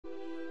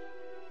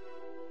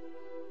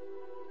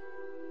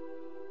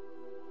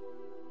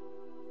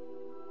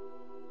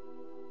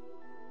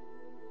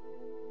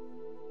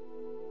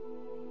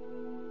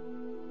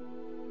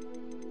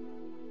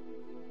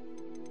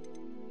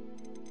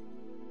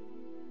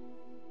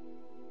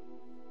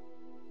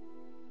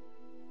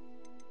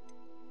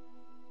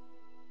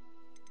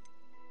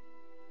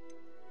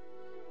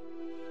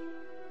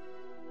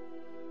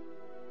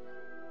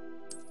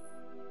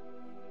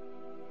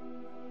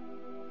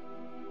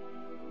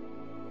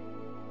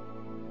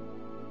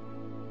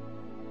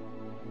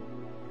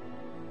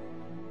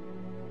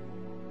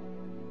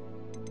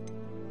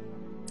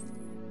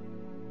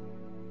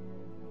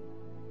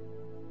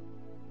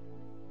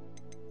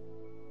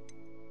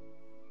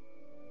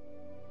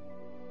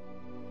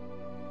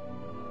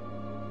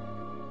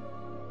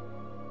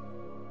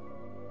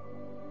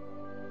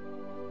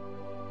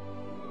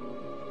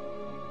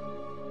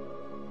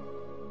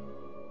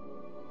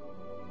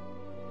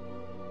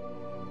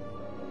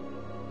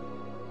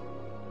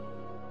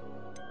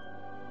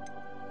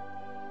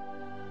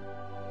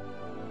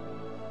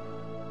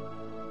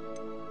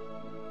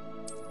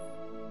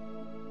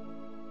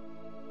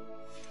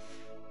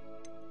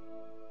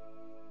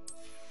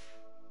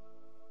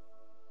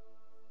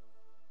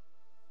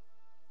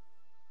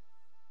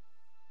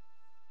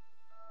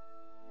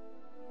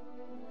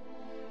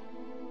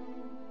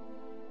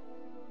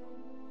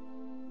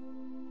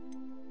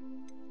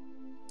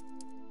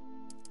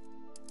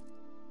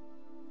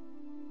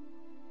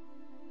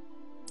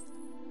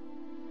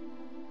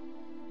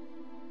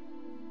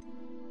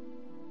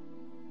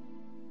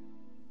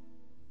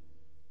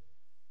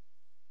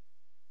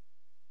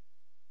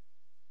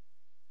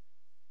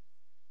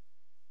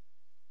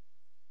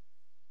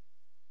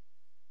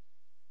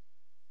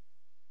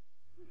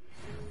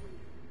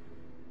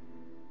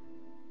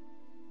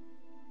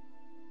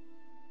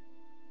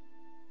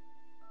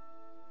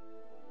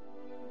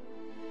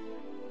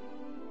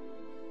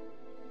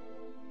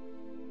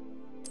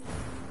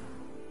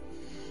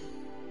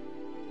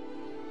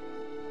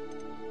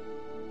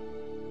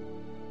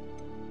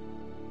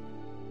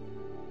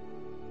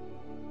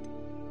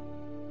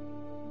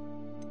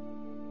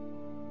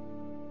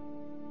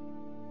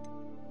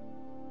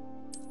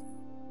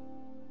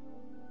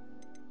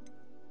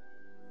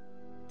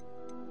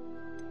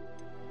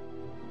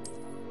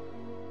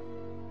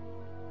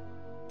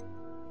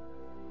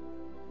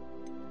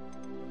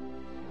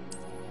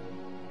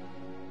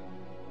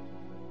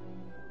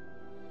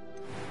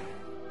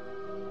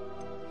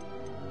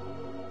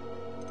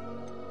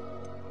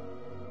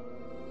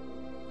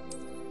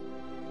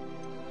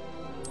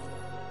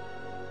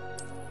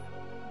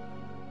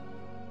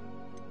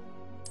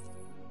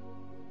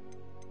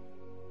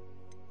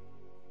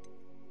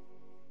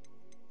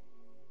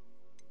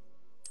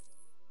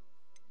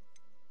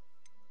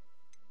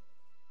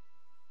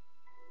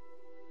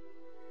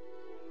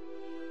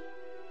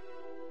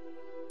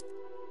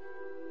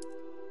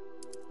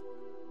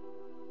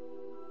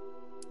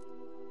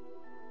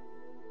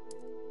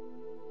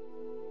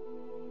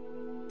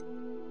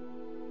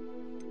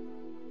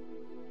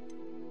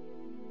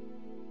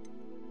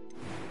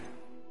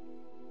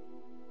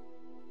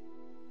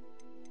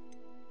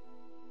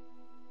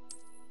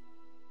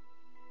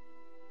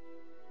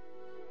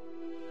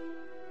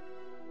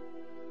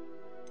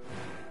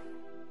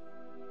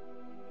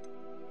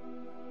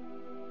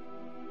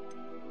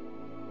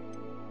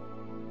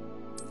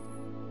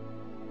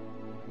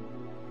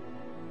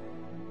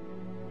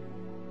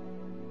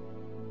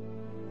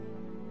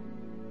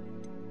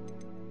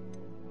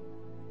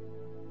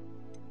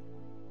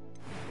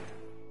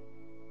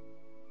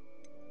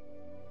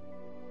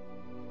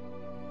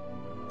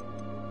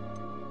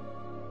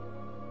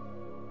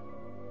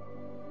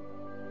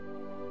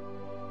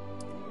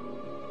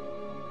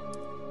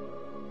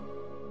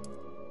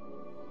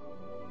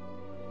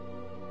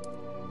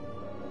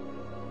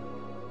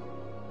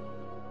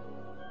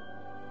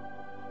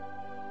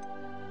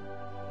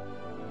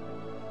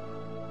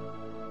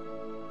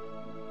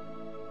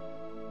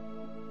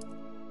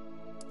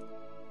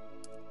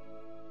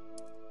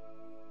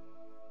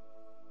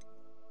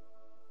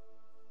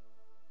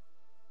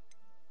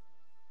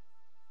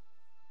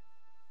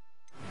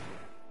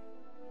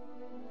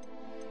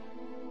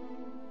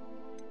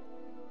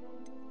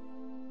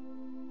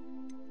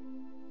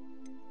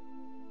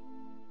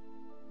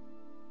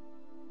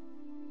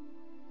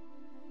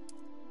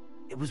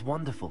It was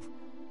wonderful.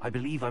 I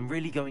believe I'm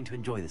really going to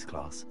enjoy this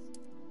class.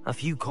 A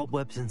few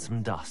cobwebs and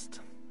some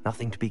dust.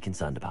 Nothing to be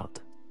concerned about.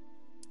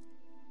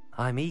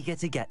 I'm eager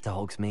to get to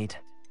Hogsmeade.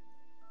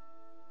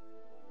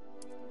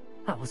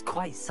 That was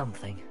quite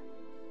something.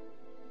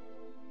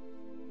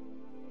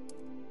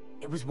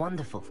 It was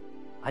wonderful.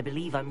 I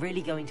believe I'm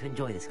really going to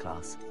enjoy this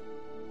class.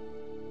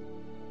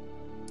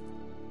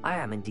 I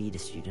am indeed a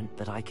student,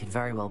 but I could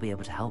very well be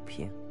able to help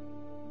you.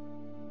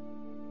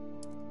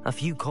 A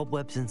few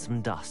cobwebs and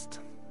some dust.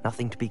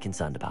 Nothing to be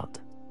concerned about.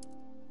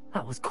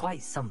 That was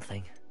quite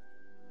something.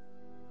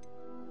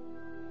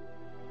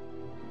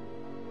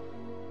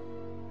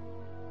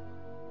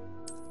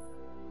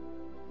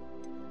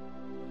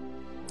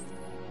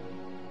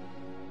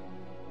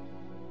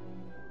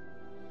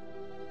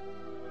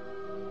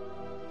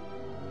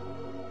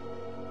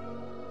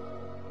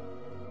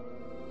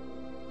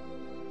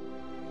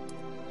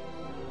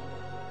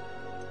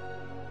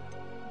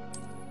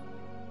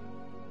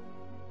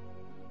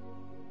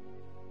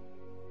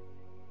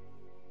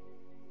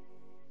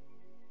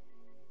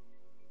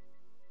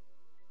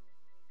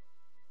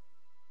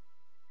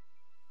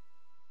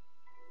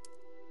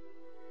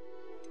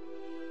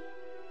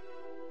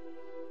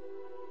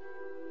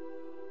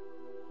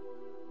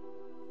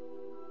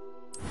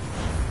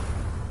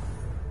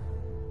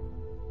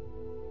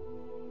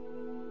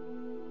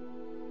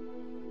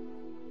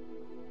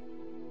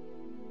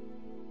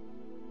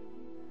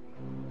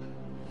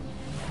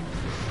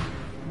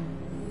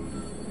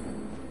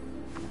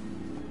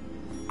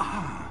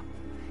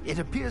 It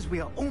appears we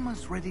are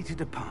almost ready to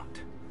depart.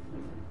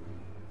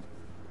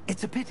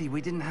 It's a pity we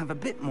didn't have a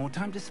bit more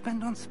time to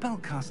spend on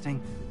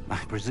spellcasting. I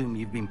presume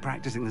you've been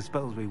practicing the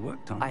spells we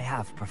worked on. I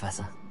have,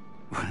 Professor.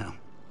 Well,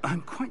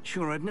 I'm quite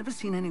sure I've never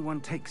seen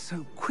anyone take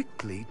so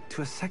quickly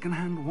to a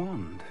second-hand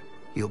wand.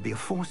 You'll be a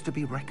force to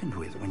be reckoned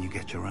with when you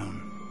get your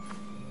own.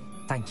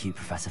 Thank you,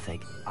 Professor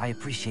Fig. I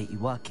appreciate you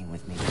working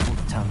with me all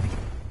the time.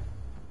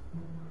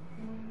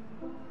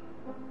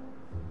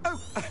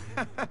 Oh,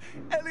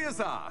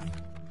 Eleazar!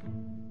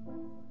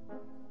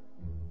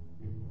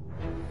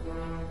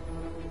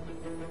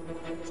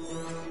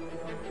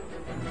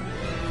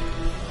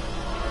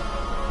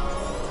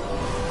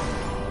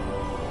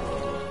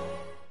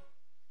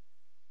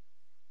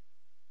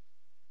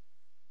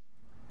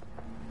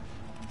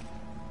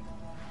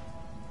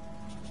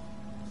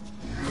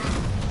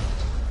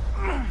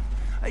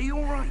 Are you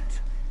all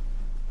right?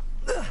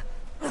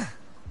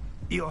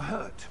 You're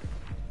hurt.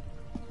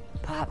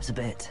 Perhaps a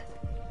bit.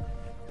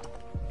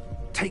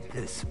 Take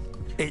this.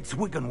 It's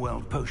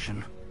Wiggenweld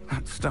potion.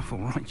 That stuff will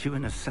right you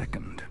in a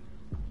second.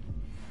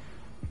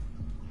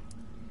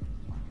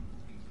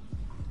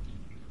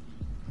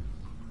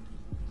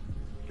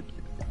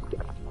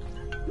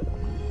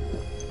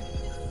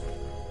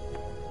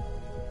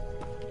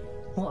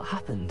 What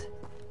happened?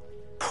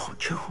 Poor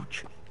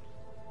George.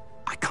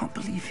 I can't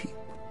believe he...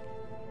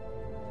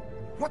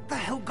 What the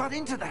hell got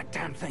into that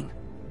damn thing?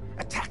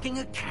 Attacking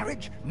a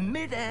carriage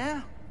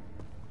mid-air?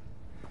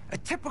 A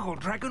typical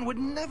dragon would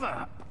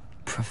never...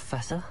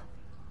 Professor?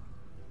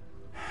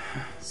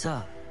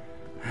 Sir,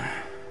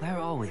 where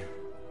are we?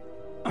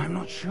 I'm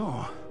not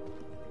sure.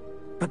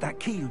 But that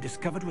key you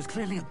discovered was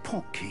clearly a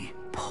portkey.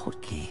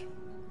 Portkey?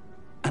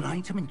 An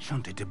item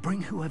enchanted to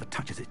bring whoever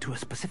touches it to a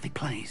specific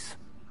place.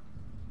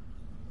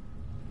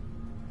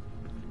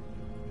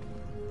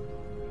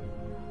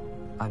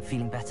 I'm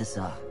feeling better,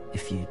 sir,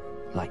 if you'd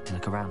like to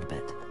look around a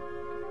bit.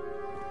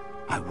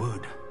 I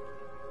would.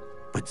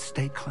 But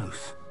stay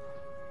close.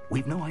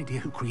 We've no idea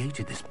who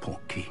created this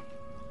portkey.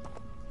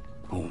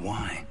 Or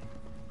why.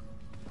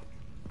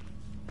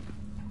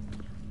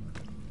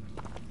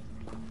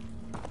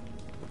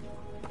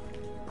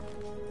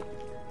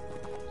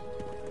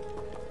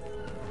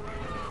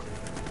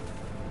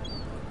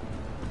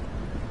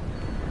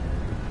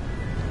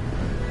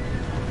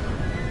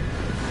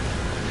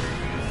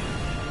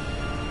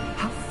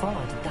 How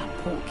far did that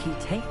portkey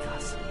take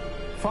us?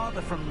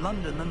 Farther from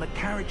London than the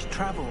carriage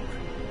traveled.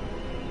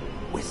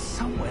 We're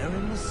somewhere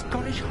in the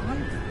Scottish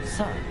Highlands.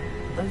 Sir,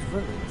 those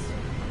ruins.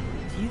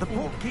 Do you The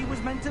think... portkey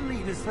was meant to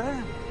lead us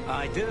there?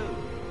 I do.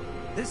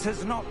 This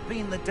has not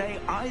been the day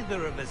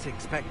either of us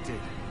expected.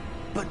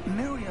 But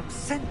Miriam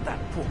sent that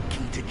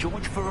portkey to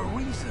George for a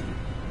reason.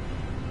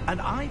 And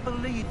I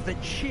believe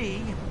that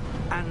she,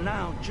 and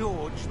now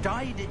George,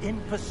 died in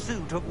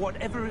pursuit of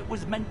whatever it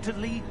was meant to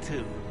lead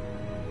to.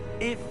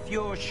 If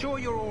you're sure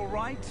you're all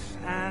right,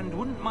 and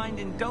wouldn't mind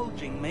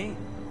indulging me,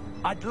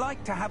 I'd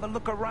like to have a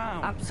look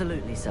around.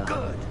 Absolutely, sir.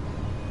 Good.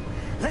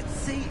 Let's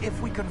see if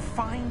we can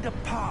find a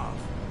path,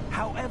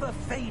 however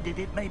faded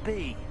it may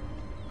be.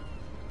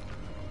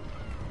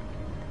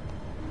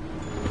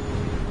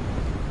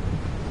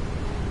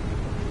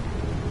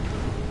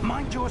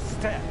 Mind your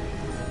step.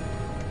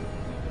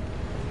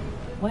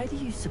 Where do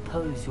you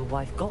suppose your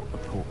wife got the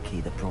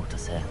portkey that brought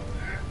us here?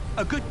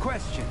 A good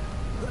question.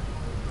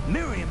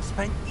 Miriam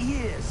spent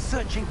years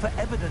searching for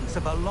evidence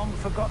of a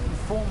long-forgotten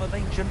form of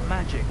ancient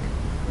magic.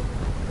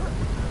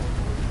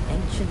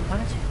 Ancient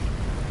magic?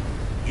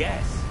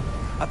 Yes,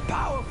 A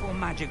powerful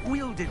magic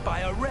wielded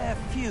by a rare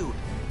few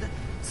that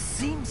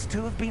seems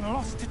to have been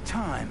lost to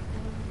time.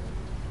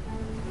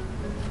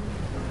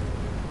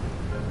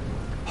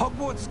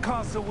 Hogwarts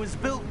Castle was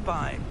built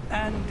by,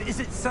 and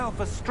is itself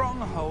a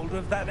stronghold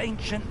of that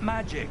ancient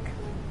magic.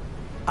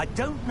 I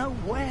don't know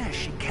where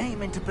she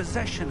came into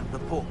possession of the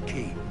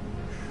portkey,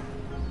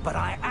 but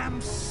I am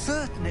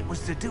certain it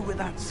was to do with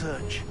that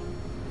search.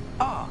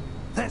 Ah,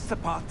 there's the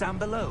path down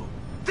below.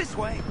 This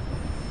way!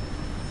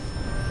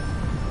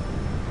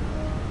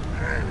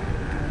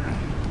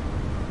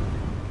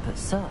 But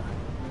sir,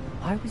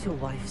 why was your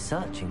wife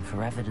searching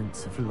for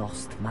evidence of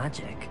lost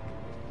magic?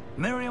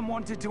 Miriam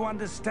wanted to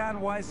understand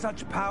why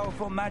such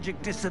powerful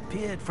magic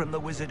disappeared from the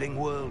wizarding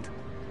world.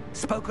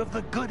 Spoke of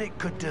the good it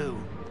could do.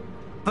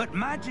 But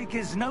magic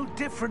is no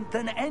different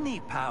than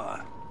any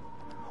power.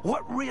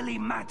 What really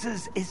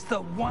matters is the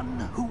one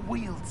who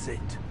wields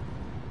it.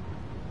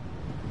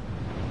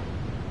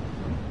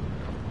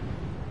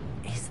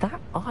 Is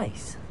that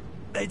ice?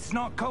 It's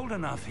not cold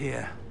enough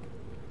here.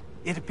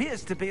 It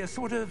appears to be a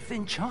sort of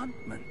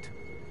enchantment.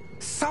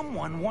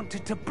 Someone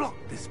wanted to block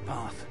this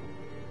path.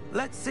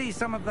 Let's see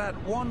some of that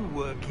wand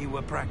work you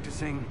were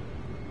practicing.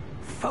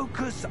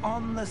 Focus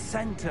on the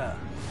center.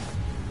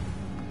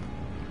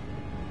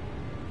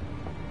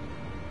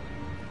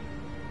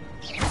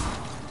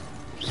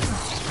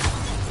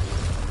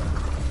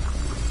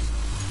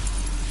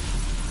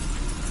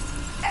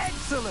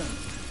 Excellent!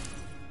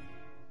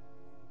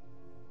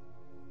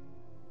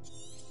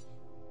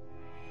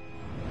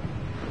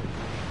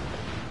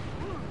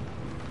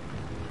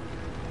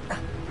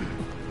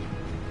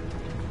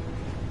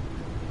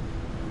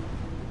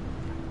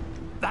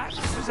 That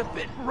was a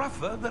bit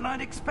rougher than I'd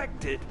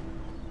expected.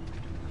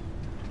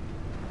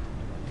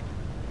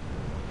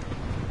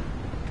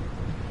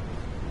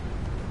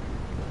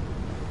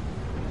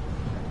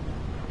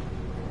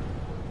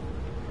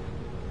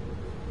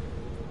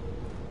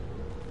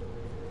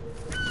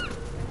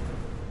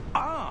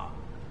 Ah,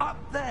 up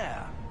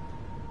there.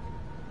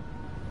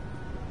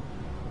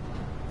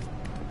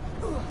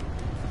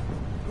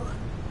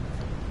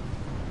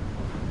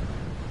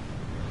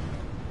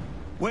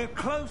 We're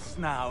close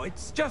now.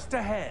 It's just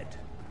ahead.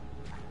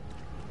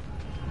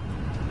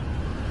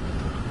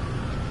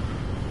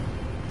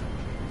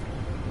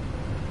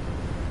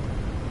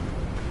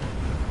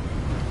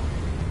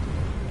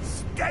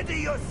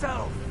 Steady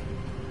yourself!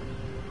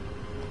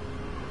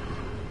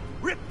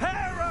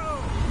 Reparo!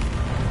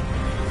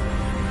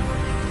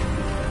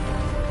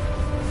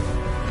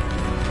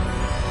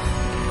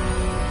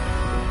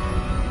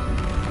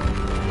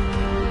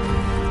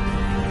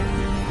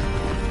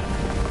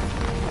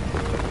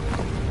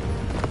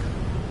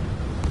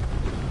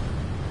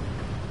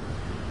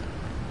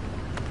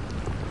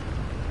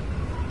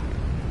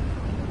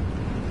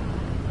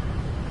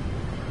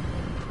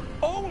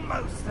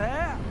 Almost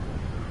there!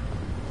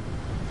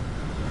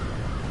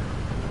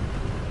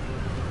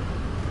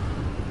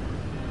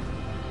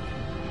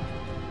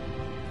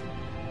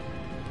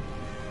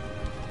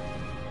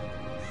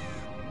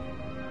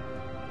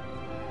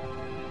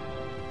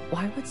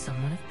 Why would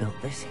someone have built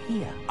this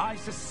here? I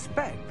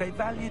suspect they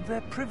valued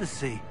their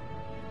privacy.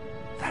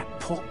 That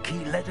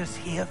portkey led us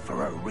here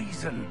for a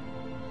reason.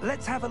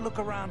 Let's have a look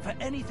around for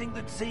anything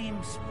that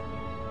seems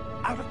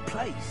out of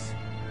place.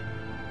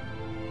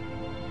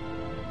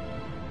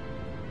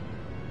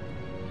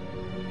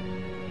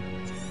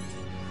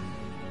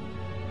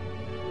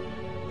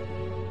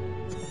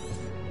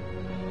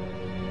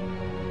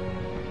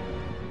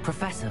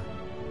 Professor,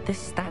 this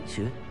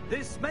statue...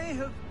 This may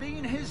have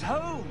been his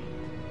home.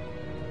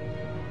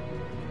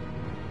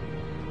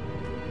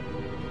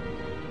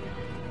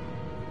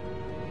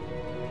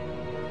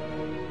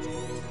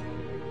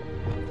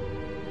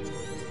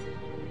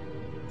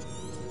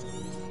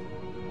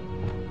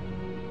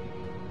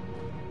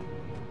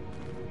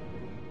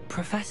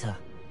 Professor,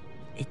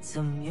 it's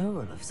a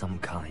mural of some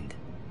kind.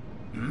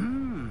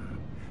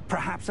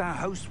 Perhaps our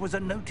host was a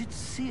noted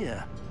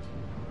seer.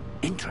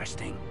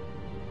 Interesting.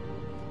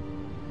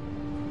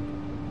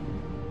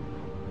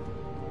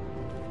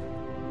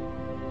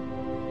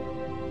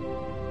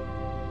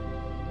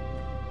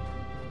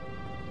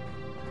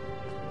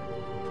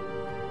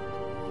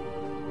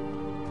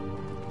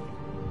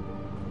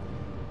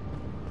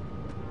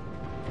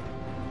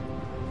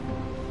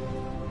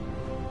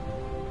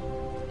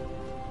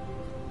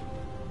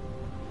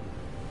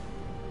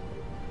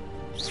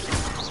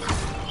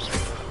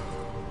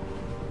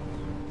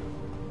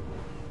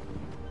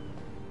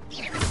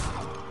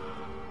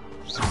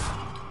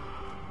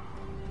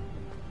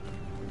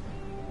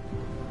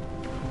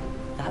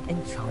 That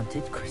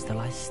enchanted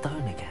crystallized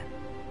stone again.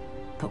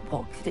 But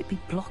what could it be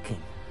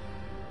blocking?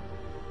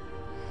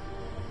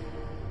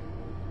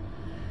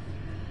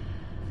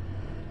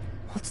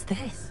 What's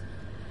this?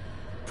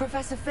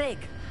 Professor Fig!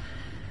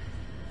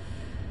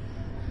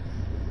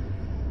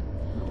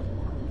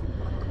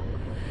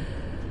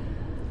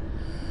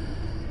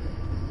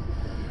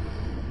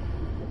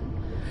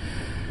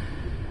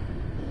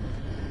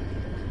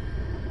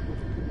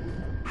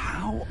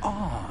 How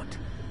odd.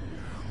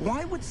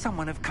 Why would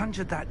someone have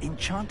conjured that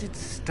enchanted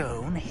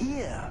stone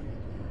here?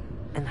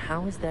 And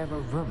how is there a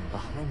room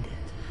behind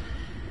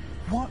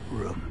it? What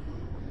room?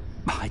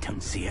 I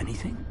don't see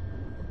anything.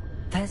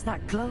 There's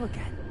that glow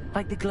again,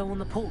 like the glow on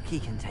the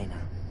portkey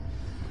container.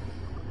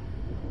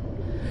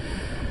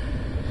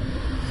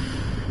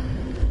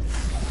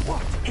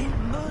 What in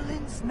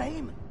Merlin's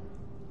name?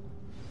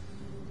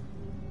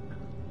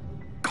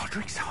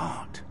 Godric's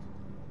heart.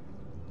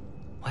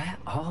 Where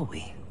are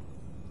we?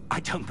 I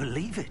don't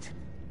believe it.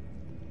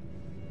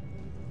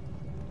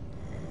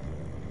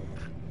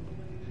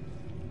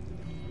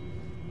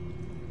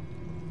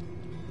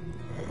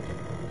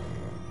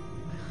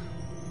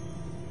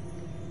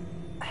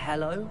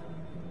 Hello?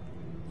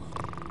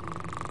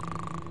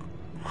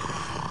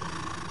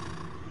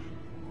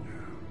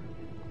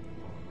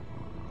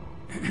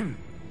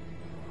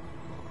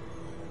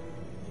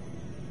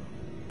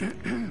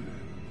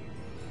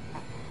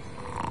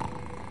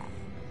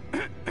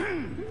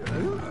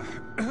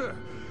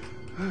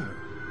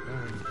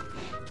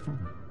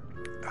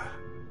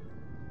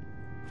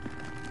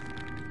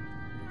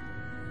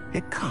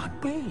 It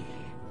can't be.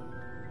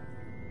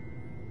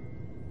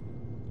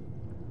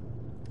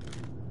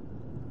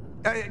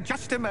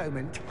 Just a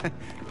moment.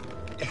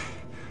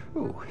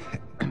 Oh.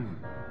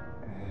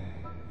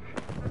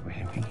 Where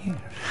are we here?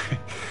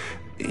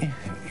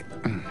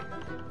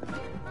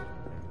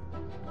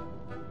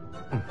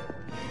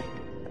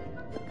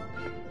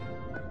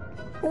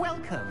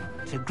 Welcome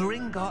to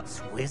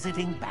Gringotts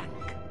Wizarding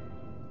Bank.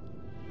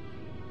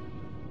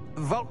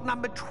 Vault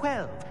number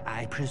 12,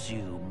 I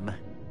presume.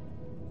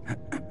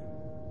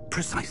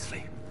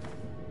 Precisely.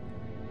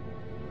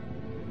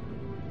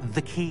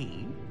 The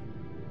key?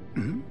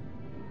 Hmm?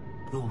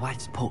 Your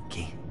wife's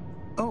portkey.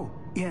 Oh,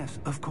 yes,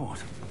 of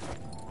course.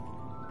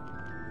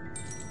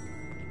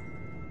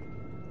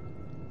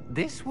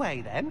 This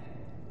way, then.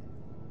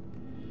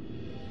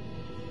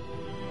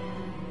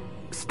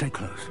 Stay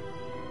close.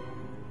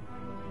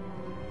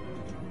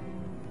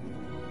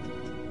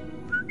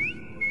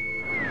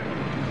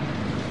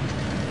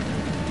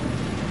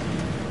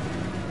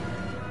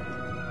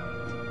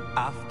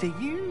 After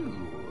you.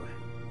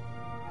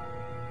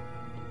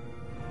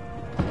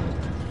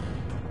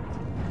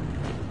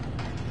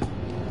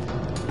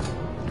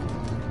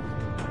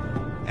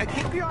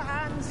 Keep your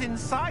hands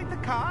inside the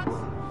cart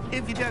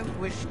if you don't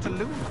wish to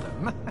lose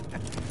them.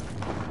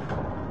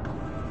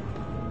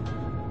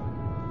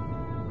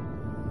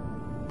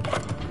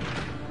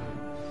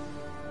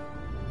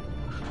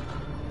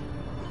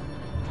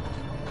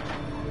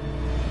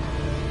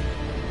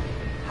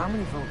 How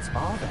many vaults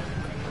are there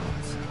in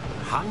Gringotts?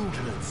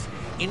 Hundreds.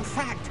 In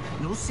fact,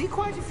 you'll see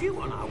quite a few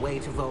on our way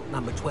to vault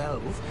number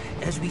 12.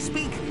 As we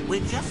speak,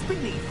 we're just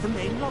beneath the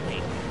main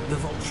lobby. The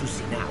vaults you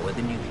see now are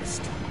the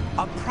newest.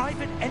 Are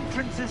private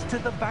entrances to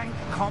the bank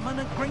common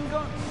at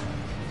Gringotts?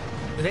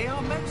 They are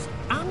most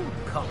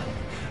uncommon.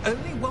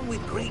 Only one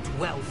with great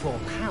wealth or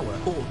power,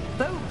 or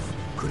both,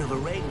 could have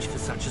arranged for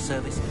such a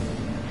service.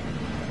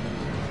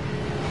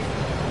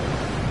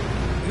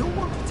 You'll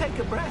want to take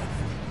a breath.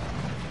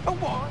 A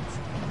what?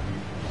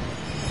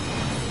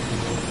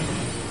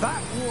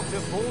 That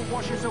waterfall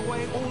washes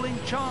away all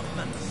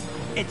enchantments.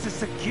 It's a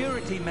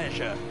security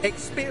measure.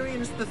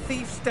 Experienced the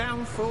thief's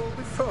downfall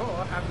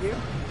before, have you?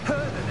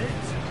 Heard of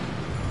it?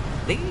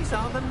 These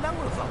are the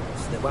lower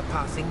vaults that we're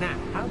passing now.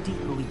 How deep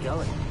are we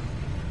going?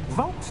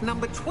 Vault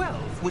number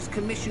 12 was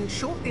commissioned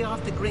shortly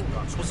after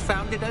Gringotts was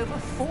founded over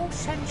 4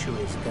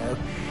 centuries ago.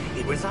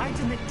 It resides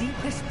in the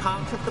deepest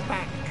part of the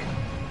bank.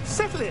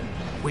 Settle in.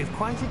 We've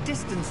quite a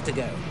distance to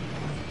go.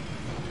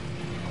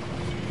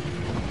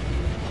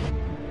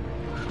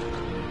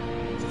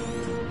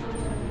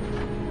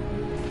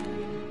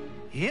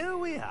 Here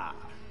we are.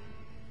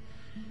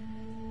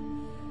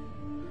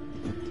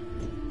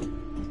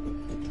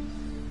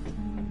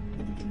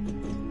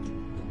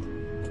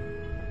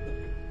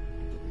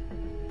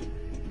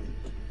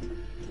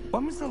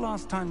 When was the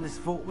last time this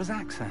vault was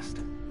accessed?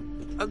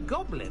 A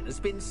goblin has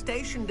been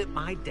stationed at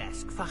my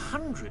desk for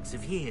hundreds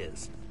of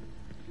years.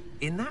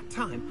 In that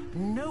time,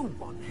 no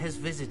one has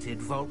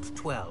visited Vault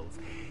 12.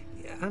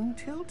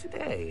 Until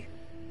today.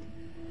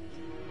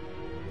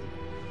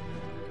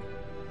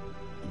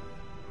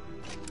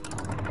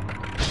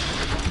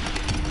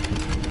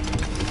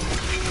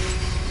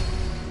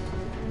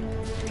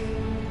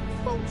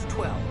 Vault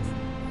 12.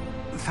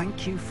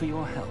 Thank you for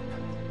your help.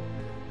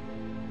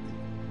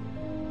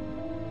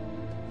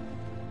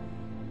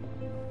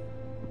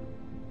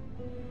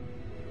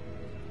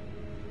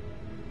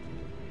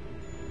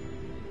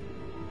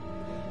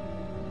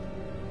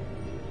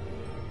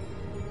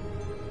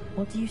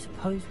 What do you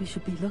suppose we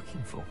should be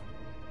looking for?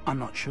 I'm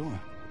not sure.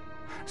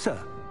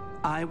 Sir,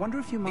 I wonder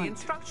if you The might...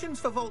 instructions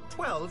for Vault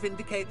 12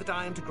 indicate that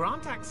I am to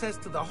grant access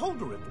to the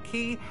holder of the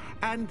key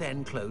and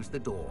then close the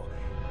door.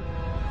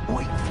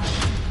 Wait.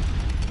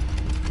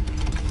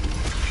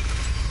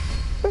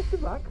 Best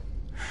of luck.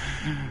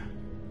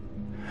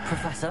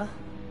 Professor?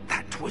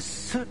 That was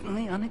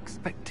certainly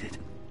unexpected.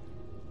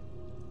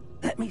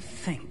 Let me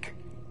think.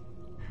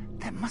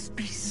 There must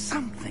be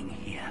something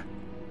here.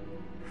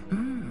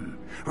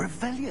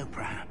 Revelio,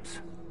 perhaps?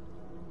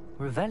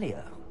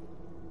 Revelio?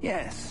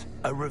 Yes,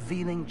 a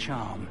revealing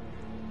charm.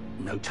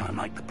 No time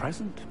like the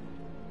present.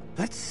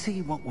 Let's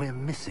see what we're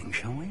missing,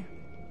 shall we?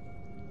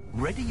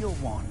 Ready your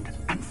wand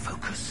and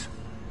focus.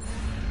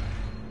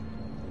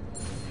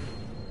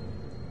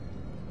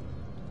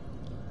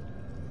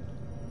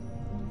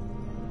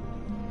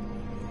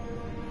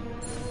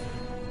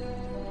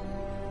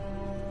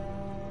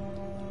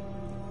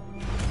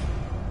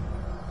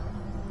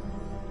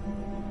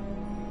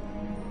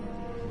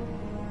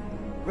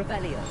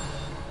 Revelio.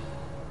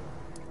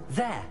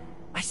 There!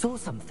 I saw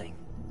something.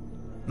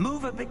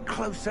 Move a bit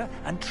closer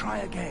and try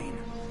again.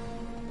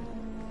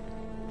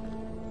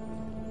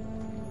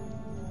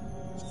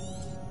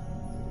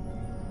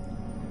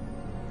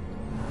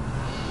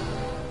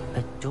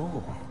 A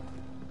door.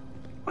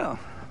 Well,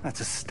 that's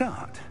a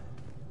start.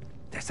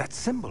 There's that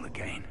symbol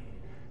again.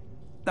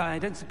 I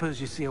don't suppose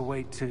you see a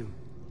way to...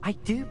 I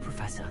do,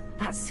 Professor.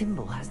 That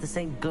symbol has the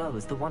same glow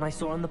as the one I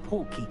saw on the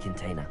port key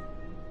container.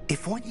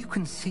 If what you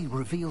can see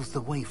reveals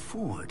the way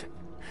forward,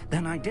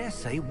 then I dare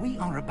say we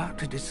are about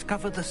to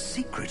discover the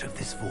secret of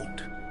this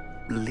vault.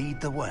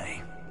 Lead the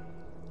way.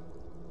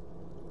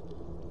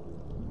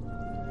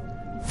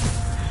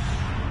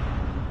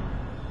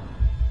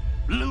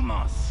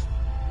 Lumos!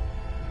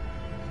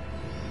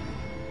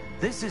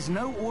 This is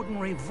no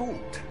ordinary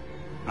vault.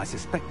 I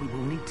suspect we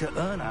will need to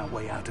earn our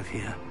way out of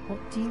here.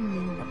 What do you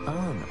mean,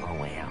 earn our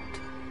way out?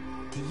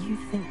 Do you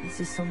think this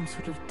is some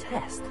sort of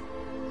test?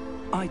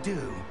 I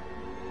do.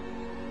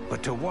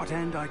 But to what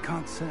end, I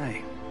can't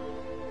say.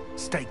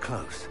 Stay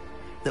close.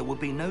 There will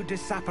be no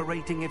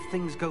disapparating if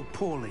things go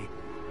poorly.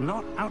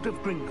 Not out of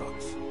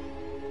Gringotts.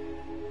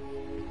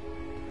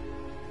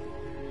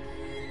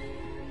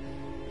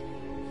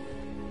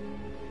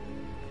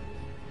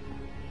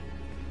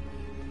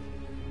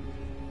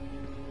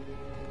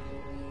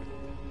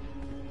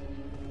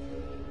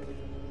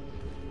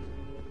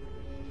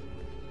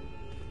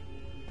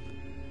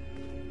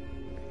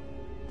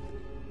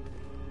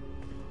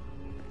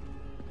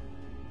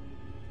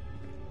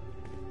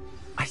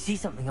 I see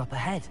something up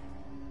ahead.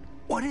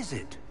 What is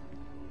it?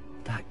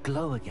 That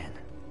glow again,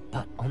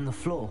 but on the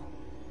floor.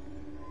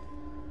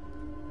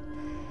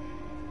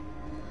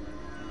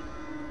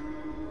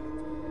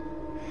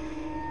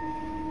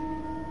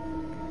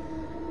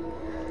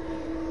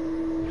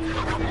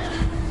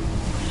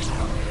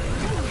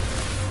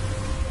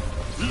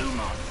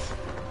 Lumos!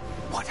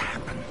 What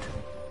happened?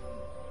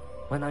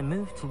 When I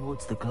moved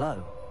towards the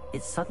glow,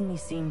 it suddenly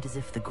seemed as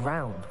if the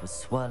ground was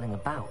swirling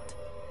about.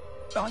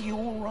 Are you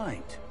all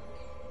right?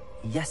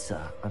 Yes,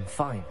 sir, I'm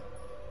fine.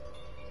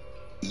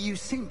 You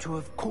seem to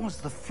have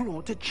caused the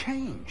floor to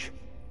change.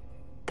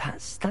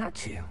 That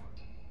statue.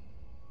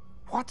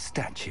 What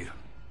statue?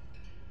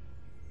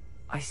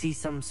 I see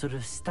some sort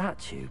of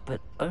statue, but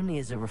only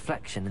as a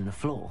reflection in the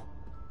floor.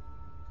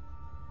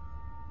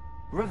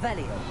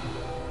 Revelio.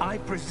 I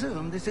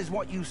presume this is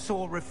what you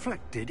saw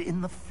reflected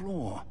in the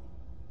floor.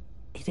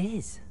 It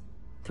is.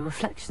 The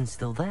reflection's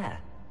still there,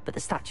 but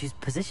the statue's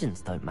positions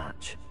don't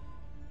match.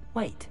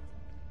 Wait.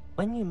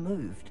 When you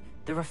moved,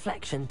 the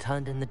reflection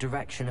turned in the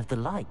direction of the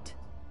light.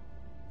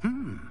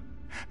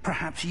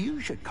 Perhaps you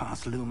should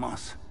cast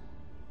Lumos.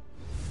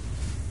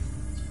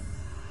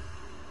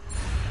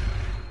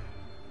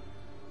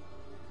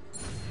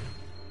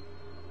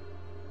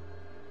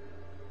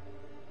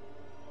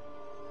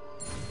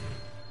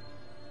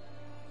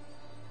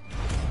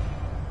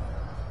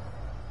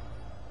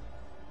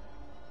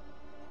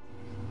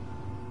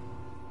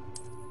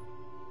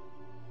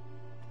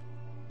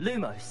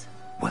 Lumos.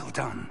 Well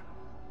done.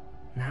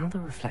 Now the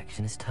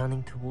reflection is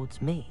turning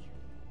towards me.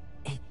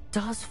 It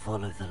does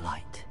follow the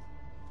light.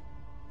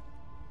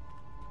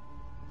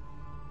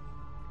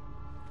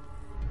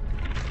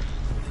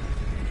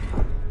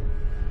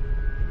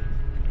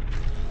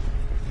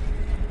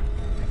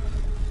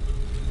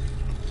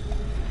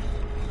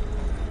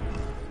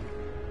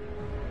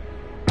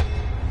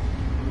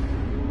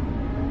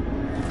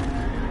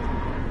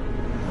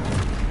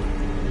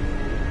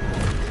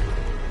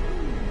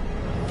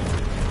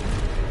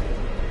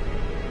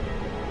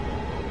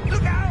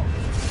 Look out!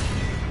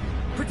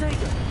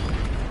 Potato!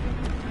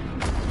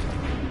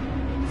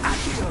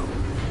 Accio!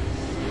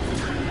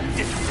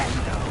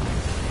 Descendo!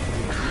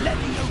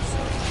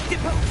 Levioso!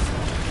 Deposo!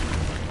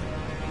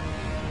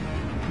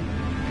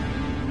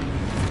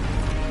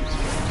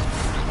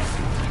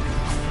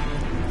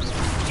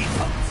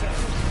 Deposo!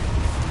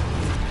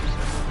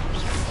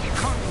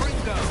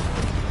 Confringo!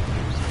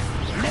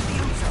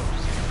 Levioso!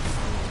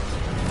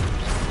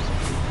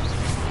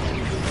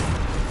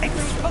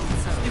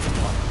 Exposo!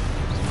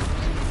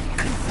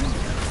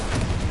 Confringo!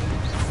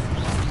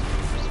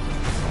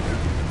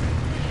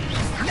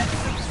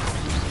 Levioso!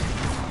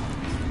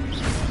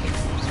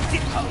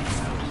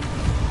 Deposo!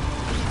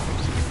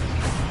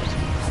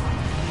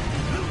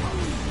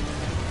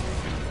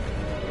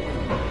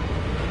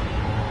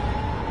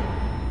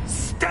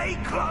 Stay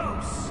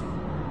close!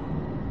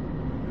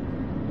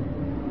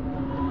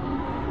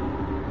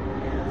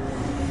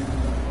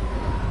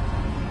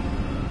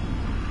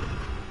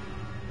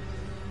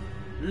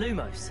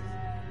 Lumos.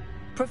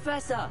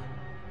 Professor!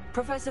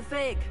 Professor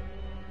Fig!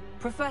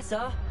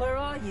 Professor, where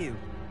are you?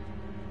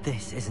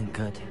 This isn't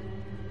good.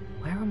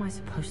 Where am I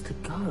supposed to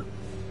go?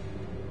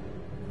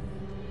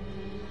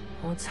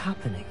 What's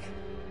happening?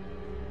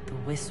 The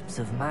wisps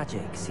of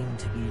magic seem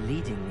to be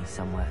leading me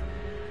somewhere.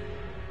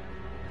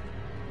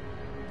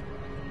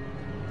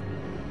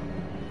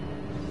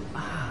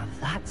 Ah,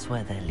 that's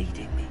where they're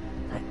leading me.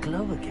 That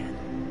glow again.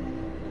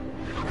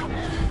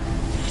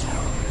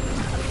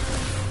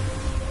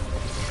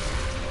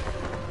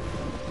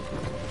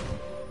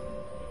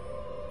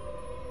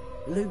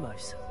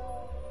 Lumos.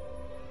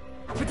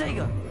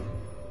 Protego!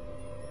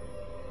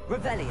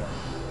 Revelio!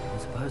 I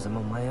suppose I'm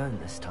on my own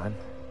this time.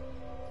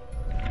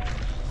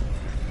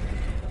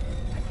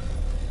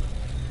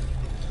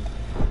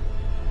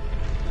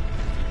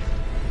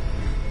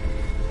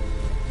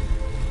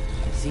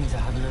 It seems I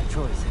have no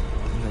choice.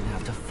 I'm going to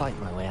have to fight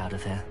my way out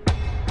of here.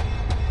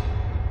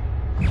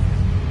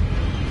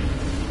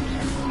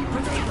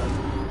 Protego!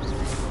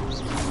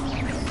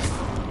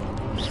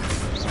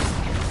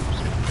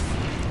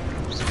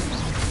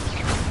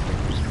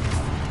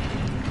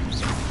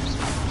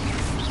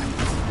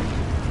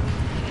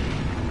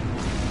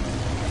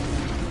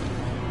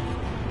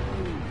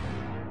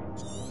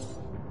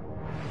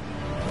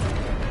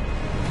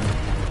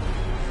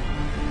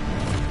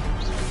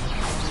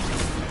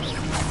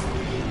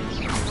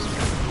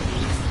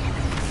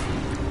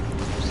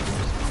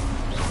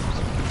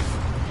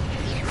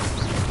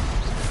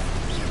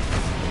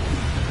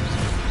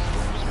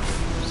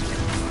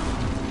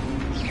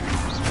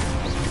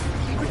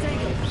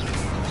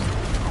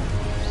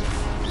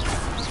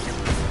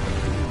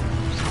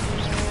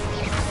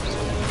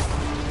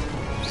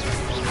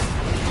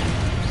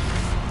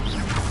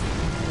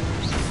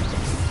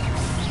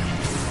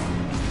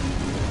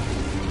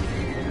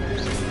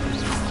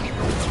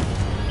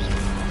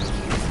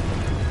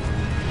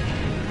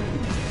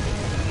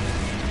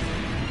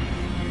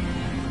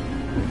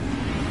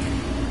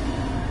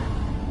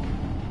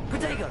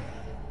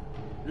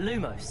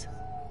 Lumos.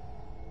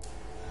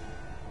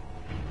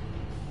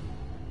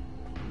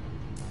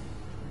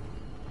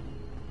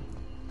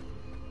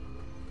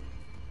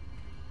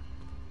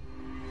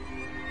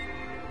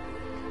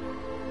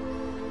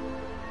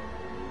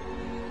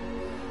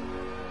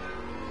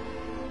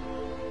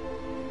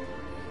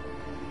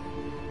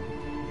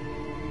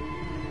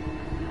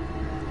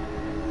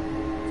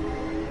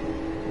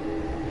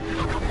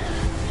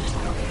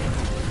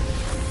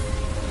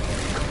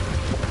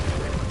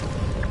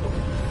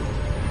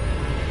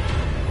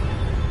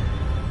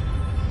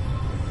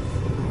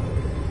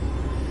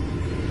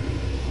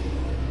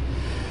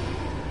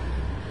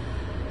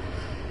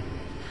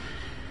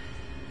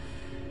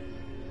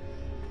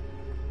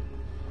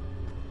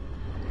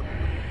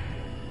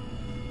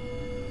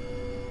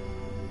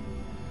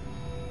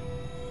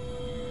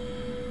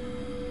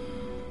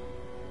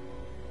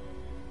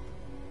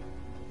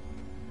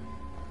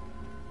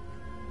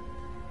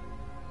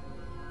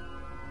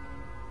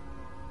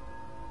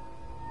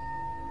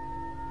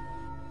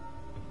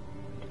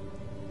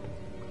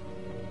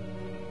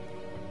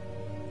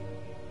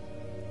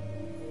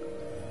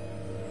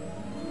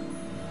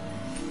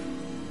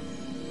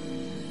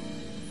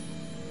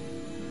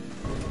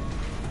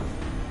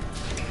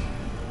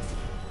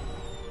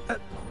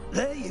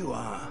 There you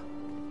are.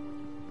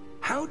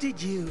 How did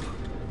you...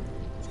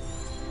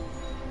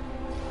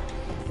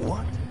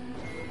 What?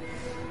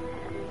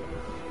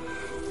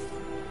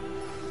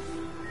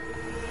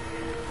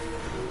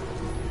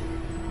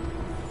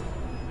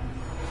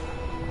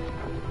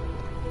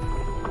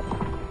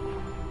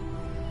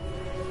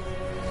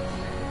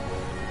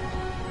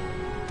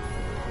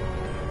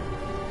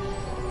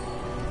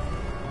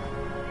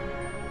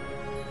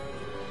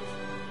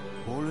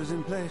 All is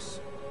in place.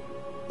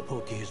 The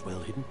portkey is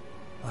well hidden.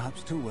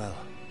 Perhaps too well.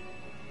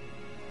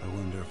 I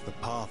wonder if the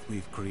path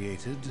we've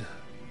created...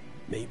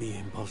 May be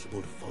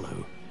impossible to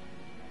follow.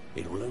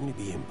 It will only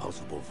be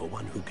impossible for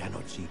one who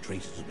cannot see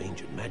traces of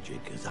ancient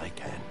magic as I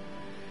can.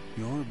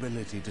 Your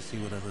ability to see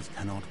what others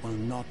cannot will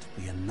not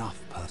be enough,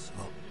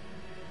 Percival.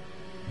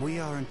 We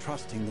are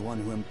entrusting the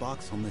one who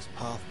embarks on this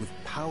path with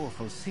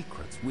powerful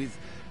secrets, with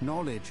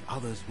knowledge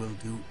others will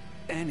do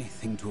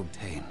anything to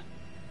obtain.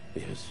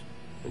 Yes,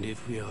 and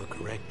if we are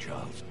correct,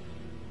 Charles,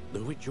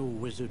 the witch or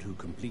wizard who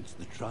completes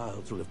the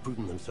trials will have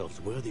proven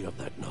themselves worthy of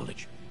that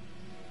knowledge,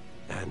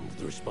 and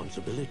the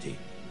responsibility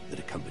that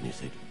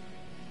accompanies it.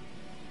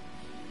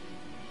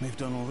 We've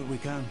done all that we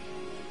can.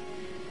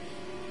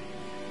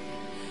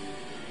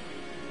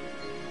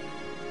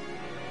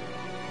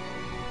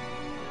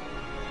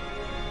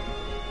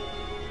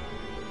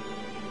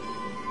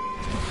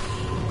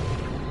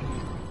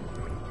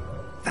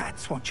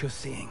 That's what you're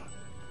seeing.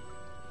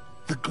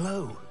 The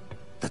glow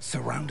that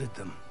surrounded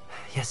them.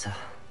 Yes, sir.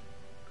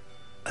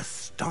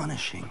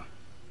 Astonishing.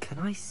 Can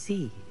I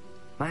see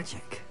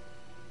magic?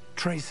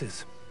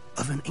 Traces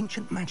of an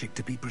ancient magic,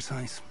 to be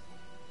precise.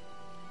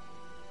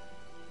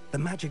 The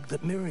magic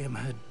that Miriam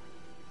had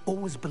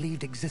always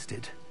believed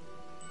existed,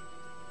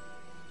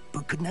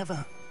 but could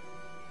never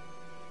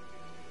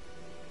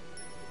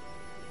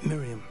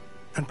Miriam,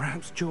 and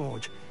perhaps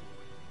George,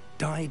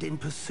 died in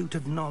pursuit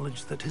of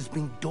knowledge that has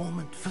been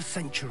dormant for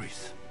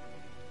centuries.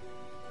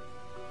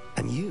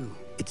 And you,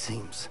 it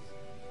seems,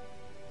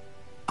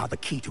 are the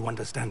key to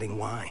understanding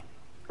why.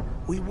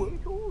 We were...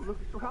 It all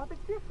looks rather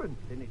different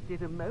than it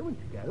did a moment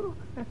ago.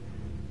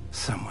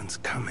 Someone's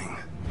coming.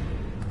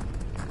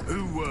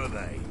 Who were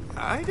they?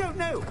 I don't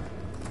know.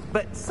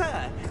 But,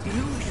 sir,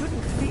 you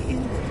shouldn't be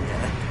in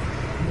here.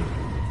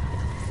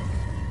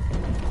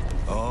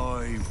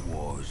 I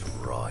was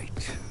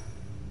right.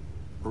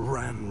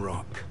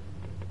 Ranrock.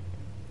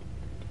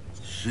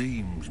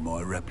 Seems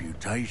my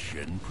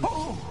reputation...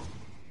 Oh!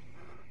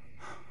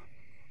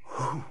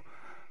 Oh.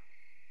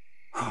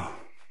 Oh.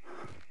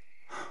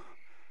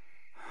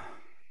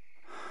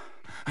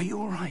 Are you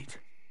all right?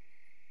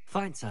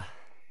 Fine, sir.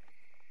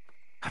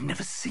 I've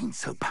never seen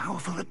so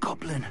powerful a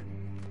goblin.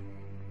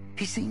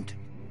 He seemed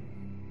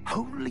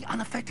wholly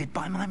unaffected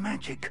by my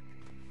magic.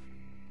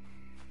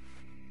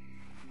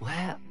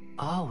 Where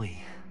are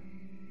we?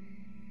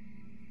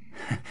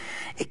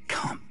 It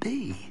can't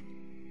be.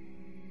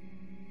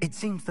 It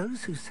seems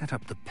those who set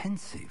up the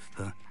Pensieve,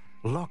 the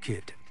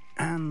Locket,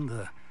 and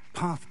the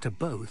Path to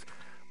Both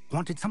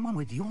wanted someone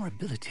with your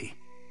ability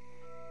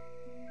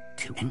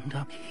to end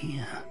up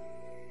here.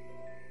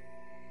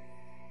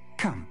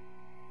 Come.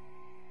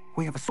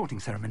 We have a sorting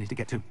ceremony to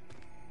get to.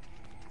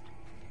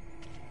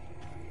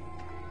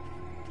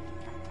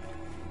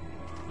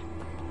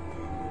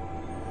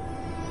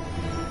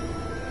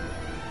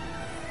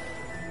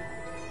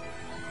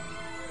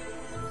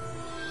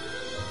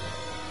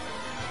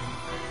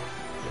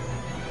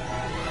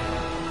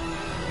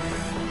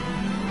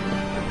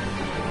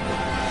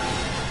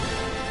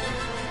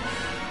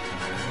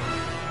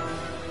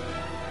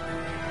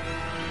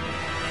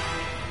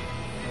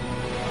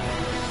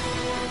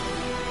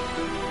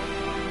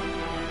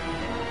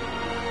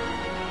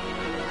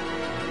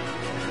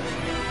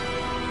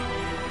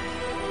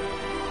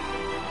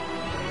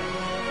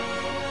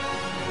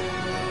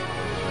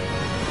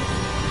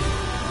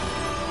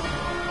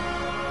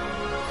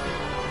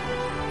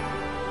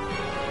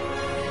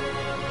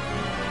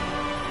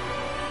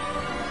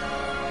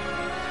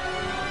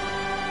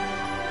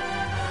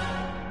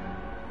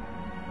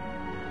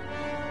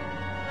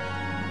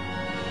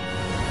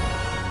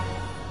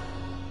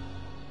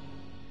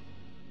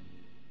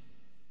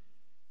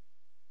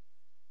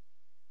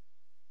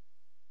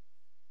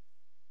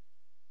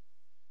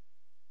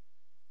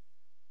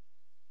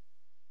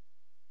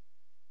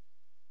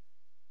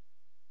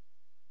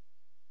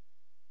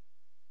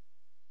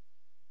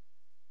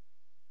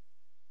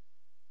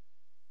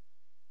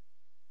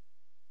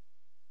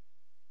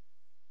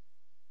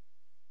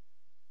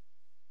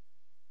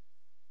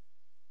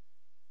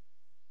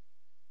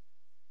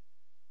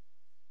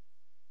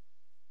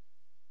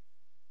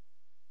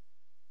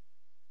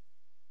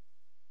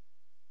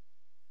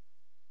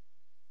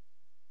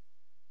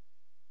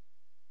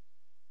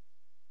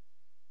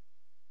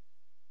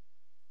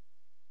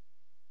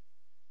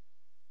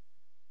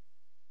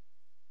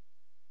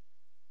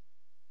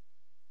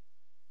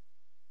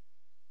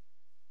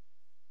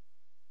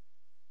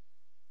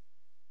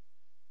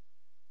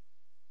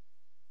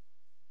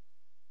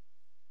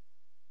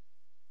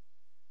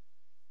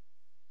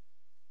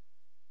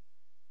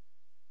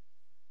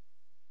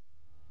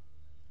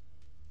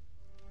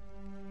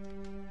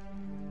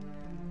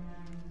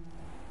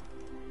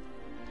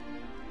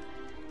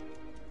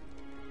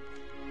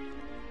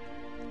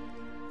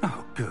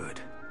 Oh,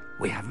 good.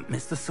 We haven't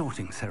missed the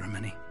sorting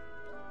ceremony.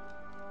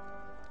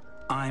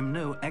 I'm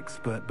no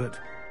expert, but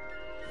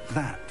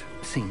that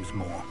seems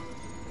more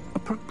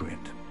appropriate.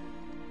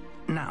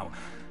 Now,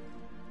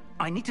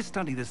 I need to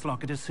study this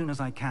locket as soon as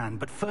I can,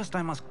 but first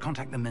I must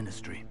contact the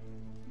Ministry.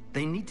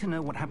 They need to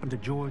know what happened to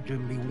George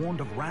and be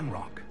warned of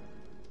Ranrock.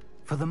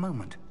 For the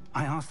moment,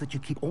 I ask that you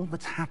keep all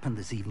that's happened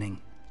this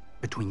evening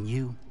between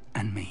you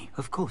and me.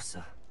 Of course,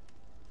 sir.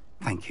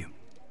 Thank you.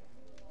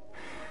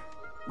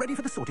 Ready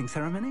for the sorting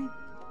ceremony?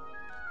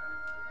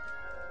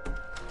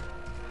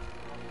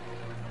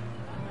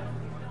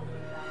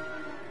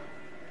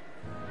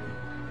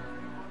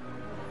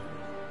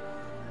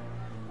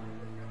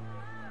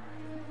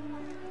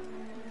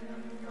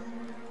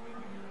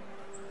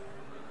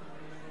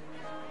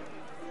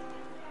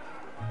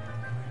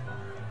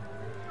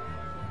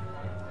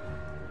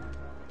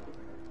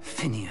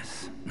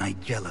 Phineas,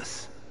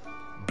 Nigellus,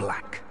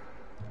 Black.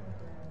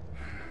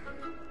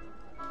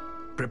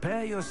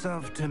 Prepare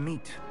yourself to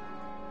meet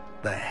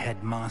the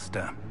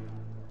headmaster.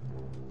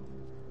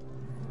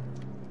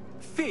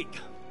 Fig,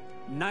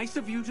 nice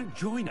of you to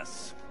join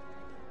us.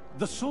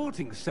 The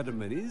sorting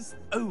ceremony's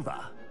over.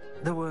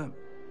 There were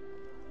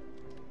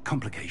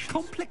complications.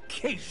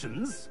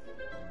 Complications?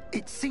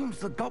 It seems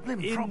the goblin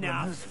problem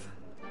has... Enough!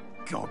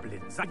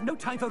 Goblins. I've no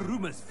time for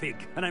rumors,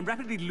 Fig, and I'm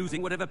rapidly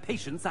losing whatever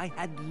patience I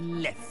had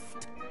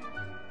left.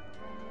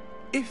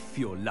 If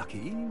you're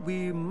lucky,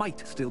 we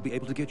might still be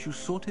able to get you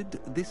sorted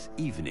this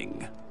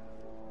evening.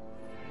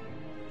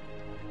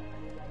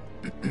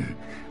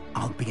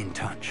 I'll be in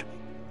touch.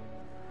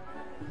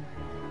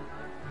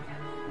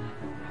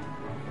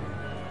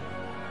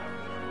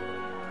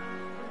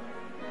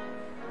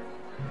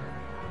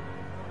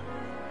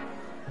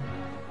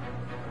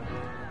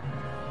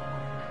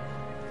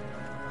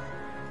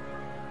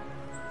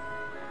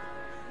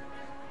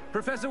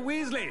 Professor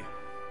Weasley,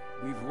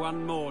 we've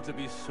one more to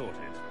be sorted.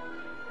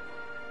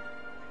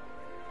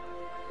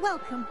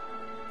 Welcome.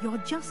 You're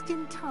just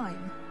in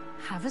time.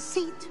 Have a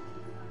seat.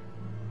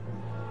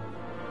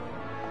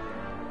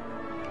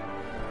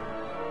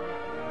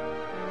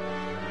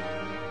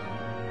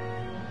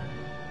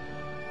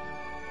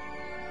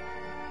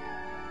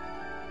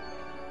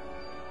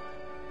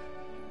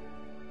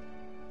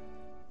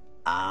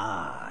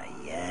 Ah,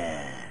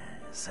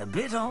 yes. A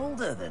bit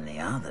older than the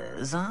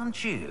others,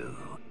 aren't you?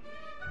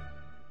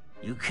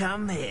 You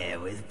come here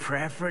with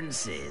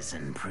preferences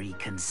and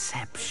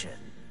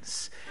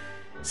preconceptions.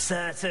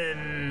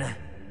 Certain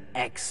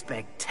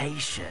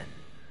expectations.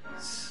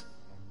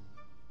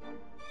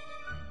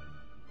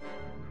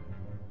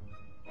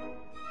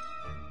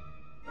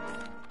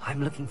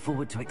 I'm looking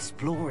forward to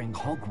exploring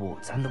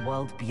Hogwarts and the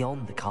world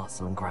beyond the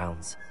castle and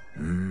grounds.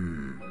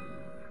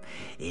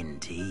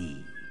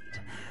 Indeed.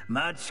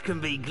 Much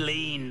can be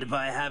gleaned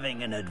by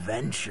having an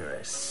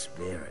adventurous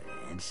spirit,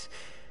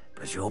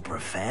 but your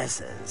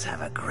professors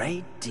have a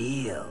great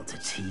deal to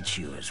teach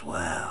you as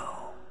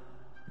well.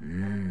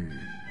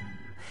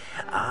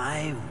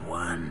 I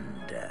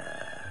wonder...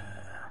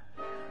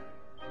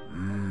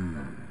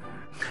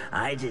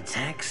 I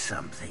detect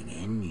something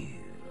in you.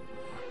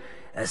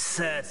 A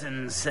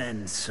certain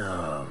sense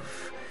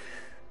of...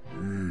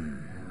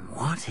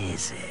 what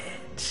is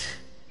it?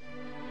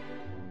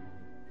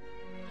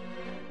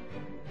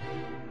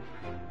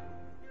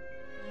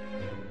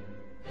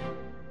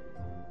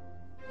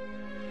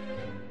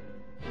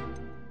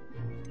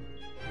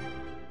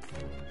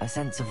 A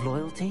sense of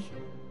loyalty?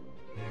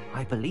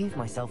 I believe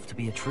myself to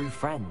be a true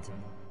friend.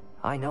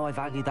 I know I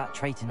value that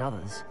trait in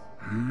others.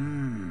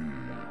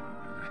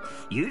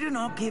 You do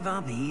not give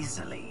up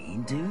easily,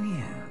 do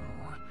you?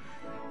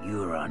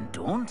 You are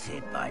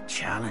undaunted by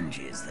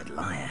challenges that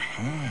lie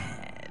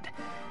ahead.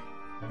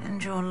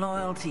 And your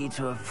loyalty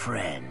to a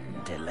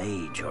friend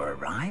delayed your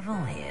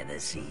arrival here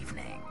this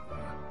evening.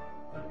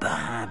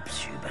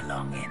 Perhaps you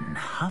belong in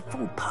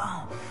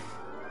Hufflepuff.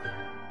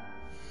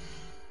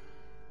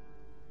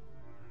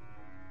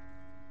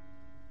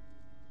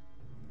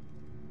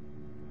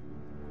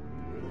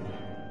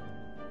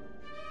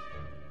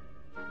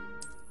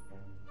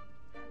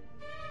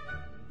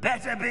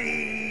 Better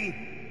be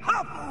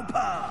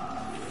Hufflepuff!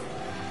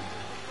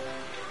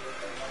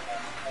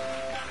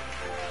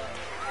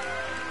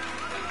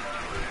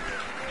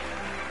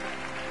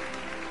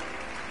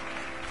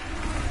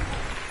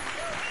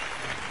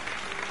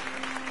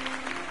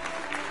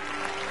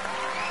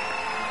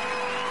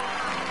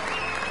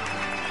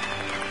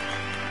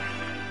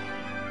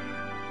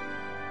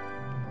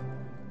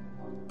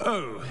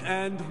 Oh,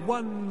 and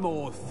one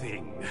more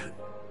thing.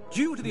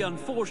 Due to the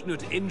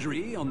unfortunate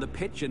injury on the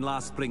pitch in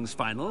last spring's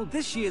final,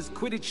 this year's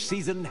Quidditch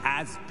season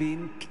has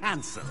been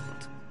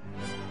cancelled.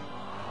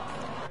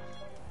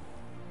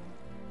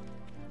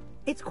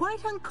 It's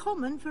quite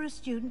uncommon for a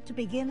student to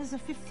begin as a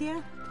fifth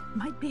year.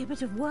 Might be a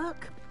bit of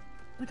work,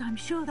 but I'm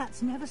sure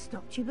that's never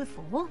stopped you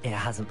before. It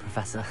hasn't,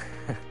 Professor.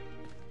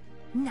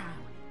 Now,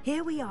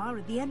 here we are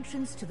at the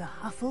entrance to the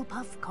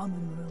Hufflepuff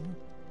Common Room.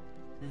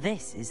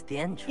 This is the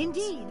entrance.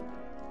 Indeed.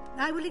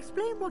 I will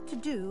explain what to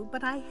do,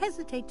 but I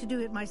hesitate to do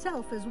it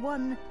myself as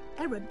one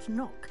errant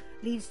knock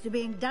leads to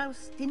being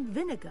doused in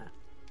vinegar.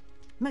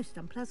 Most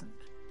unpleasant.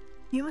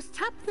 You must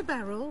tap the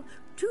barrel,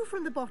 2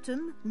 from the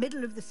bottom,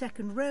 middle of the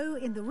second row,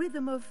 in the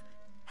rhythm of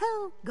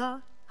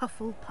Helga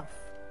Hufflepuff.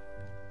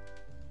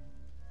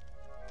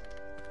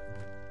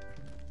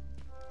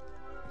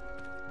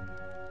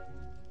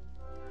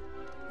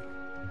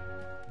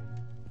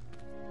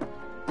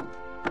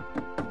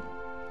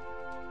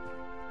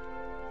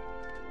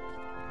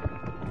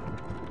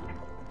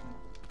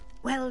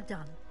 Well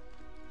done.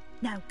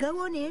 Now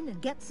go on in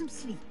and get some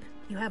sleep.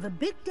 You have a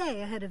big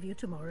day ahead of you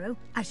tomorrow.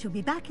 I shall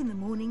be back in the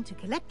morning to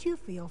collect you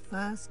for your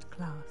first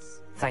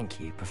class. Thank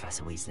you,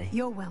 Professor Weasley.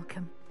 You're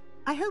welcome.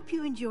 I hope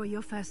you enjoy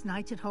your first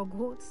night at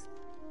Hogwarts.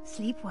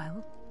 Sleep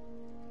well.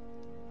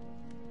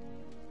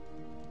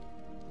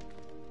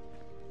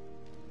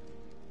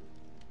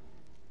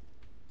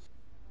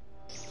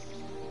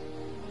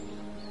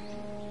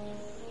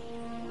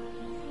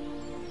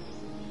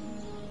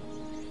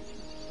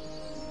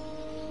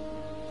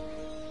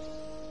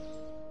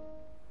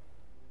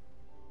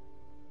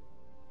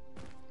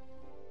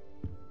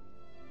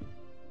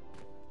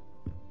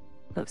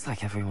 Looks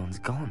like everyone's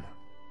gone.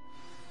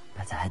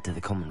 Better head to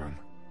the common room.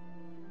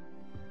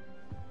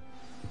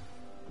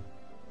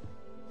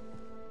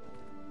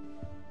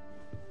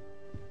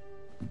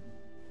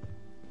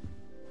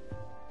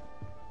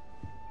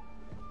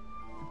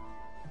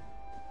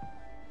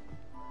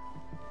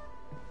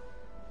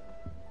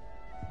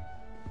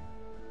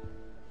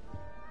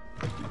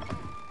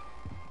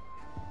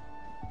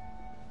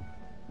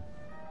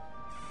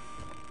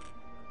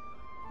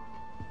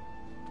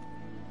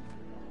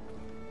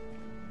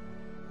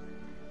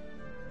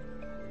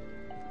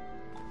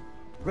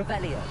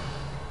 Revelio.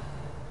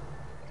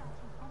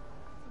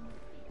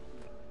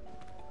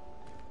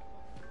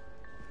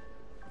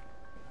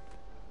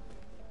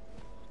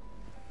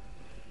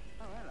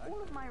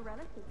 All of my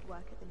relatives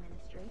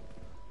history.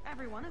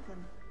 Every one of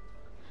them.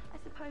 I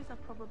suppose I'll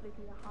probably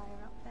be a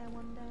higher up there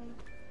one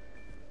day.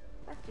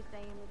 Best to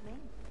stay in with me.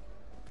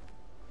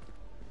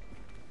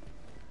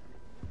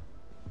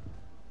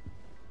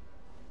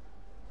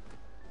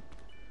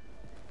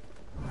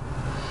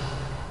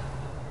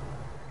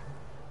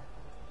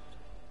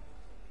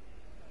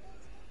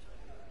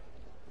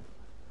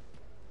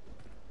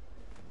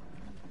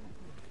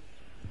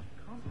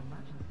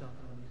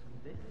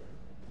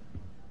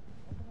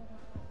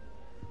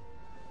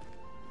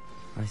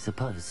 I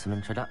suppose some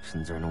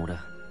introductions are in order.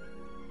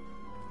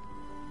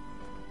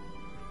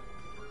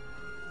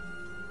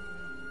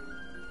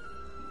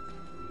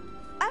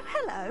 Oh,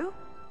 hello.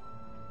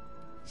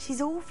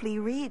 She's awfully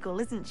regal,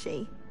 isn't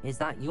she? Is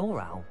that your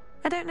owl?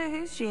 I don't know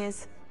whose she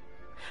is.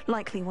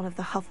 Likely one of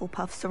the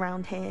Hufflepuffs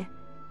around here.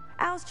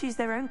 Owls choose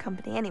their own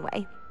company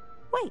anyway.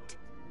 Wait,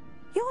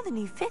 you're the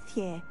new 5th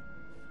year.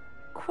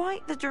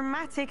 Quite the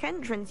dramatic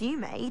entrance you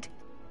made.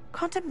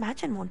 Can't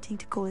imagine wanting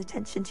to call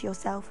attention to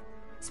yourself.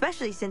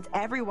 Especially since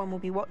everyone will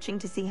be watching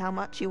to see how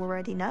much you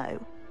already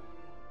know.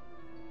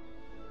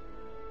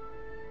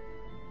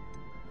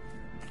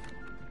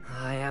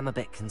 I am a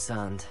bit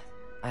concerned.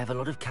 I have a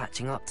lot of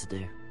catching up to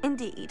do.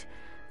 Indeed.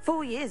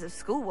 4 years of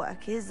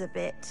schoolwork is a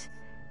bit...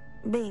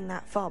 being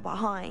that far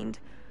behind.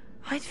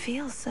 I'd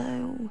feel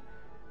so...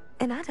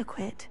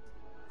 inadequate.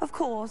 Of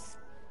course,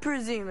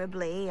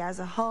 presumably, as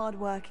a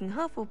hard-working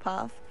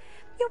Hufflepuff,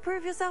 you'll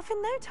prove yourself in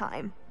no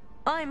time.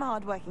 I'm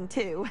hard-working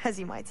too, as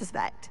you might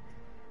suspect.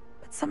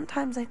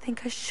 Sometimes I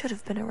think I should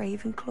have been a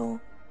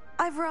Ravenclaw.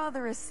 I've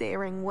rather a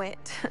searing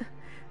wit.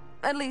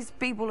 At least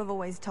people have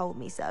always told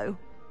me so.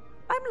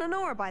 I'm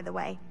Lenora, by the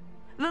way.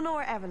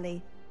 Lenora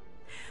Everly.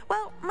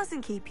 Well,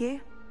 mustn't keep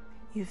you.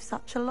 You've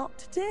such a lot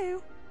to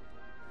do.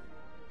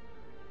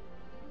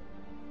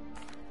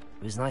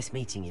 It was nice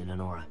meeting you,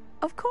 Lenora.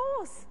 Of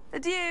course.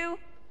 Adieu.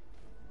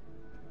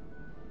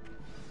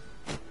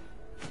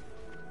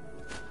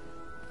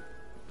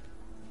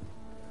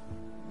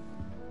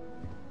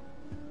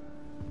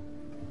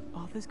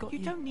 You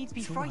don't need to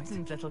be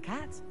frightened, little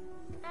cat.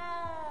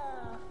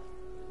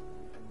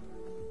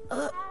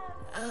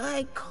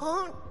 I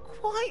can't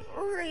quite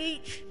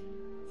reach.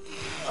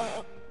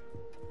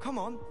 Come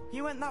on,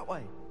 you went that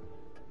way.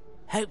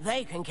 Hope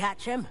they can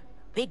catch him.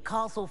 Big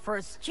castle for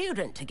a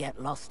student to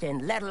get lost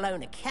in, let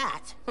alone a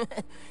cat.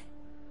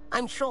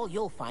 I'm sure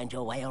you'll find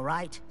your way all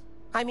right.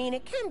 I mean,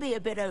 it can be a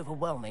bit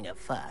overwhelming at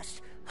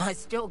first. I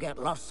still get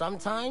lost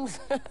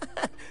sometimes.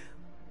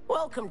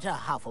 Welcome to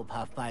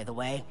Hufflepuff, by the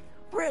way.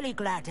 Really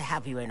glad to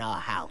have you in our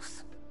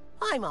house.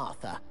 I'm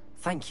Arthur.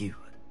 Thank you.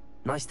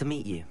 Nice to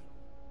meet you.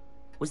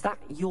 Was that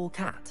your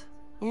cat?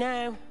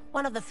 No,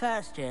 one of the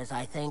first years,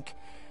 I think.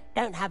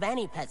 Don't have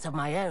any pets of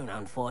my own,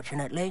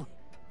 unfortunately.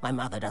 My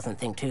mother doesn't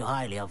think too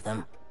highly of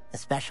them,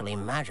 especially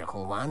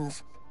magical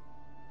ones.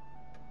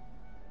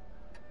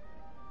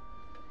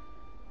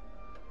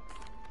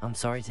 I'm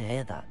sorry to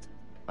hear that.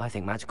 I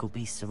think magical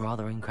beasts are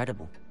rather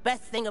incredible.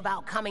 Best thing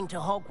about coming to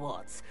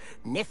Hogwarts.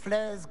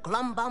 Nifflers,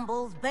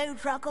 glumbumbles,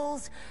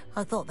 bowtruckles.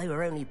 I thought they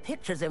were only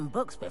pictures in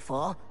books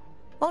before.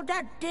 Well,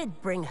 Dad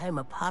did bring home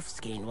a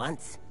puffskein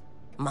once.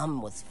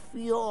 Mum was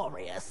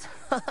furious.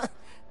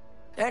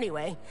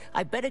 Anyway,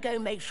 I better go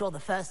make sure the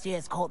first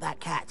years caught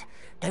that cat.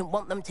 Don't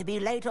want them to be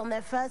late on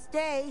their first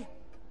day.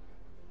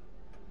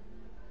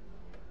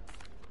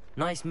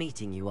 Nice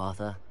meeting you,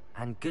 Arthur.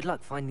 And good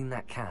luck finding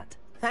that cat.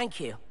 Thank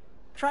you.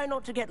 Try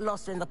not to get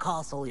lost in the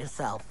castle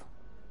yourself.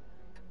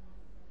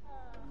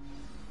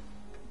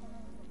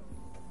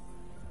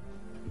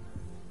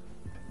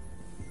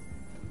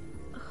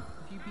 Have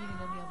you been in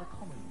any other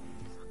common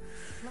rooms?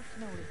 I'd love to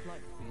know what it's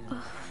like to be in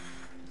a...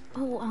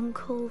 Oh,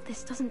 Uncle,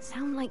 this doesn't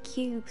sound like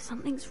you.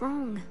 Something's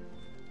wrong.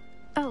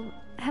 Oh,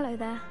 hello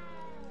there.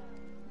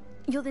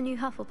 You're the new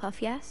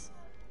Hufflepuff, yes?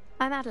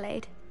 I'm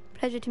Adelaide.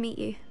 Pleasure to meet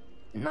you.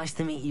 Nice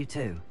to meet you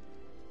too.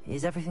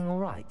 Is everything all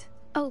right?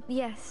 Oh,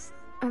 yes.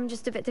 I'm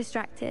just a bit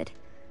distracted.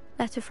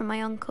 Letter from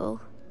my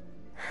uncle.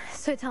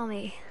 So tell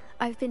me,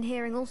 I've been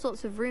hearing all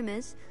sorts of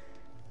rumors.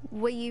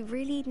 Were you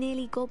really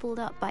nearly gobbled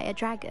up by a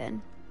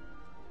dragon?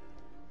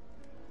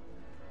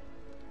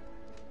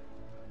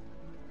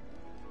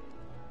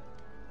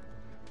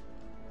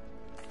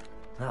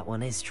 That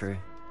one is true.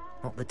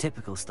 Not the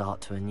typical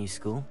start to a new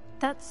school.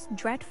 That's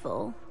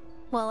dreadful.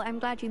 Well, I'm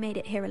glad you made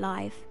it here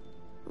alive.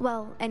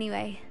 Well,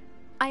 anyway,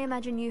 I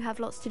imagine you have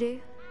lots to do.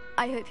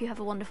 I hope you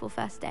have a wonderful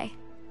first day.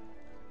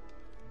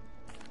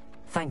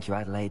 Thank you,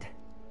 Adelaide.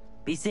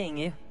 Be seeing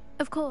you.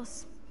 Of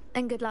course,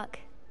 and good luck.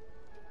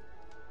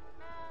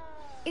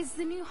 Is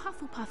the new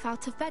Hufflepuff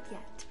out of bed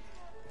yet?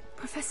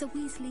 Professor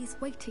Weasley's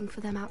waiting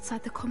for them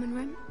outside the common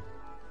room.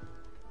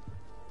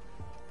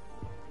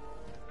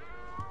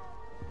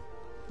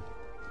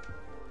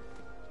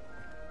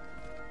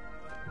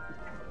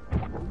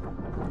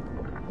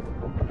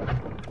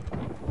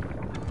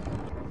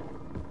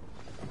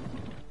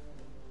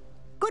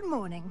 Good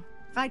morning.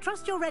 I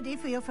trust you're ready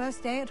for your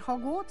first day at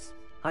Hogwarts?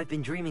 I've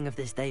been dreaming of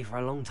this day for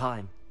a long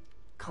time.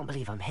 Can't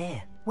believe I'm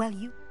here.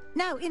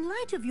 Now, in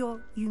light of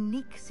your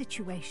unique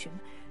situation,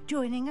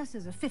 joining us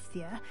as a 5th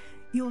year,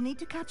 You'll need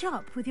to catch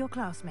up with your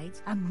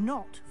classmates and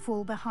not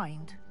fall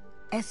behind.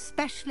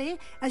 Especially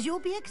as you'll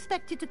be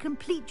expected to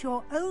complete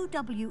your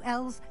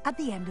OWLs at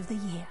the end of the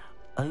year.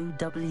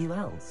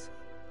 OWLs?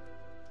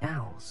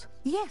 Owls?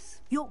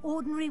 Yes, your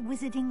ordinary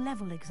wizarding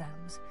level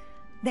exams.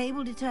 They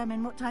will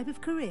determine what type of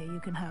career you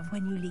can have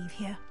when you leave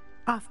here.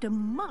 After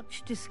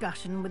much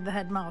discussion with the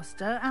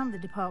headmaster and the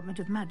Department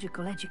of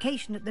Magical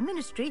Education at the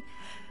Ministry,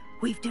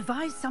 we've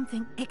devised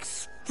something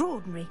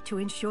extraordinary to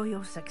ensure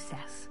your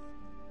success.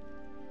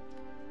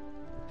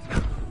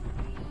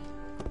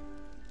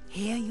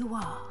 Here you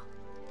are.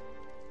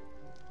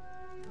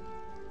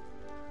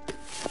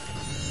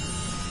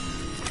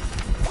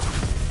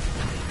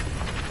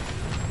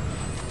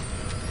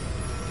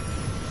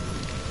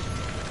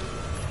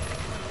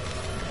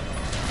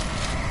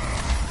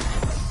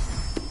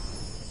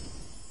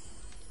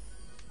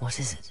 What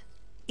is it?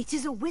 It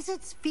is a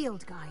wizard's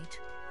field guide.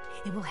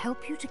 It will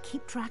help you to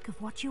keep track of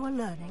what you are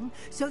learning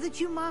so that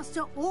you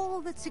master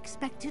all that's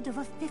expected of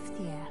a 5th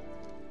year.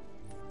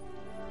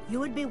 You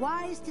would be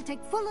wise to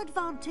take full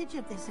advantage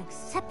of this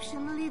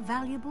exceptionally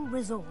valuable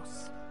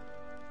resource.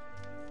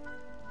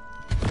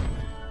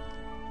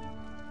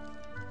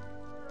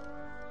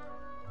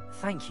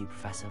 Thank you,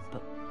 Professor,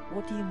 but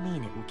what do you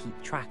mean it will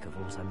keep track of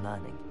what I'm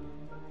learning?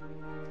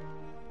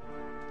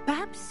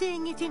 Perhaps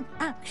seeing it in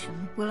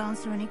action will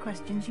answer any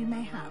questions you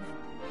may have.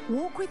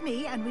 Walk with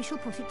me and we shall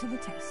put it to the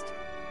test.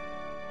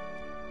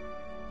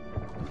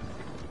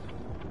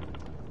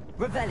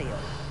 Revelio!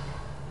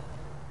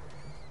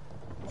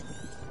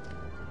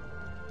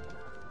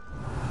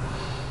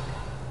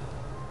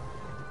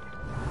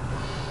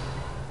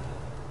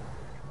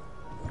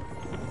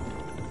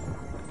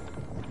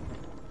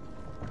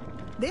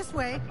 This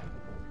way.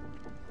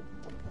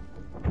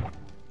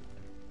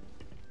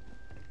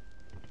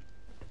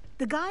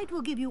 The guide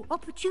will give you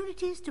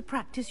opportunities to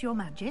practice your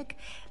magic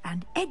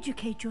and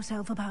educate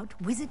yourself about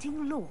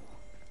wizarding lore.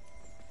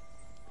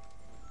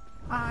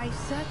 I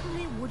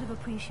certainly would have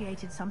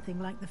appreciated something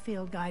like the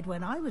field guide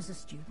when I was a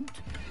student.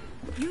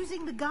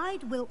 Using the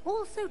guide will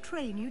also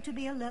train you to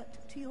be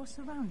alert to your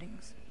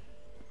surroundings.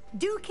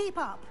 Do keep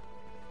up!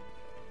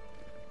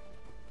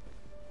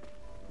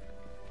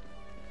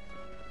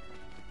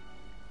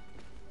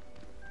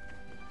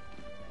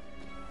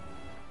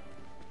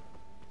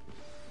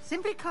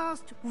 Simply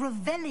cast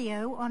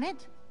Revelio on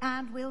it,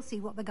 and we'll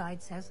see what the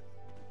guide says.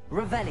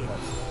 Revelio.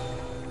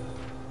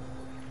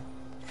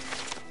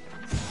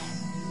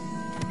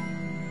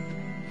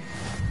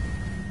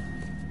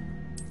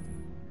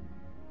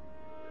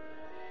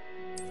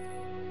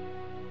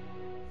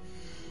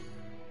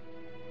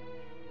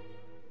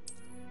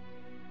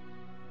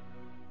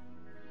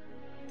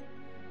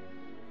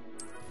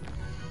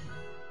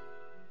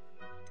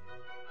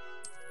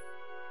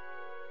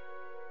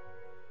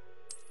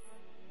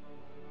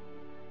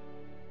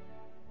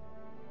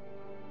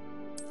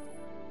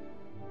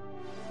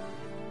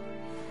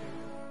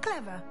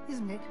 Clever,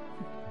 isn't it?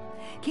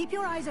 Keep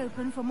your eyes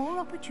open for more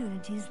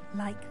opportunities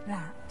like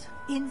that,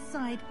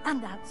 inside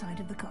and outside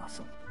of the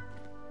castle.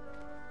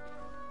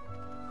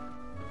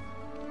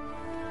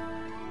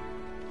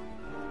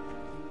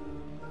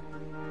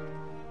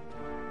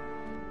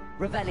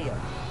 Revelio.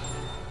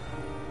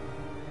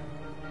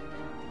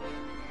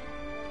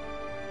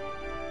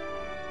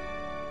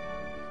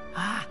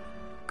 Ah,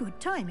 good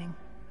timing.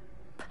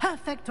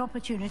 Perfect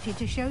opportunity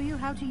to show you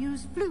how to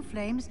use flue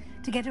flames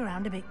to get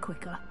around a bit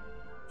quicker.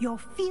 Your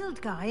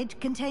field guide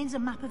contains a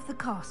map of the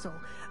castle.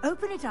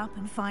 Open it up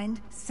and find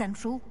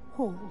Central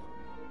Hall.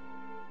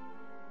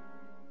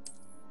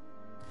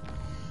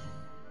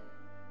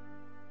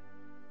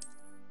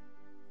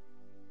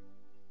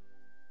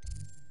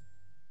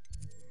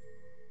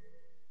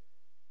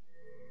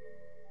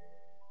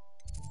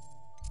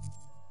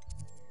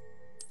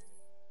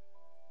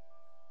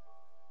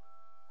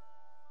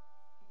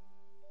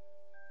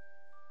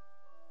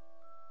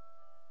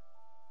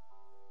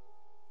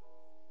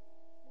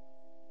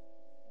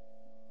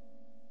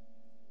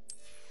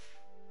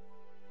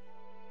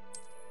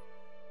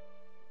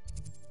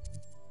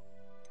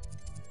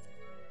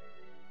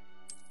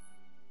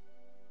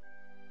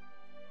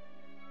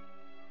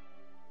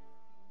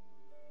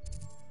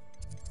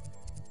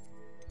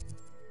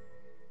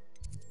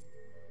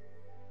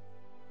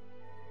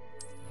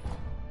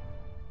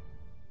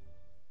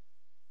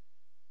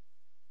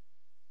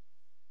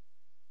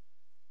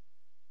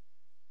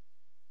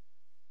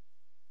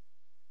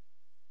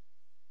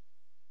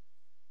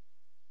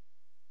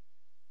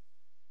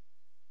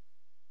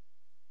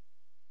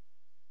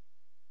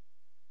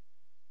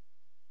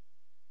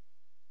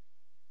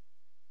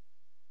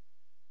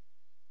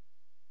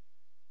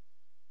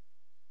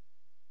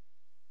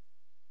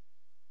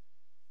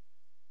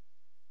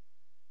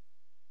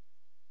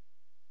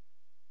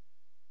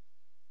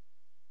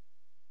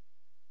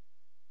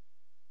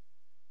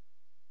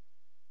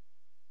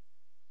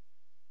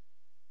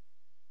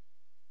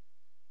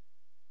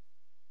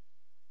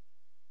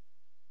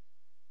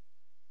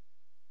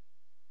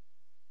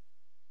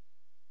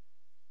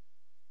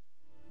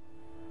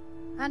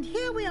 And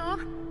here we are.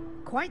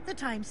 Quite the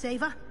time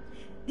saver.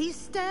 These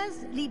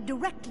stairs lead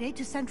directly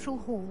to Central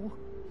Hall.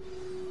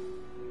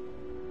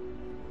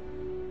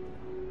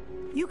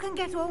 You can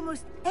get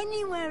almost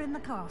anywhere in the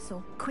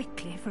castle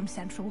quickly from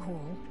Central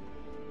Hall.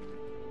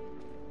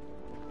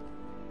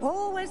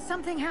 Always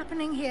something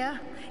happening here.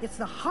 It's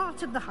the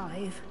heart of the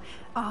Hive,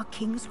 our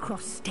King's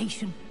Cross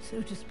station,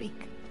 so to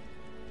speak.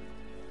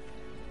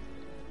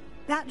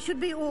 That should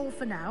be all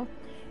for now.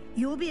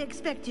 You'll be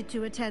expected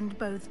to attend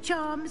both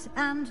Charms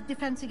and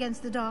Defense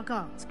Against the Dark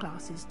Arts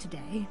classes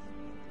today.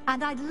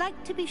 And I'd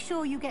like to be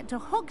sure you get to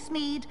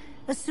Hogsmeade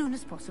as soon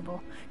as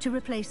possible to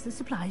replace the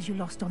supplies you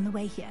lost on the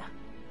way here.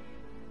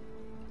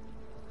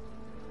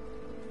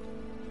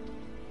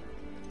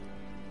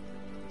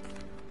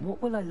 What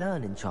will I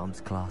learn in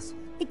Charms class?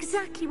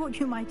 Exactly what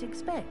you might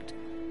expect.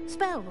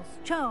 Spells,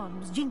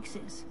 charms,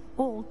 jinxes,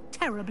 all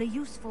terribly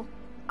useful.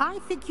 I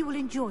think you will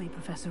enjoy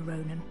Professor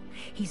Ronan.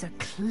 He's a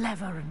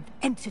clever and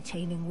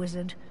entertaining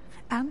wizard,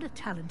 and a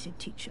talented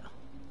teacher.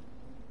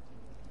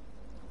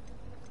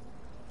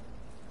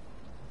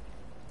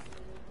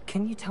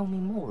 Can you tell me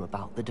more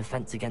about the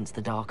Defense Against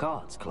the Dark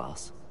Arts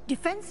class?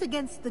 Defense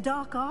Against the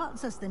Dark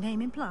Arts, as the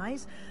name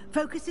implies,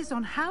 focuses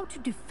on how to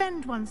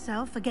defend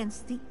oneself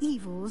against the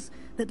evils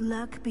that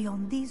lurk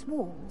beyond these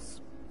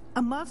walls.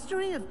 A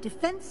mastery of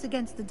Defense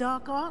Against the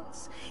Dark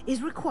Arts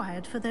is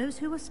required for those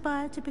who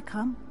aspire to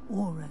become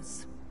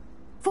Aurors.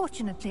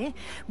 Fortunately,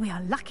 we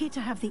are lucky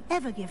to have the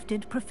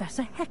ever-gifted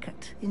Professor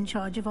Hecat in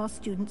charge of our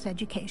students'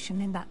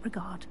 education in that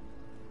regard.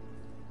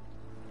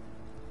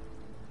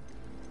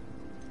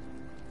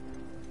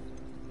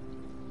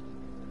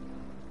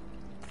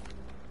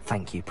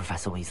 Thank you,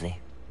 Professor Weasley.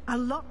 A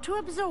lot to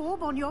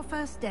absorb on your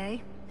first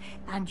day,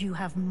 and you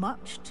have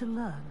much to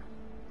learn.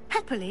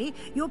 Happily,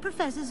 your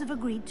professors have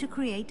agreed to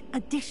create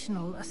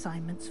additional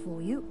assignments for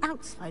you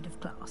outside of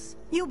class.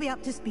 You'll be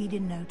up to speed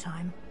in no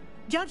time.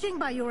 Judging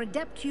by your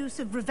adept use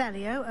of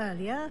Revelio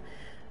earlier,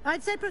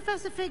 I'd say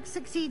Professor Fig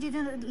succeeded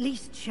in at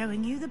least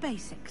showing you the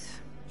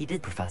basics. He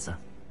did, Professor.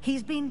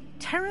 He's been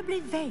terribly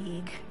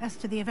vague as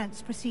to the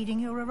events preceding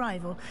your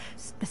arrival,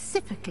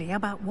 specifically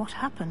about what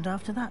happened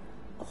after that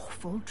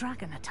awful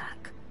dragon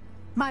attack.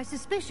 My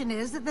suspicion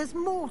is that there's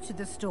more to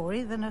the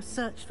story than a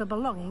search for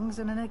belongings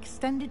and an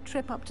extended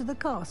trip up to the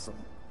castle.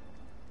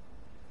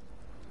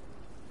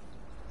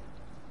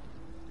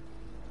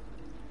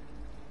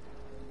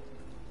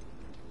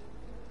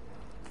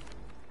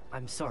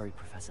 I'm sorry,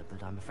 Professor,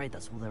 but I'm afraid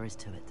that's all there is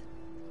to it.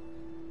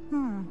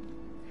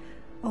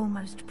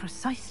 Almost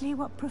precisely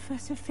what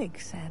Professor Fig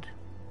said.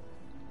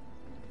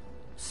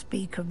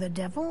 Speak of the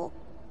devil,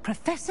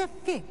 Professor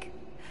Fig.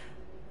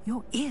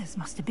 Your ears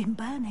must have been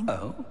burning.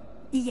 Oh?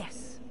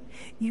 Yes.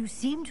 You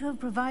seem to have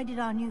provided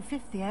our new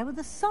fifth year with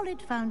a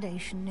solid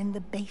foundation in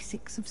the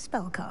basics of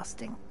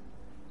spellcasting.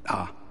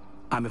 Ah,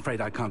 I'm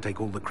afraid I can't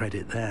take all the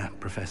credit there,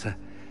 Professor.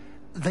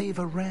 They've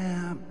a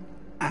rare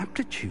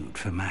aptitude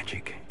for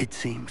magic, it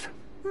seems.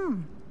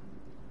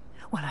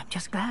 Well, I'm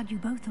just glad you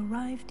both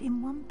arrived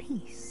in one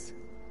piece.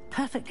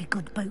 Perfectly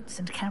good boats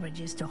and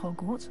carriages to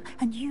Hogwarts,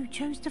 and you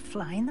chose to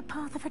fly in the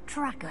path of a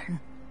dragon.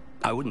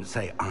 I wouldn't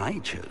say I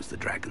chose the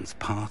dragon's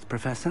path,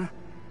 Professor.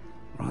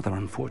 Rather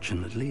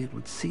unfortunately, it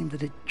would seem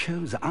that it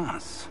chose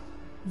us.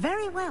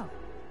 Very well.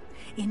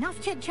 Enough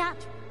chit-chat.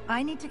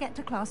 I need to get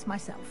to class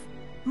myself.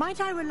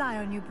 Might I rely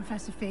on you,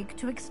 Professor Fig,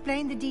 to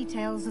explain the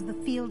details of the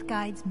field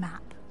guide's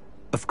map?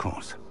 Of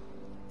course.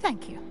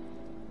 Thank you.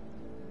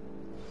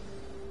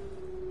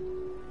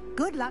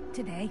 Good luck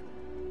today.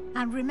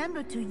 And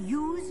remember to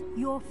use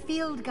your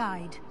field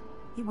guide.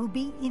 It will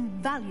be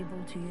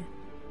invaluable to you.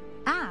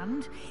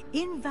 And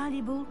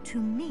invaluable to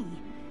me,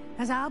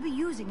 as I'll be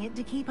using it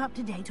to keep up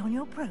to date on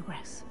your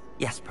progress.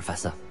 Yes,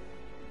 Professor.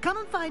 Come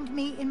and find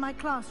me in my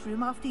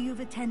classroom after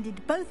you've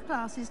attended both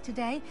classes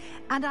today,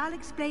 and I'll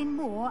explain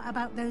more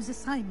about those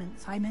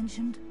assignments I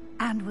mentioned.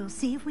 And we'll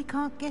see if we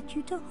can't get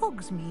you to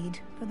Hogsmeade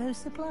for those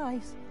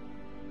supplies.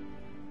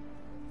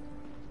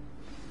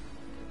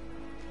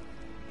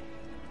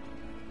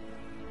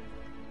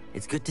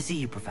 It's good to see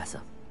you,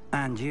 Professor.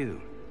 And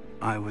you.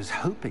 I was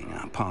hoping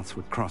our paths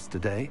would cross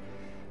today,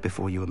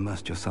 before you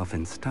immersed yourself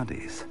in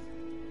studies.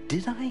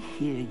 Did I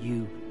hear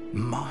you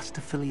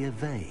masterfully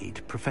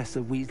evade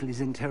Professor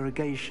Weasley's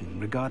interrogation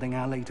regarding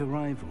our late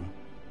arrival?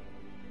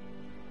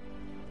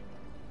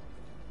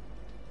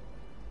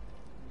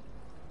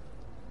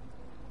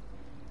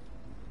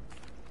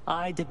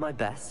 I did my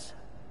best,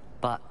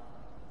 but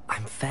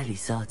I'm fairly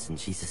certain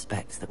she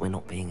suspects that we're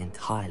not being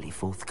entirely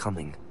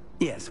forthcoming.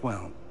 Yes,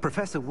 well,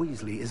 Professor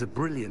Weasley is a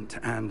brilliant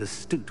and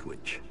astute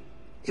witch.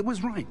 It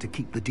was right to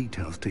keep the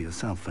details to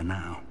yourself for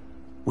now.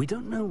 We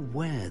don't know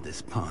where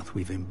this path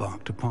we've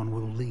embarked upon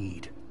will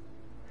lead.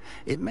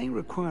 It may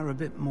require a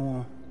bit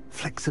more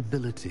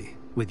flexibility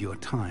with your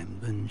time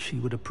than she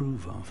would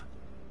approve of.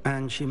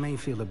 And she may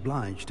feel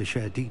obliged to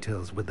share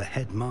details with the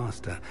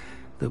headmaster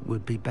that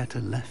would be better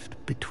left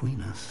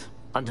between us.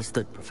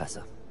 Understood,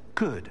 Professor.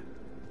 Good.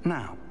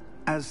 Now,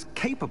 as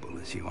capable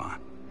as you are,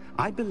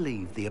 I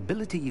believe the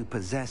ability you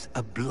possess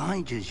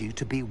obliges you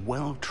to be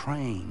well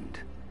trained.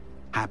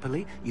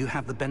 Happily, you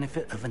have the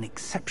benefit of an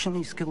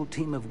exceptionally skilled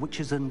team of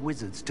witches and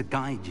wizards to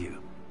guide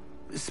you.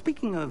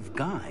 Speaking of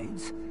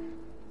guides,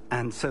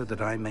 and so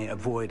that I may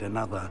avoid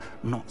another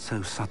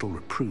not-so-subtle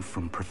reproof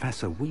from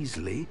Professor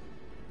Weasley,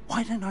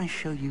 why don't I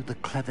show you the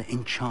clever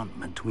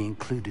enchantment we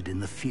included in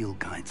the field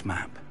guide's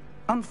map?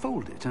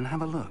 Unfold it and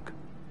have a look.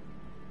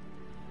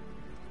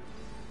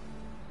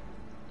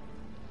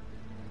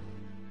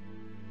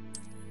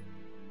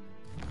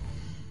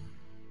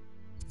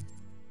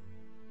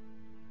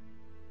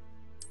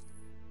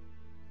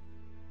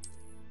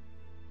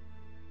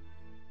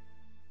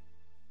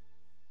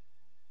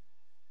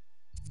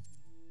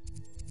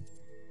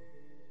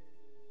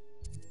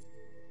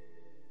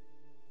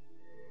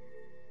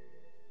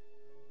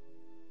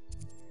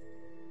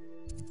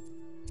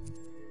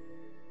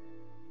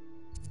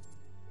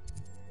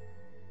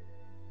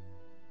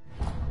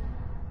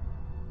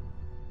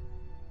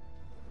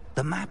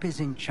 The map is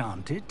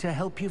enchanted to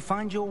help you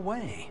find your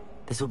way.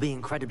 This will be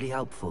incredibly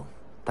helpful.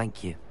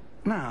 Thank you.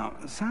 Now,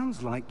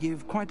 sounds like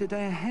you've quite a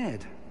day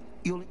ahead.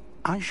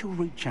 I shall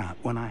reach out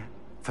when I...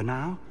 For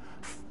now...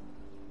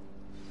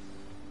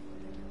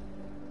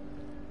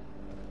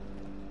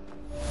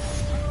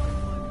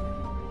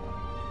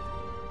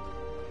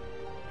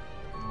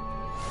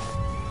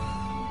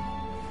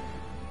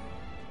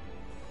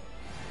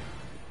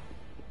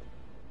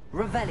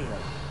 Revelio.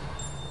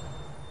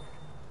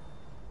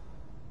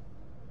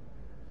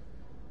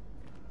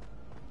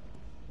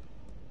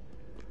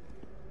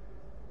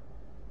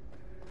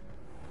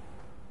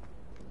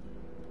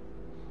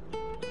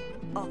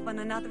 Off on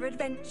another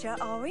adventure,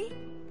 are we?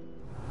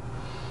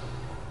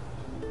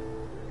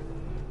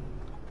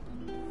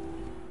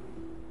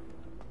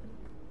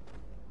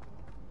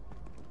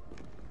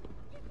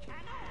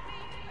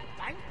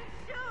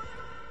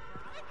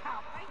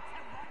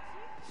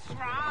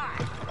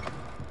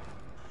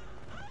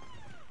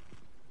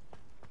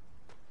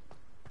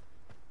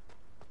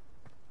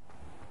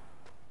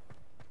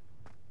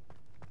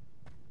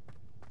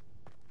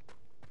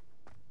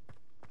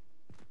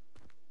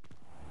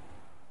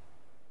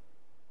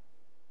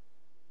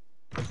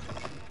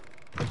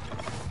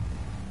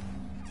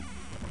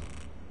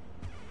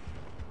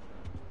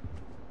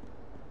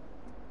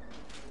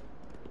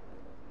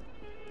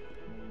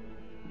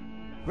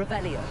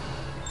 Revelio.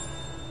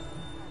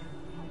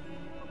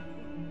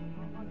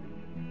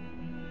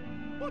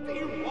 What do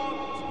you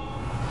want?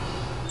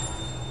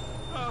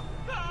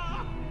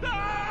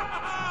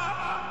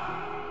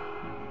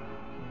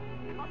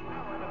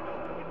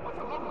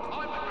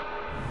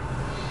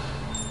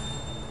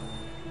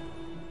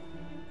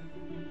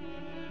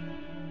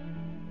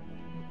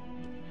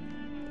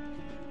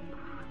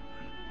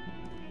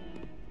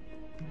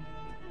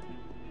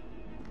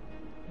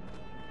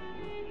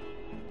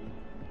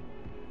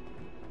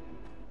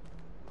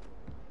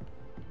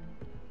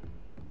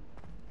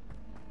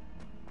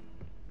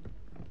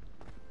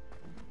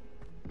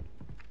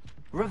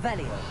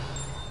 Revelio.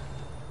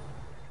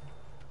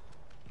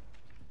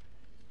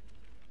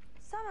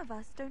 Some of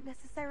us don't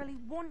necessarily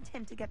want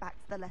him to get back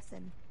to the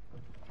lesson.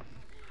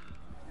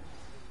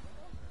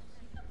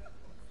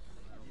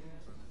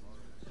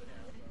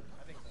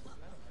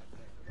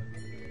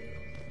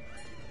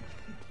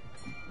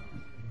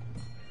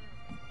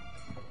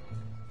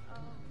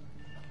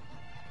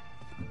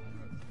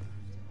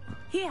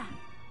 Here.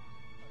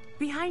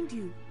 Behind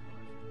you.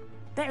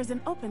 There is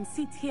an open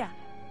seat here.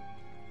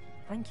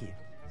 Thank you.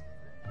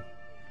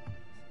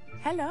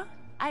 Hello,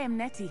 I am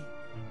Nettie.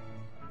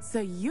 So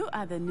you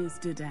are the new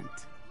student.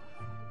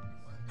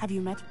 Have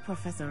you met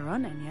Professor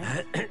Ronan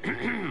yet?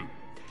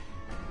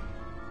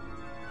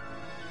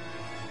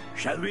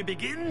 Shall we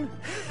begin?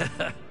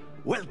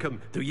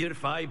 Welcome to Year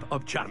 5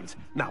 of Charms.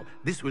 Now,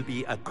 this will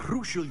be a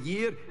crucial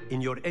year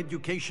in your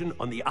education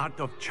on the art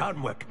of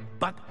charm work.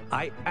 But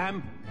I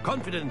am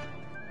confident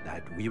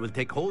that we will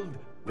take hold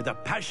with the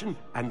passion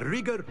and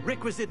rigor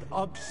requisite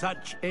of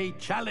such a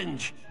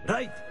challenge.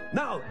 Right,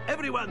 now,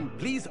 everyone,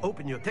 please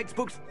open your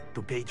textbooks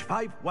to page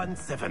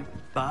 517.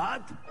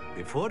 But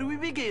before we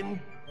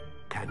begin,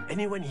 can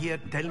anyone here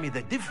tell me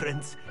the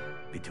difference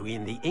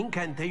between the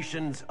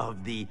incantations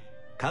of the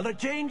color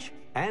change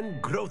and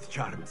growth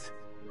charms?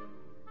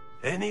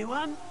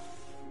 Anyone?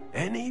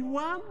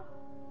 Anyone?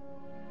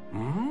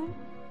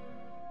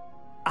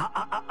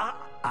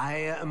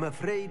 I am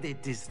afraid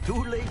it is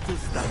too late to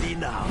study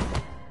now.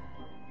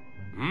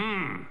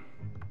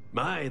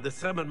 My, the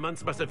summer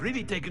months must have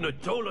really taken a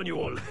toll on you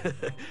all.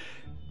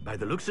 By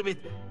the looks of it,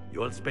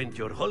 you all spent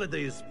your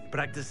holidays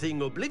practicing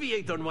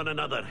Obliviate on one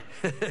another.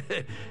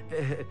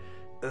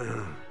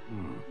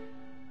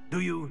 Do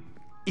you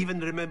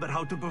even remember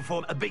how to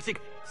perform a basic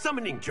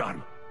summoning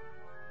charm?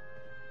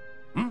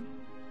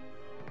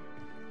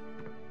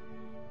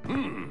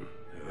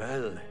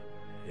 Well,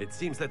 it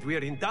seems that we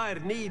are in dire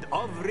need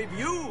of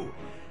review.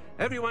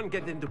 Everyone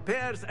get into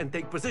pairs and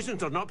take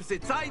positions on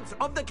opposite sides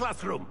of the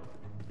classroom.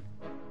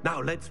 Now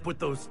let's put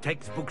those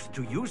textbooks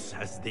to use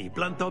as the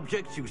blunt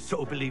objects you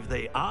so believe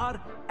they are,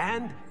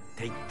 and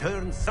take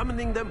turns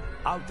summoning them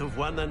out of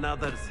one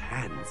another's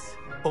hands.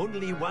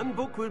 Only one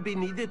book will be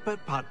needed per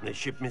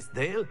partnership, Miss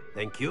Dale.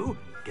 Thank you.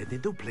 Get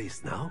into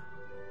place now.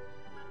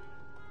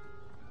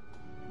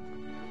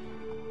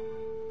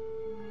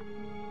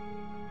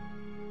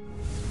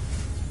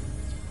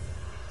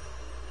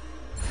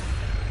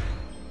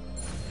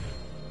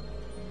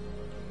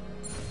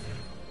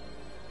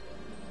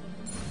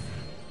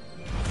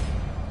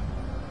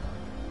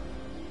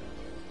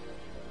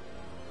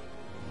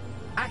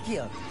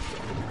 Accio!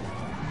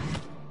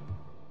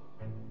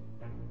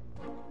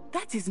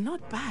 That is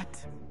not bad.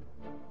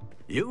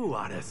 You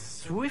are a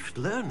swift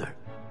learner.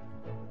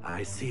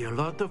 I see a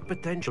lot of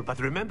potential, but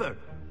remember,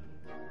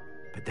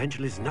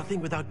 potential is nothing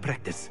without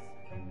practice.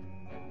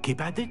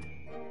 Keep at it.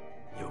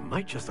 You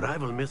might just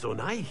rival Miss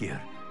Onai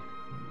here.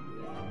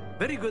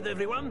 Very good,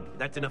 everyone.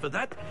 That's enough of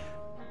that.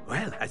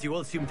 Well, as you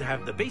all seem to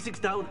have the basics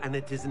down, and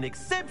it is an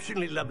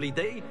exceptionally lovely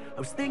day, I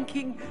was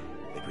thinking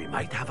that we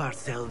might have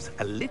ourselves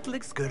a little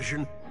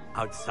excursion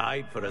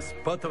outside for a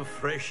spot of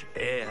fresh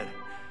air.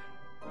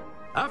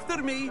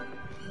 After me.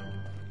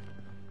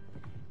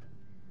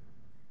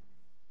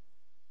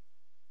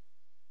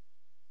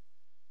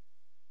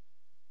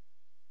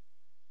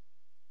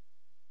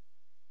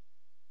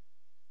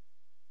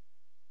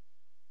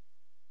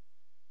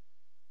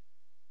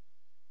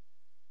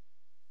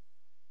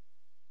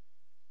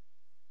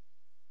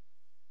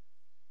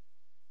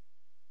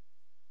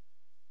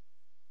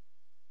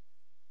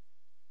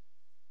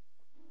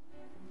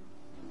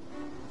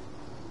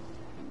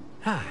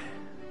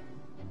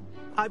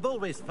 I've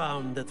always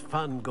found that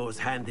fun goes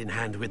hand in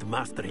hand with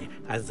mastery,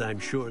 as I'm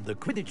sure the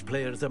Quidditch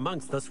players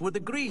amongst us would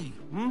agree,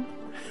 hmm?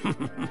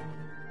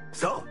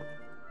 So,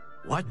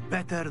 what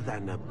better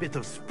than a bit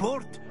of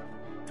sport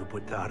to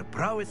put our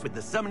prowess with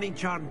the summoning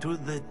charm to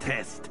the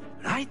test,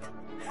 right?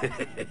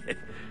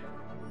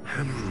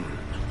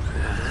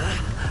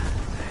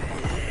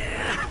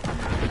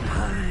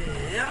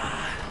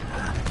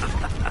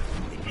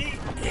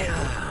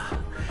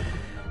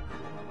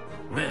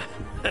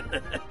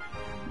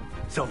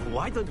 So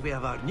why don't we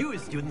have our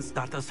newest student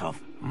start us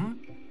off? Hmm?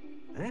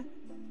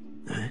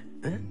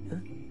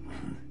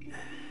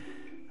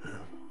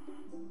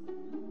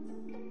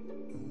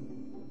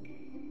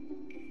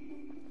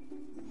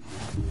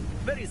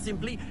 Very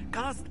simply,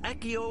 cast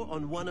Accio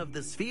on one of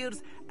the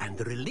spheres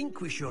and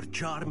relinquish your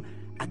charm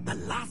at the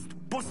last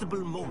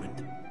possible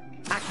moment.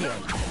 Accio.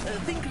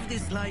 Think of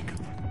this like...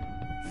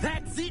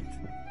 That's it!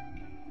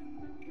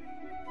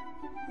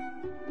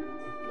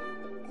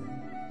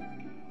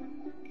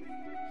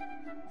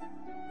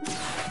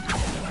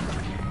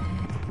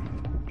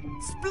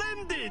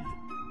 Splendid!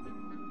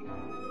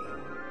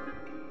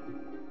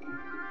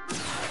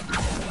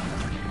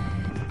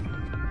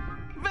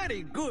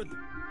 Very good.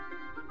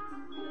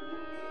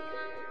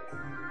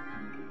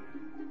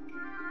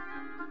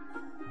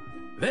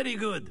 Very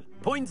good.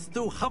 Points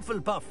to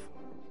Hufflepuff.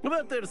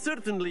 But there's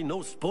certainly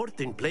no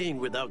sport in playing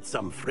without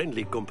some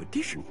friendly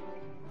competition.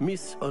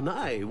 Miss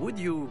Onai, would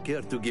you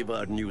care to give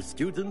our new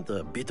student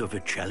a bit of a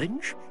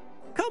challenge?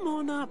 Come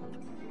on up.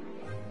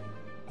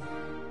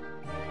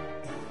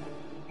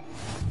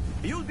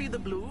 You'll be the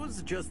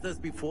blues, just as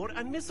before,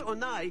 and Miss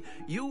Onai,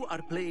 you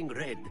are playing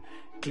red.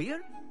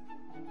 Clear?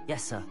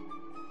 Yes, sir.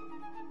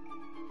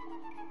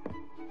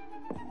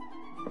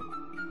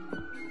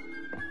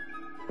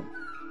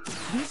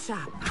 Be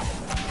sharp.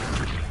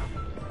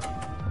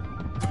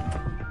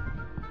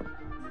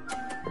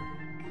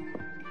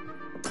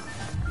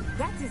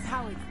 That is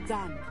how it's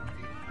done.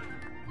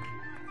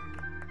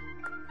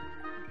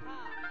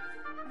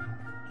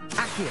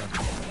 Accio!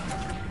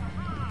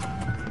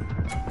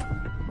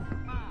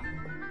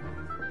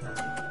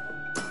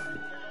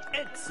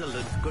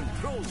 Excellent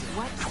control.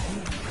 Watch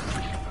this.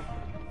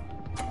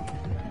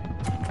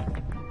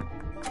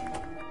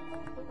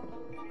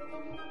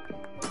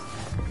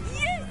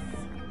 Yes!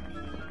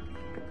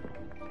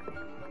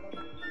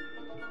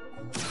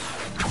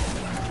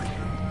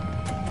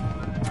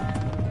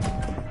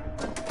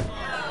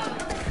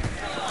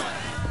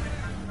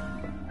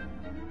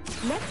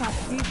 Let us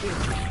see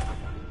this.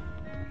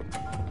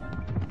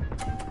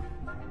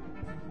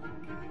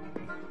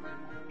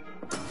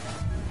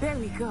 There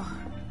we go.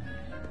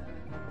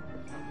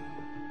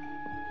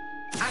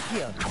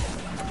 Accio!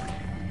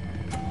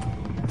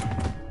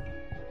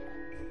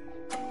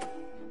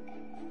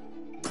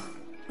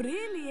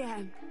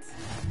 Brilliant!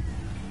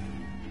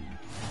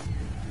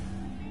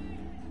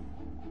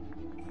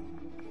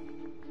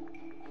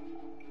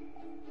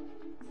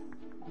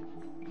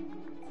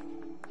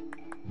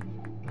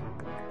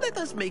 Let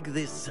us make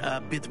this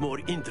a bit more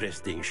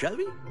interesting, shall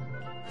we?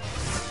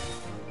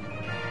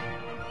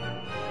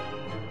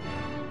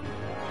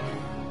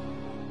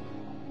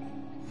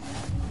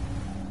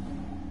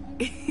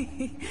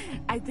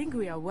 I think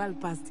we are well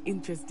past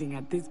interesting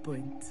at this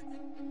point.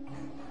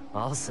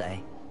 I'll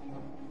say.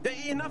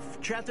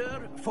 Enough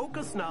chatter.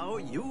 Focus now.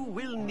 You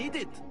will need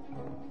it.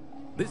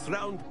 This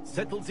round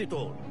settles it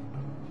all.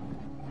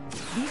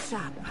 Be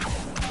sharp.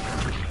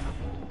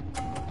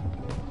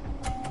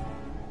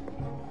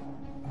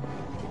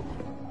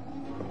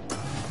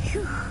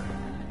 Phew.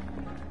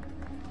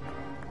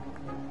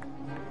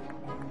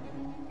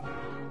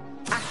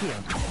 Accio!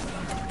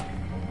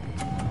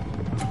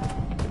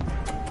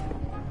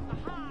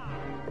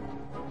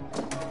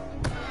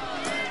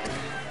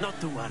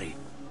 Not to worry.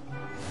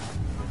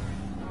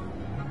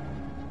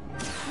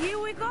 Here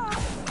we go!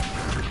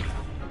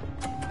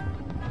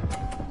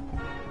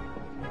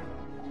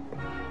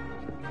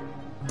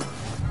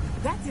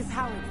 That is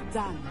how it's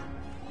done.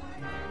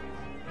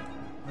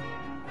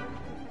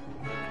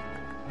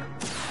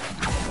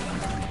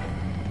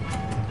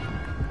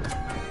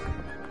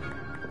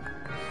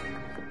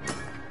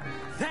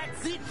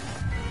 That's it!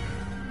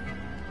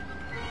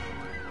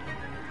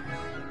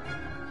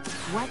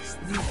 Watch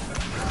this.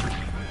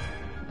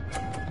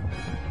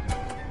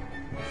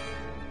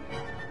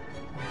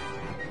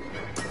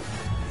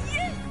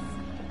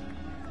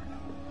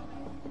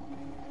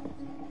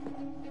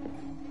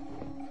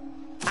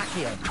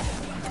 Accio!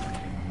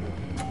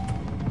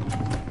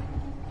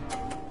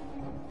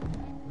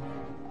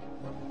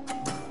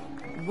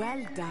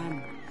 Well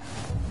done.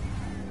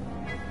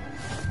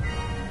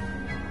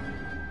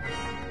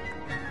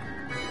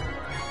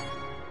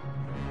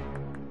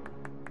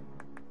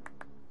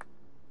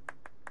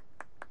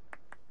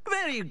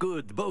 Very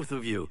good, both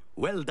of you.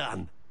 Well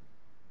done.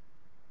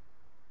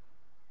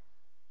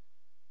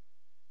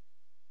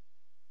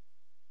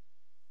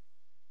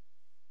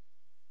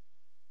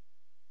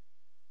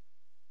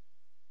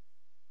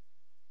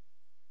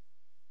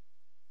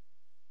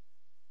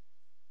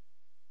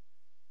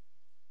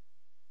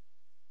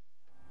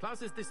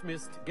 Class is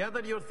dismissed.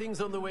 Gather your things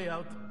on the way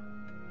out.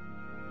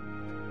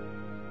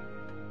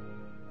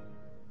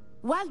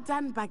 Well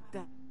done back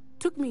then.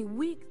 Took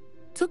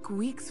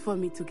weeks for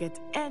me to get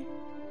in.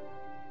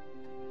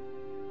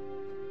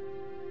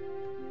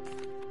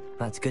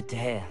 That's good to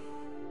hear.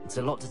 It's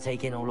a lot to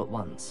take in all at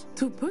once.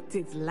 To put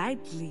it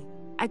lightly,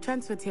 I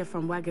transferred here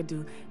from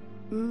Wagadu.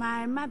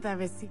 My mother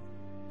received.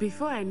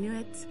 Before I knew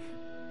it...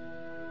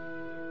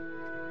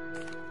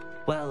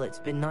 Well, it's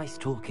been nice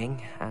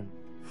talking, and...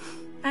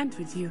 And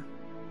with you.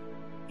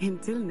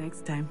 Until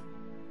next time.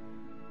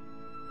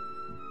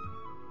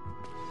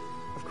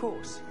 Of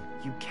course,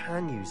 you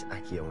can use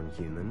Accio on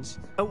humans.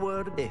 A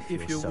word if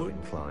you're so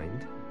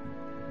inclined.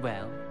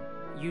 Well,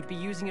 you'd be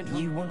using it.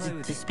 You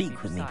wanted to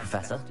speak with me,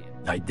 Professor?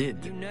 I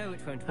did. You know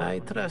it won't work. I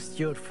trust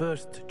your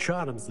first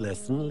charms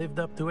lesson lived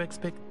up to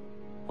expect.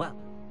 Well,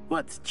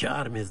 what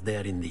charm is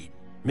there indeed?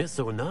 Miss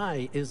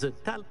Onai is a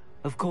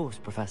Of course,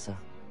 Professor.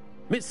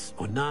 Miss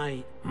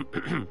Onai.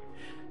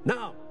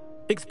 Now,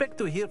 expect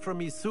to hear from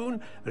me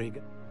soon.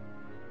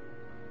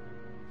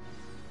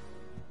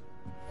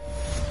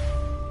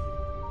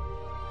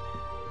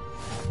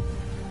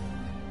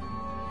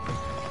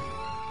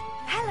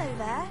 Hello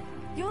there.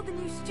 You're the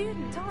new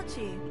student, aren't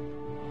you?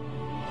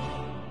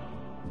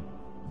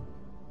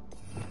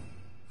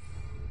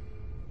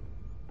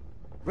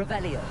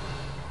 Revelio.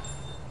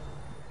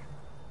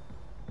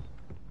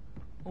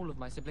 All of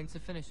my siblings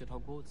have finished at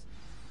Hogwarts.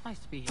 Nice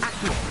to be here.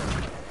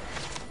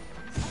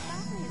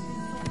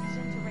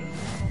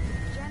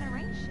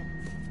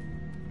 Generations.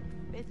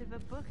 Bit of a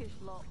bookish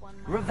lot, one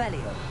might.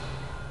 Revelio.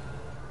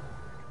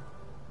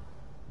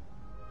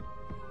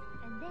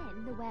 And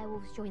then the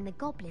werewolves joined the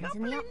goblins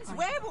in the Goblins, uprising.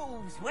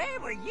 werewolves, where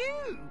were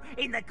you?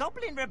 In the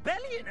Goblin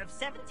Rebellion of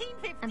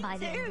 1752? And by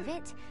the end of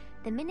it,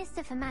 the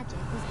Minister for Magic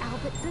was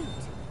Albert Boot.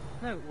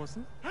 No, it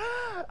wasn't.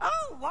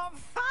 Oh, what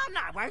fun!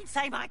 I won't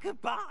say my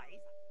goodbyes.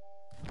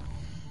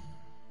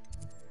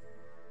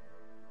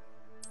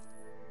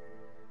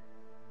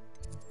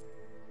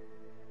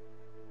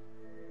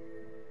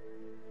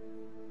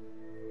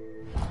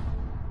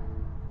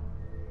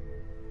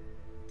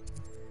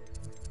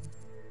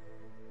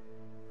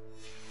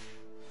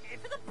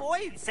 For the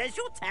boy who says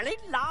you're telling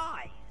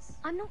lies.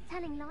 I'm not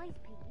telling lies,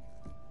 Pete.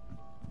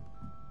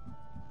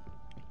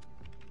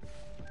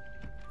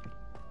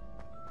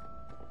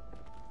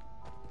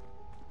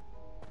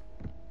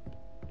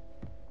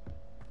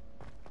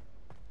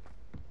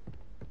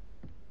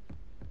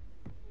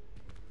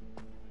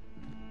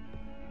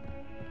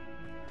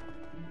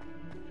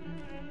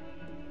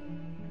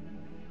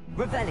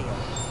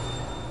 Revelio.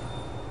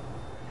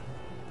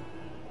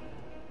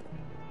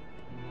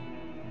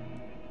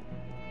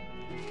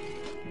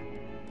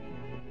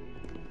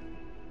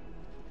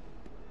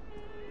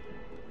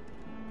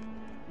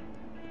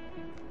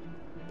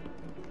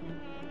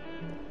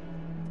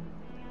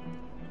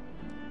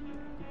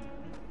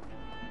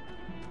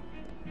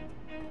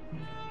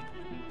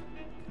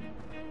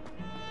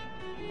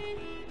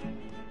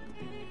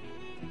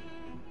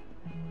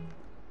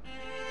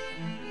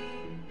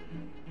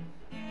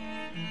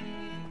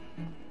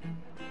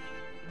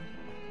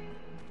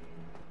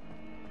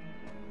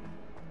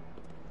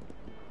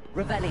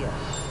 Revelio.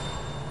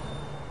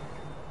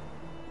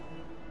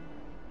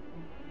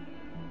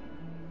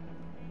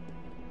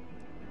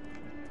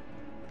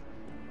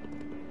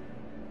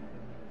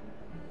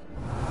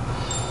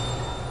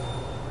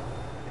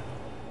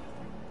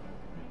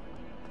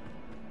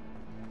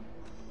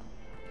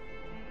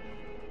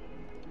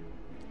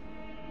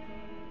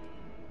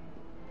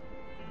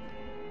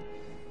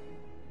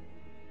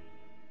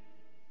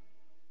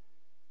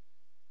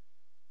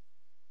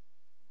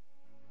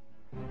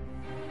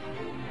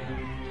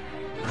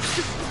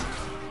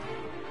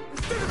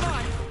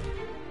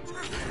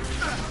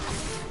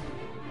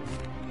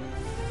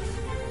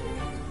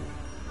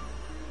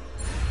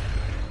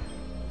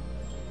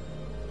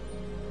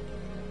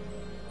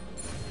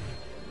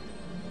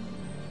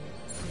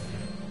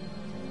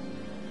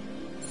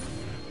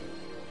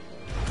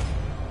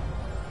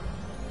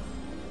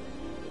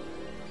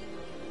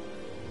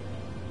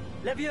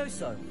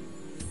 Levioso!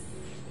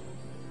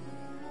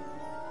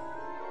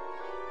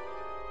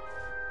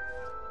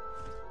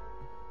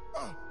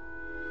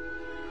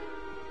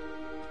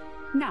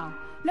 Now,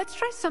 let's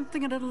try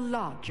something a little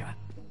larger.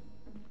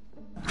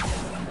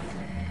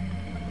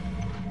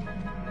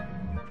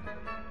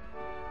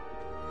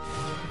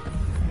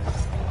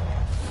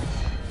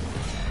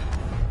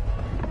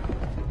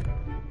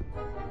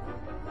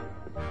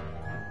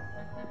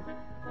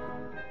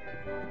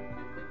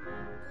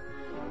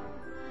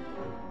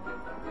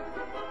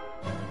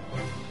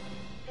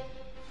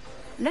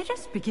 Let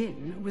us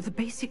begin with the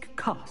basic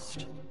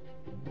cast.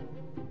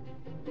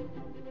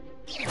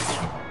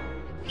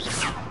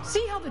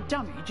 See how the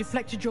dummy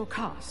deflected your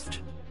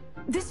cast?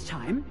 This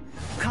time,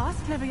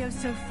 cast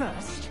Levioso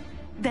first,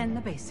 then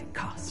the basic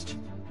cast.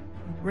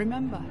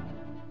 Remember,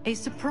 a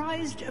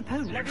surprised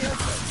opponent.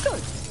 Levioso.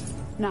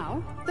 Good.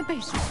 Now, the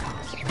basic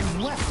cast.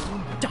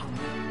 Well done.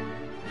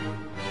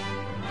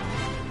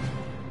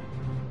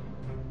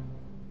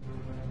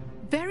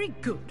 Very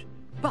good.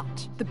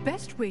 But the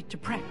best way to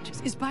practice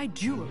is by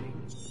dueling.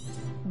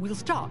 We'll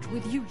start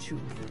with you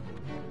two.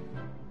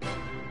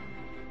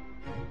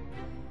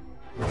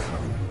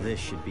 This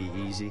should be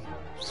easy.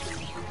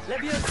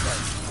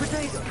 Levioso!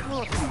 Potato!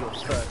 Can't be your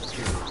first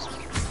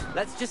duel.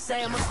 Let's just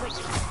say I'm a quick...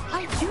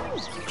 I do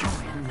enjoy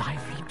a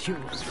lively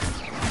duel.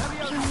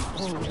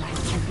 All right,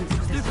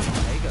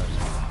 Potato.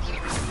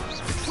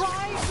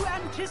 Try to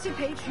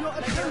anticipate your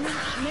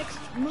opponent's next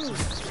move.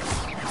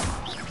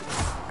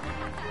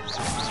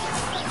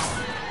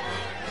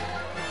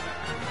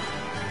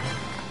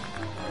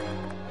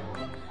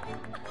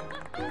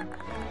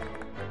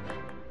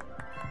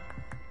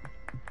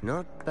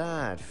 Not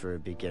bad for a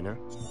beginner.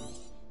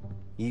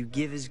 You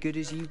give as good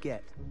as you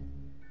get.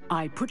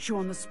 I put you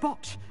on the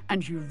spot,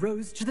 and you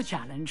rose to the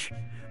challenge.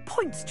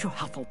 Points to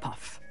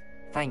Hufflepuff.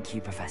 Thank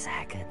you, Professor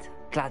Hecat.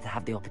 Glad to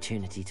have the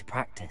opportunity to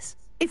practice.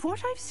 If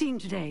what I've seen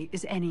today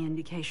is any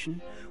indication,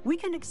 we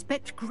can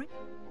expect great...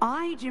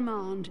 I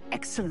demand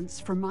excellence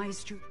from my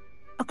students.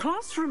 A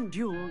classroom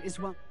duel is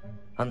one...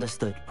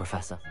 Understood,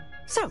 Professor.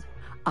 So,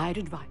 I'd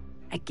advise...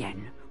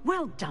 Again,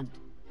 well done.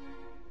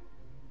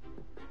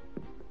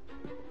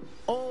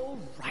 All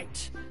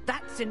right.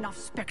 That's enough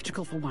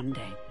spectacle for one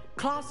day.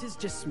 Class is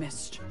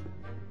dismissed.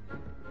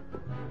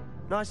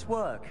 Nice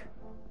work.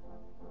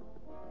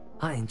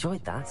 I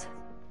enjoyed that.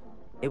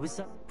 It was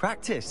so...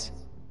 Practice.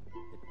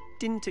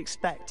 Didn't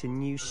expect a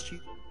new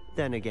student.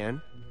 Then again...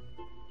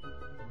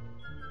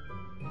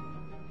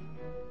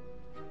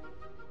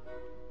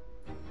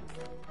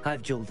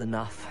 I've dueled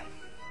enough.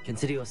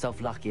 Consider yourself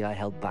lucky I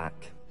held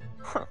back.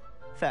 Huh.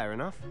 Fair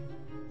enough.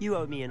 You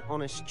owe me an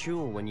honest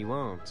duel when you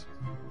aren't.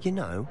 You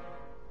know...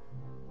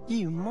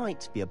 You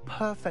might be a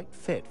perfect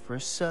fit for a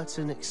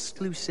certain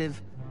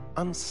exclusive,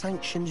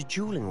 unsanctioned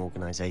dueling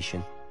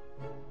organization.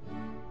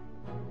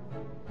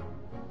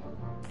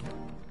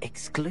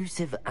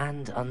 Exclusive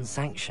and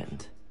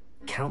unsanctioned?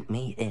 Count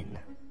me in.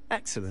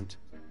 Excellent.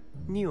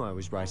 Knew I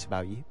was right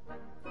about you.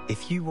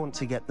 If you want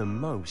to get the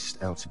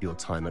most out of your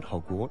time at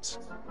Hogwarts,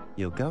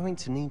 you're going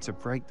to need to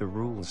break the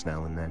rules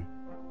now and then.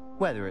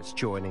 Whether it's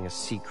joining a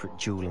secret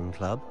dueling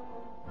club,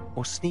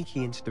 or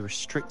sneaking into the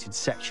restricted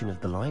section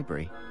of the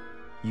library.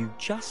 You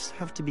just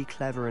have to be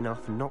clever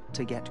enough not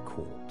to get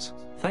caught.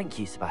 Thank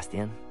you,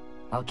 Sebastian.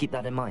 I'll keep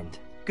that in mind.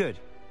 Good.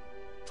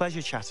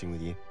 Pleasure chatting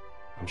with you.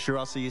 I'm sure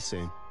I'll see you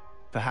soon.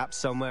 Perhaps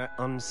somewhere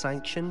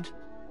unsanctioned?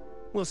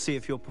 We'll see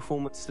if your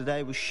performance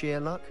today was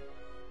sheer luck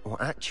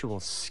or actual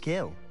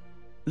skill.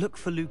 Look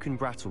for Luke and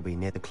Brattleby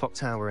near the clock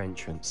tower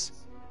entrance.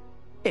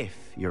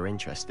 If you're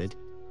interested.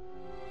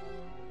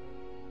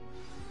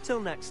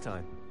 Till next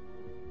time.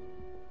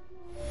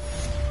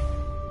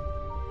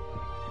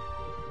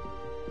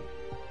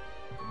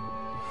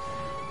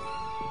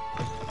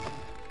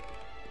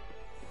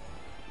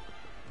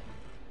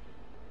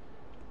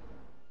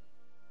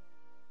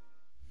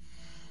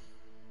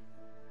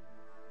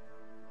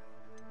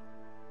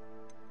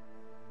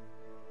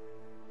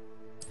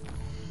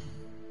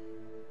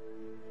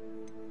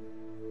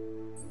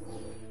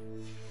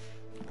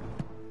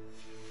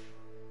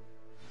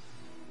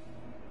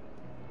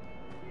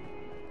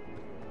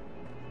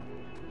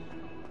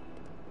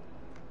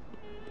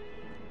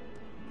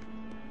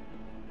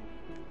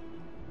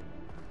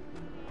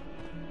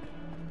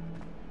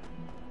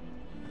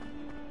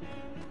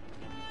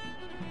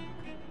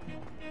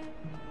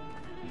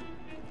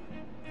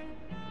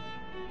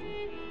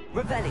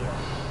 Revelio.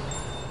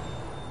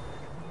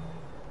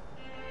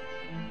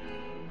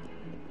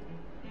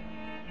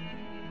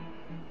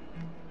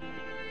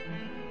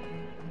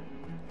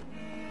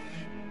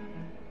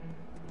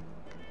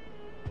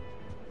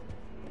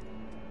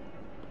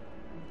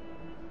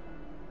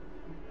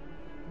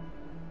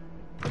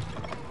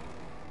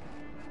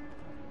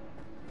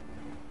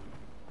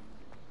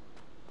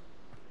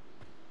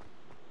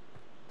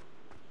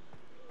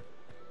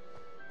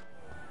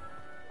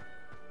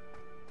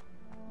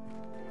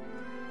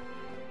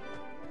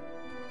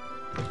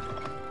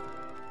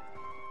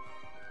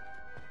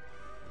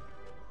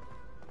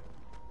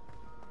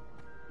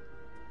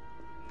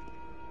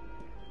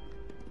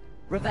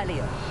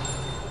 Revelio.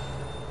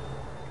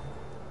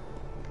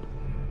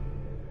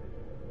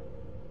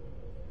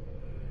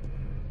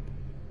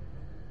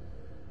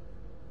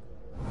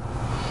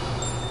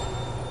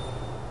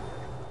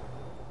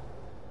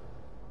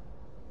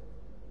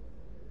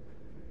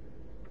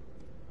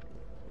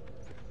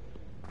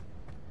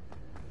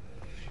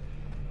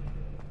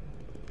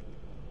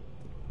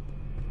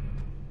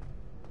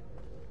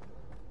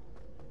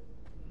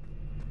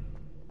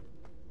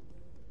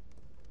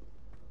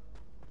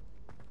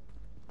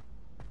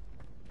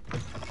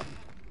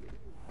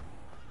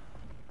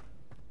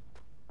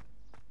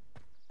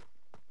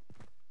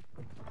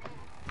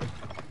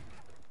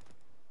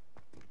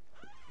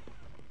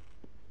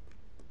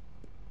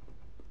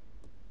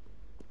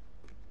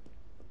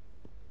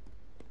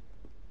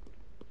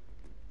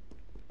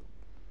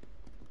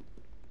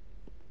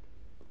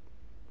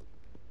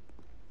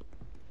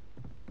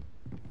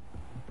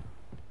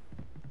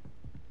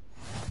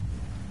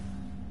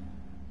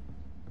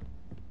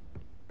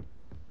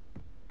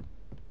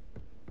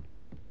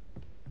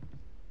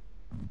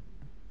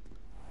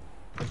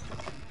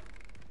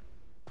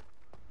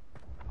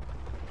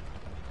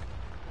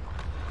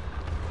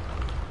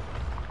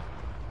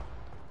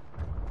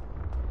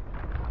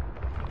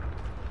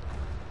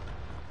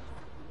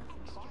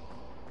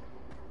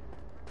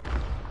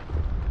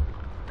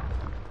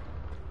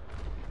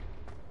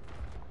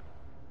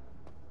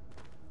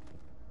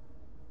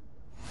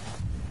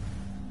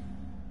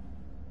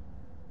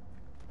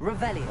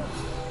 Revelio.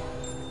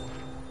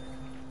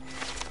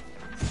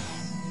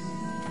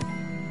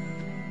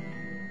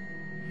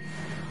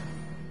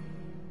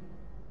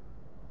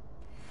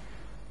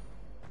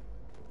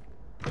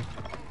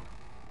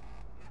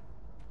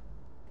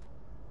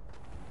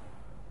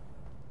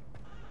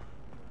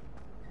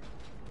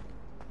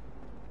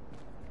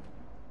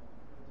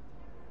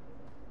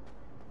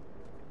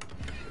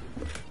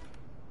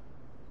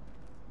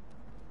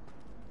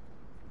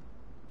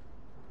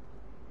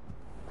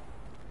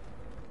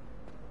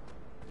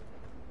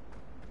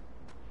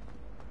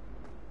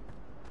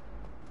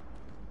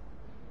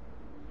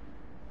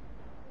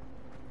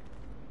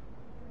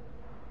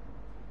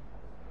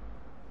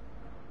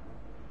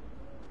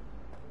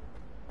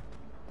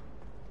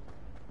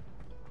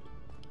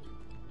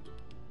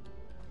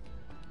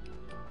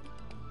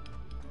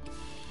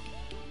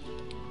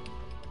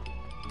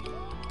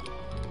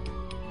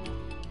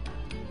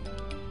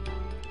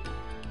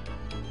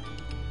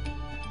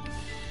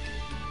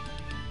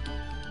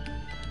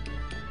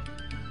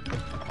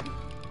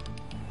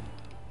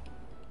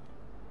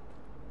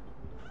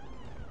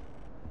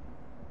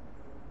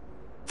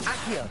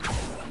 Accio.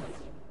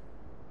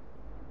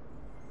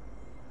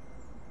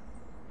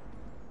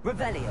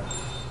 Revelio.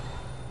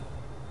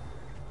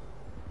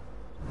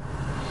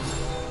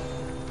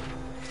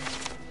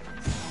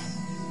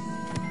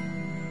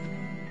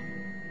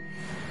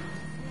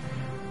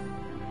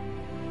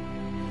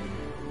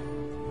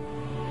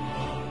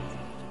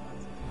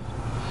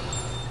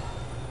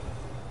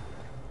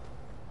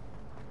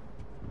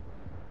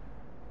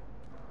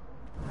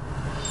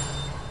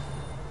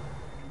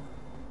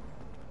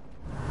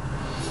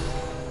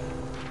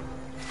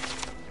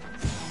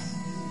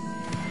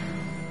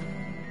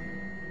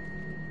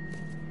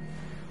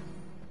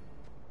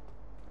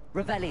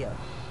 Revelio.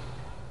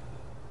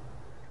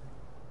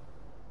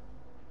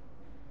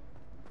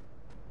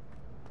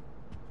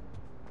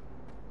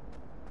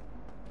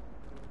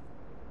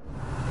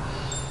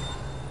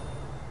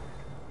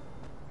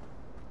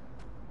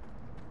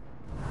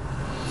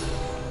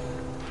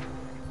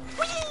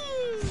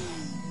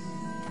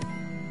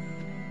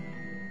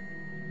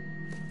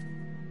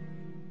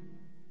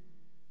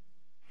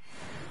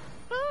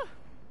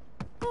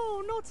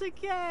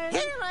 Again.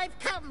 Here I've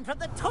come from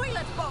the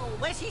toilet bowl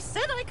where she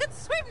said I could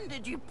swim,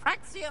 did you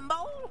praxia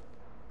mole?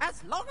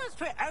 As long as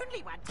 'twere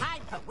only one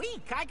time per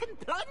week, I can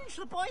plunge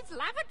the boy's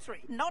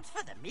lavatory, not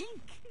for the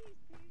meek.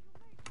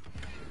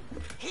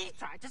 He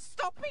tried to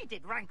stop me,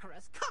 did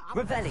rancorous carp.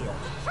 Revelio.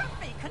 To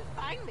trap me,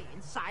 confine me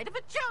inside of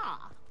a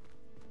jar.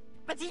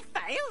 But he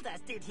failed,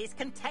 as did his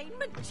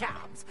containment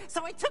charms,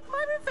 so I took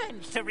my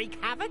revenge to wreak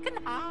havoc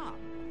and harm.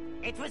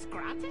 It was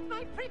granted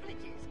my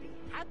privileges,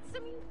 being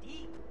handsome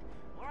indeed,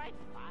 or I'd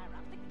fire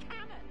up the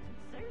cannon, and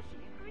so she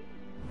agreed.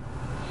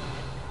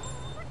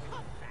 The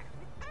contract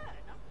with her,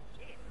 not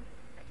him,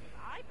 that if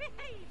I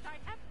behaved,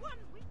 I'd have one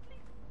weekly...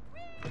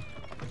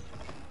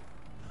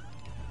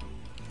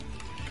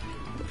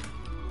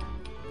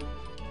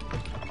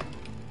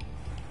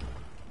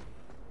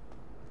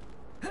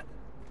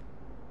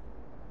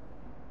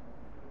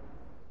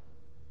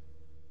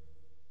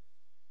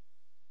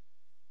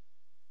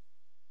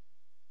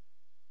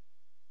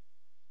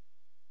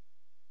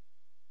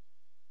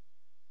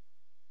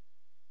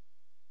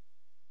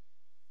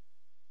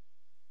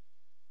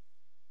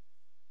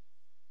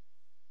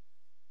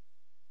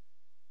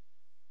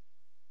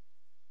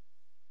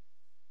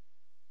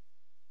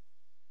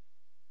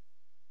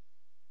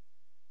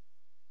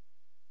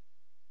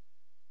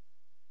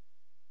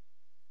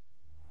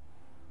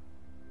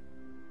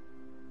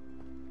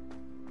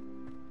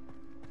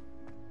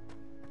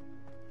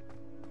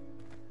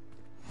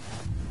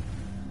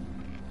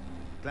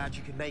 Glad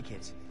you could make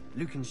it.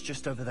 Lucan's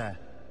just over there.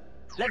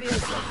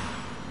 Leviosa!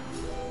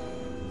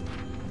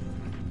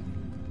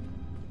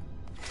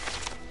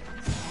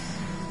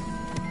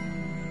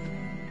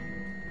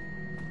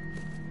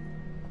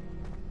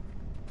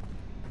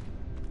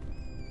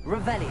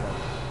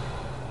 Revelio.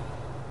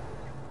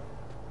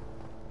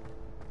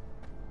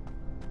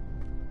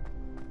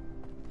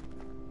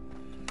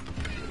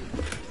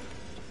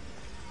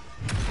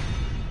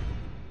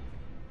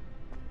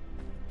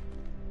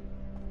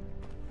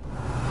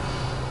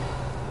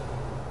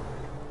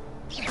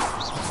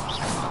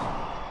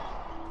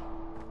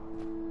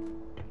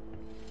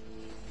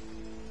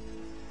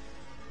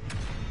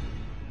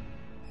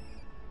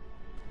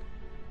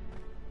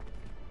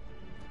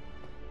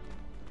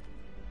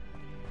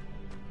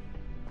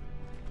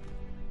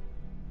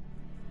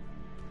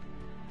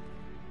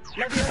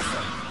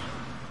 Leviosa!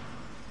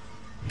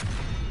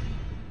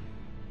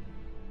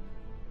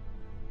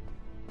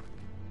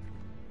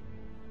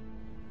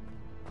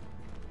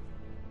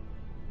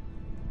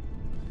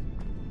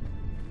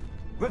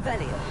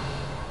 Revelio!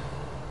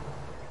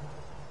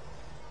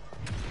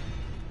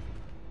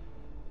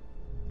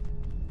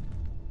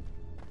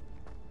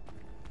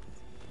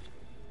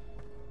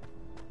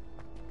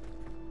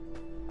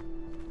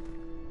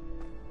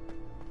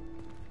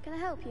 Can I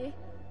help you?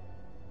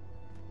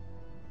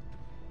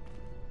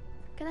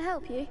 Can I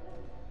help you?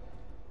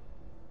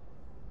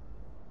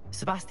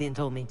 Sebastian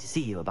told me to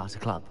see you about a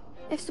club.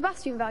 If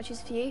Sebastian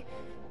vouches for you,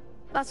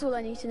 that's all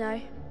I need to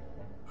know.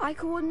 I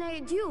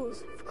coordinate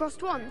duels for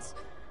crossed wands.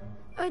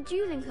 A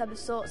dueling club of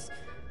sorts.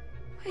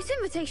 It's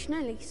invitation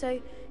only,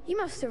 so you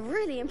must have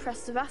really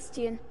impressed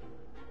Sebastian.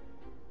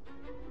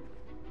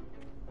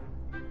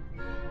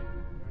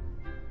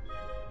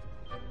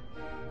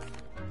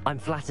 I'm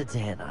flattered to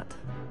hear that.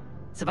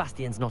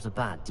 Sebastian's not a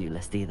bad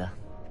duelist either.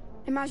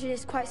 Imagine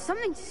it's quite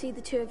something to see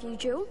the two of you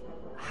duel.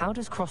 How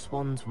does cross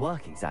wands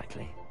work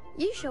exactly?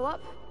 You show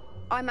up,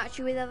 I match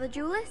you with other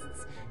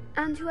duelists,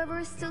 and whoever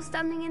is still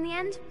standing in the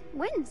end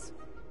wins.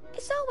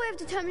 It's our way of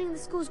determining the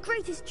school's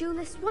greatest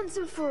duelist once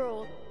and for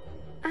all.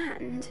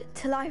 And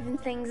to liven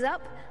things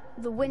up,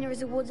 the winner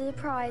is awarded a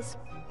prize.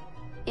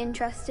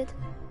 Interested?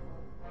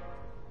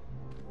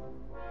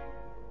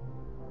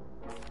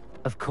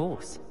 Of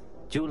course.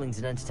 Dueling's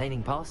an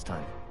entertaining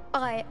pastime.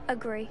 I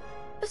agree.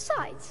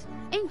 Besides,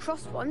 in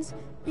crossed wands,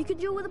 you could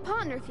duel with a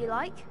partner if you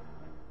like.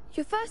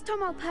 Your first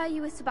time I'll pair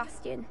you with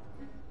Sebastian.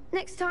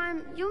 Next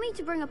time, you'll need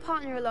to bring a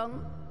partner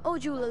along, or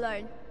duel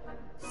alone.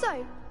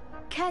 So,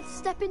 care to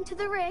step into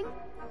the ring?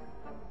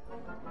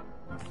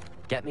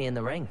 Get me in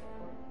the ring.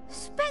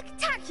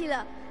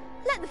 Spectacular!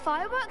 Let the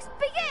fireworks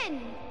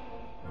begin!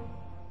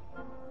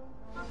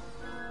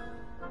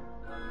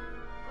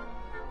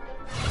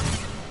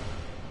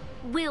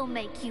 We'll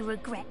make you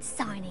regret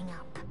signing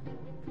up.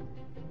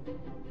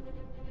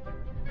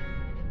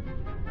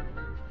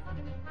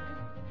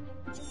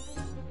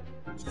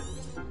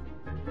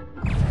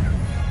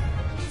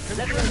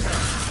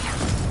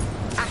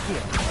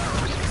 Accio.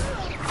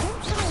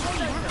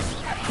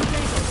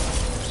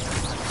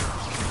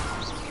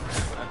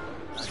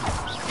 Is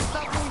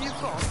that all you've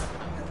got?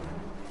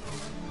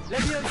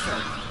 Leviosa.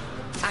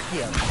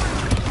 Accio.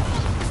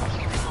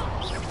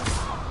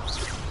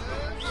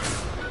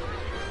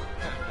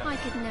 I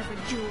could never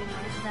duel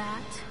like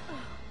that.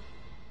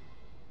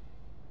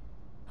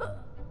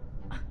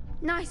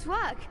 Nice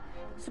work.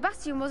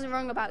 Sebastian wasn't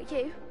wrong about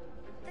you.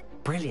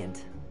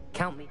 Brilliant.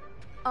 Count me.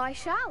 I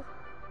shall.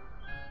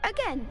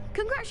 Again,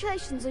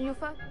 congratulations on your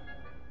first...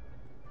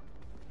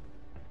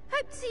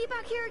 Hope to see you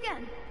back here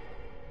again.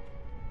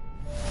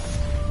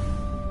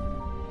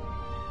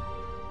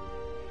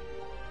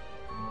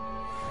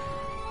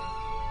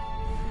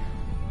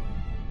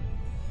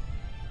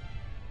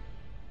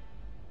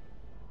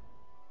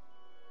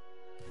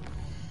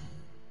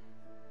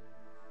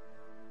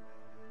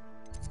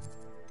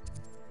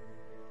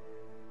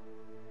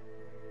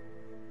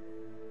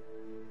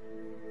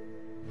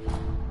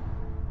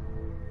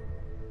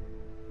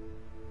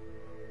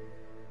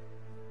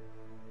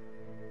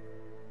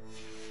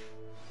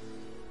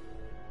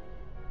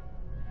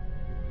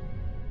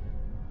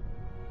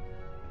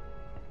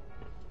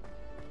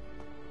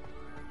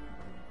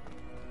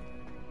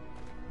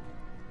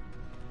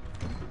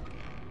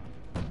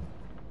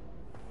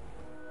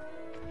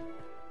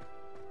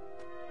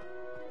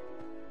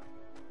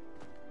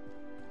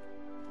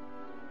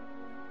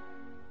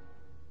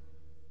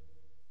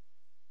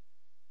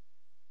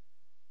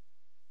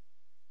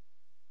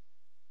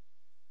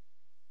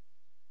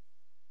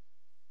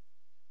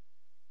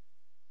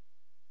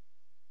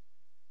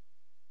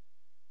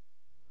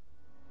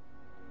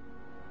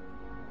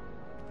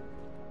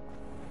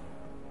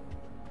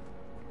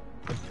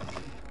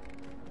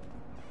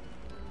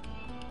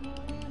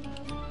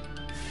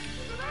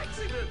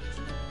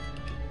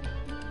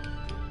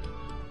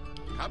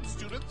 Come,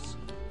 students,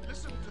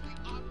 listen to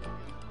the art.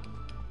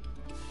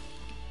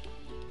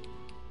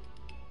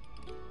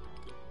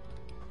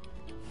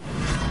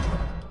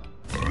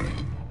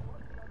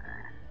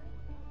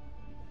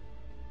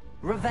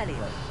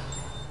 Revelio.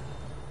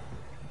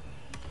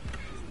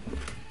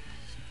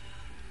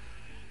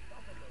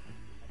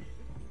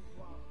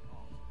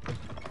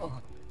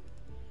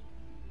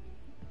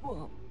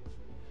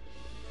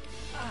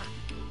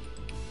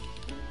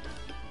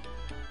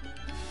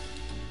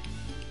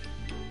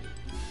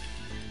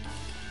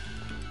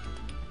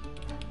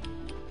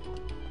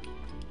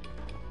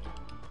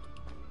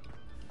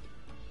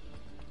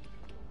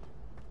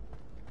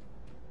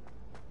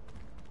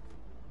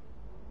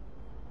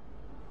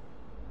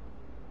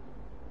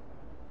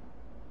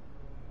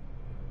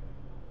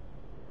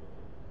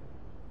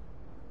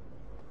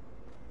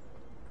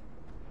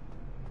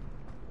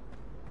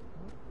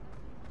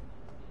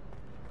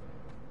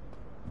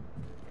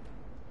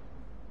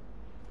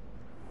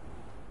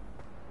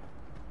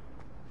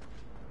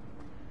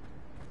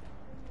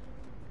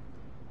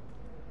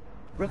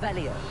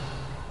 Revelio.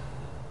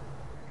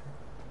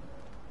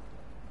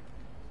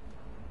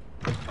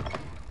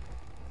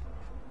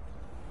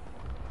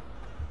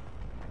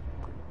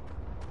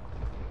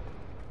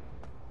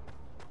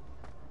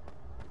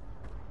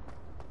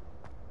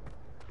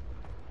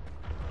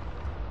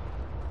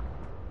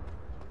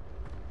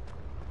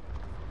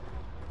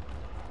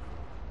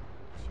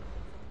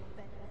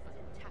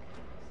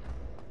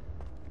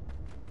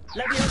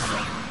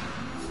 Leviosa.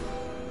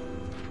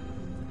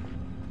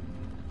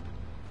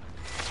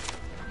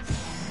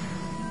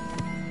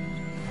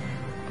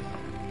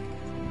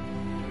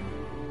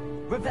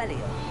 Revelio.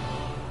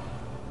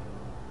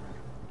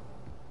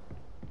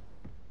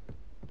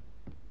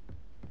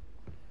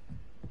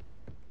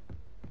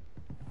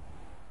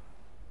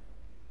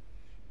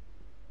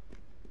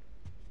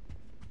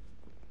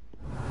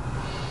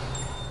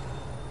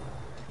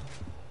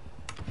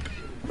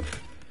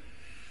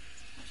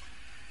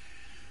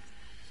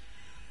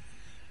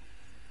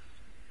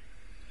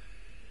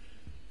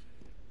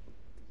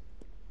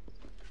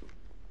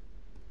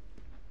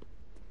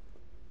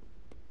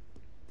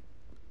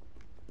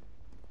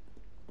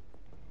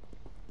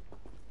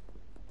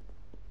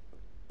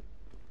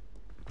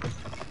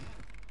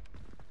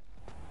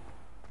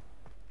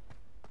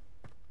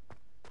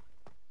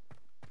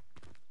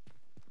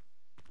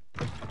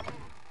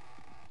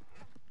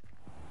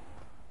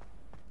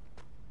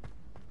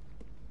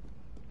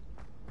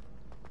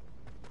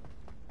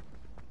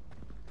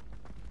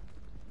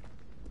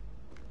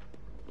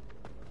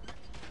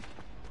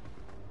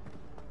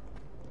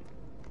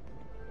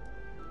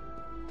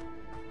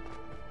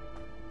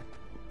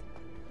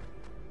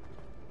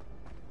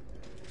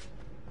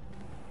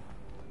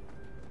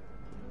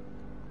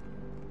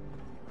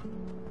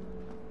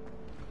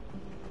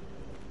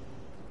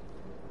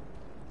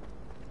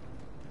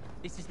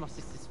 This is my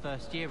sister's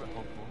first year at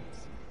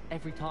Hogwarts.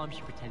 Every time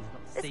she pretends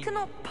not to see This me.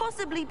 cannot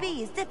possibly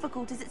be as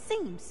difficult as it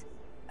seems.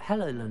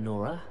 Hello,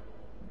 Lenora.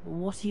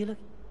 What are you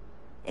looking...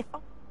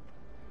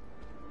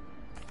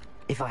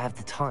 If I have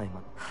the time...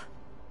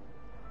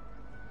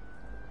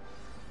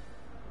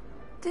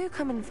 Do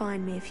come and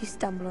find me if you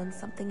stumble on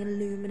something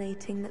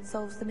illuminating that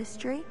solves the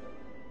mystery.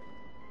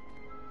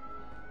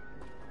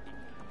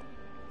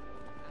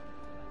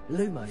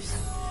 Lumos.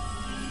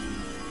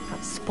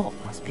 That spot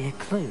must be a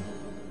clue.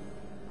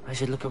 I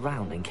should look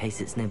around in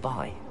case it's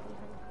nearby.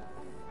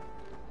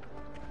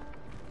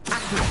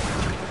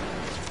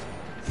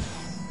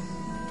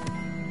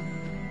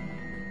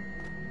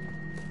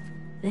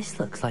 This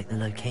looks like the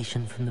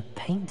location from the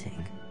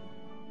painting.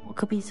 What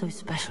could be so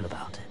special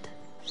about it?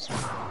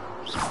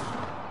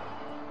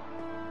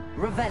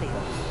 Revelio.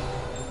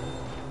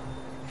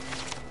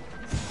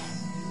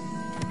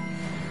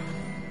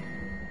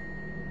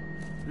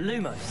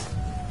 Lumos.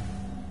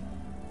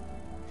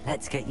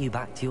 Let's get you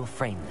back to your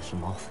frame, little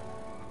moth.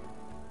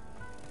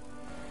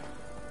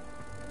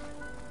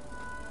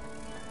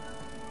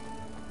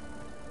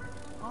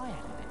 I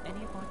hadn't met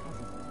any of my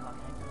cousins until I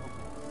came to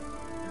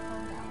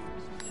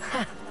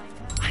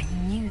Hogwarts. I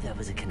knew there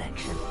was a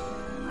connection.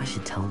 I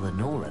should tell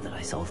Lenora that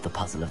I solved the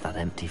puzzle of that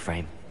empty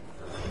frame.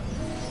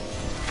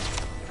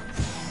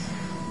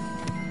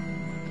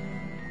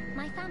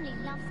 My family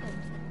loves going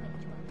to the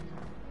Quidditch World Cup.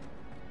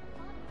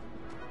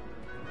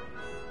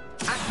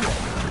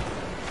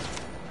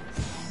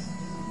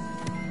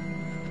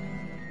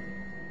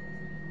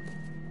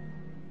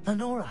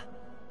 Lenora,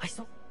 I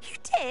saw... You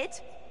did?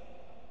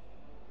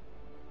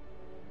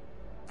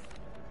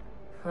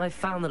 I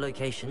found the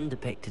location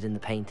depicted in the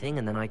painting,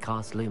 and then I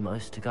cast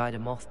Lumos to guide a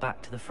moth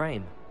back to the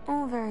frame.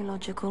 All very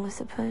logical, I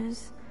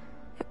suppose.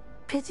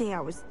 Pity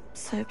I was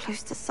so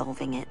close to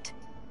solving it.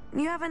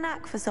 You have a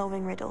knack for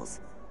solving riddles.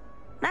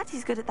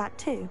 Natty's good at that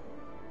too.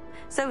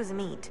 So is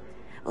Amit,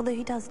 although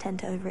he does tend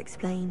to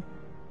over-explain.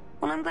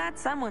 Well, I'm glad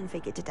someone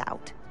figured it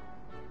out.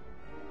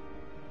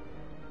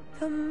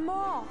 The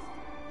moth!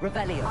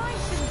 Revelio. I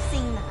should have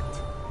seen that.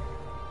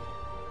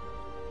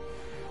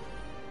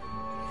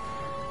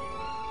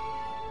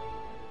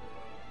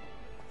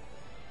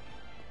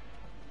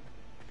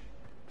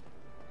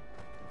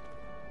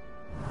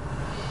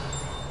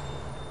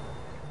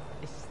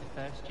 This is the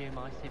first year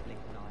my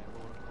siblings and I are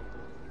all at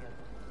Hogwarts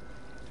together.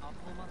 Our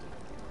poor mother.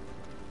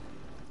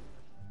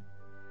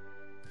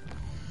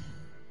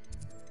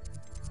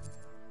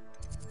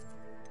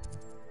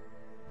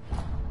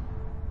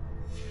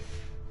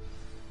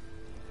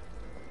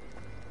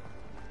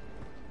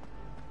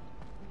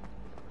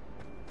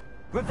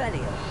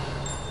 Revelio.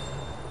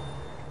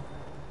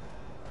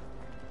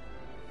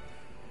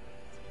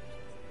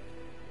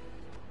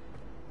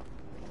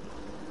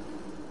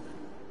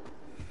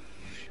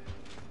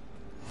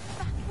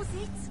 That was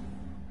it.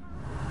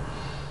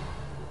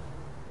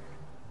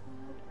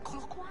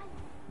 Clockwise.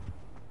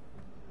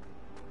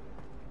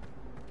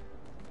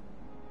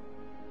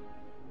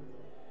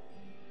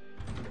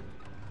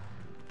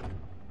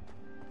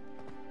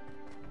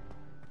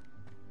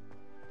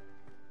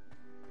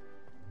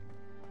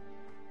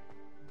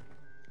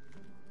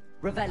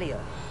 Revelio.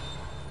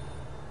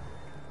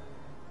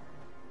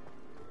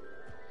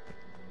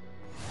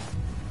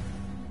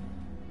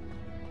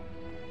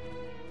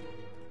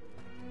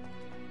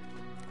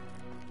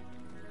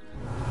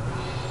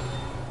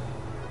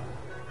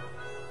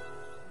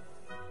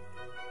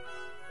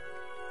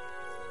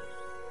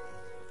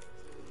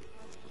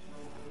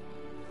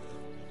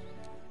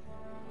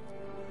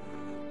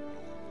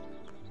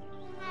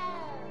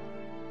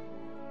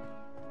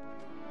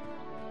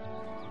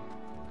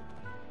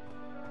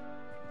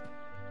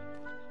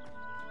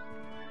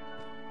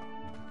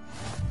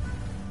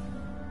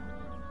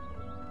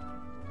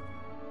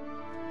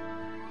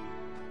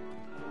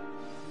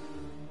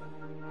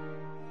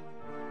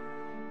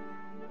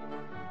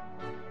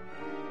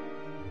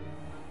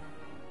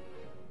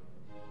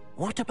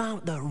 What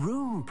about the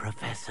room,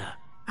 Professor?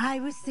 I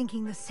was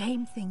thinking the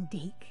same thing,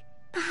 Deke.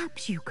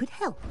 Perhaps you could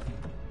help.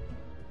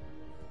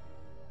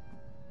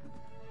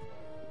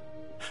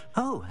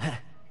 Oh,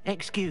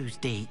 excuse,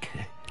 Deke.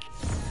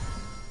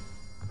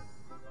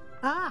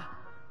 Ah,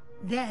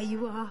 there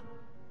you are.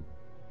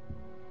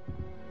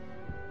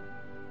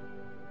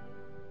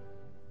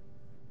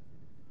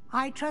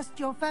 I trust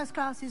your first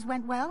classes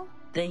went well?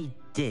 They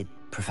did,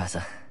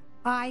 Professor.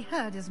 I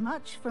heard as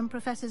much from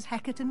Professors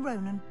Hecat and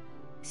Ronan.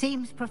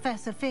 Seems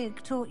Professor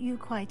Fig taught you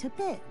quite a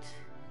bit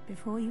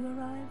before you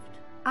arrived.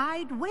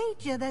 I'd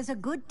wager there's a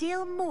good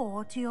deal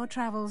more to your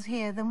travels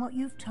here than what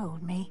you've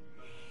told me.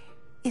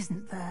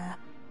 Isn't there?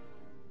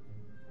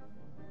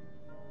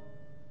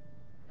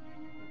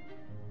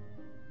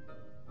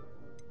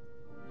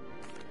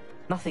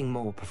 Nothing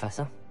more,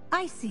 Professor.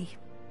 I see.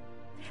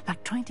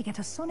 Like trying to get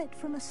a sonnet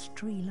from a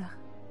streeler.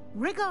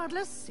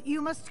 Regardless,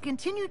 you must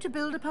continue to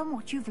build upon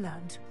what you've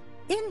learned.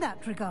 In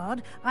that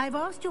regard, I've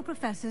asked your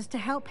professors to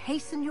help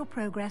hasten your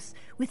progress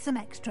with some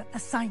extra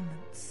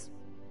assignments.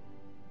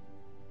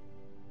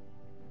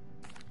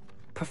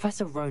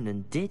 Professor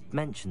Ronan did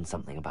mention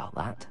something about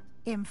that.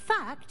 In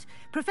fact,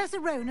 Professor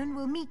Ronan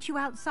will meet you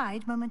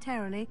outside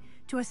momentarily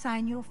to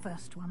assign your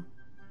first one.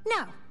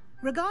 Now,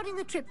 regarding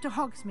the trip to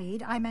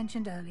Hogsmeade I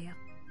mentioned earlier,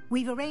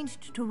 we've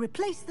arranged to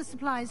replace the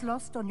supplies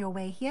lost on your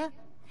way here,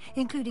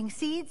 including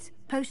seeds,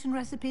 potion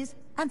recipes,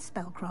 and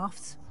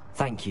spellcrafts.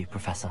 Thank you,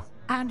 Professor.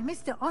 And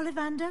Mr.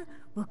 Ollivander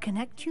will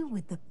connect you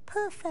with the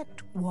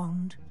perfect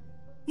wand.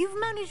 You've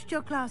managed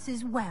your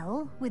classes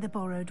well with a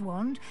borrowed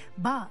wand,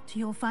 but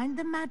you'll find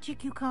the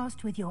magic you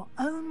cast with your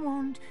own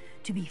wand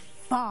to be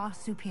far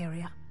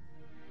superior.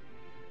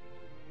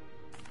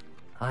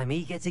 I'm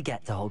eager to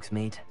get to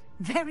Hogsmeade.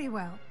 Very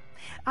well.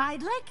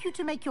 I'd like you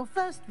to make your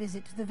first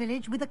visit to the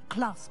village with a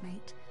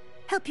classmate.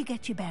 Help you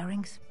get your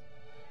bearings.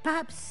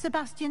 Perhaps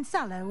Sebastian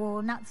Sallow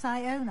or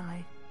Natsai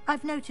Onai.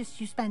 I've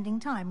noticed you spending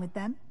time with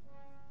them.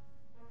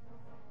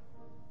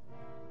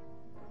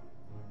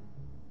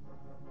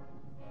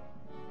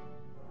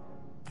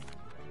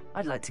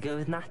 I'd like to go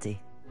with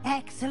Natty.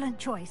 Excellent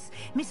choice.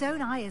 Miss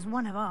Onai is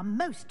one of our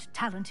most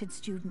talented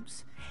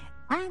students.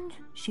 And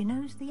she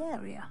knows the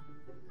area.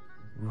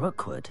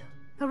 Rookwood?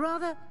 A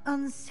rather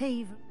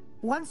unsavory.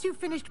 Once you've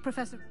finished,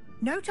 Professor,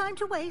 no time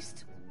to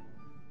waste.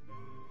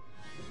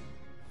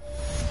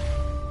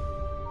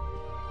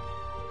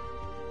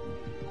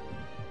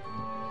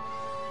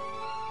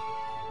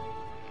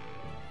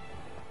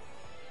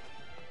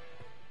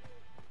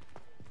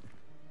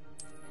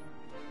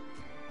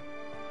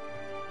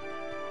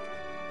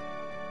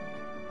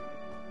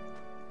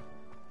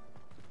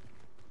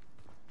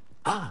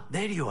 Ah,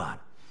 there you are.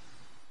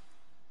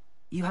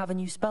 You have a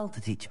new spell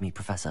to teach me,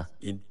 Professor.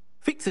 It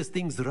fixes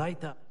things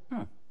right up.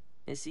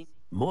 Is he?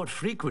 More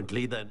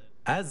frequently than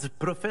as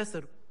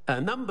Professor. A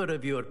number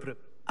of your...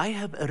 I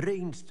have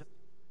arranged...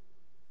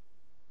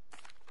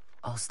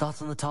 I'll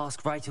start on the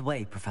task right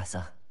away,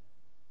 Professor.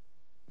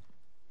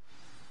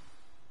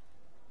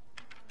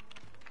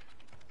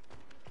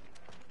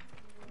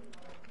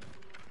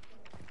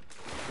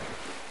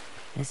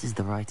 This is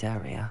the right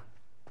area.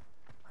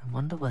 I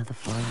wonder where the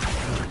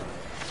flying...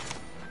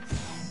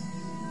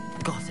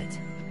 Got it.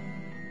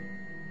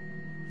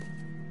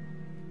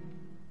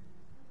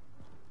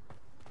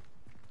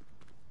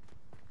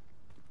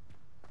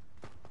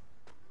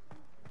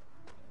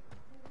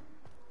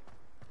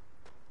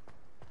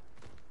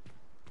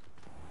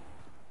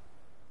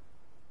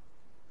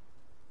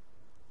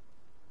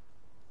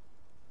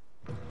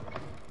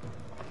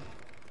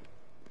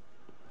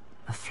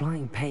 A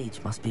flying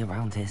page must be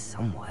around here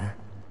somewhere.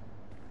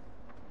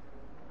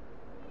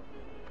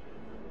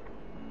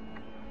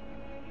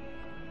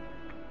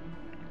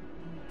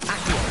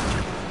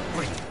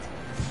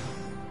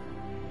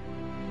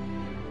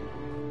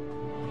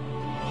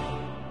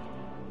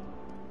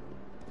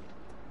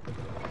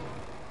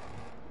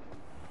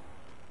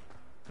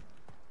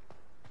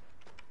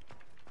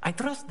 I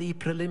trust the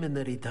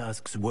preliminary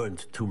tasks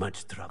weren't too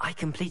much trouble. I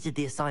completed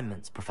the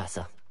assignments,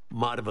 Professor.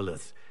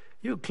 Marvelous.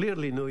 You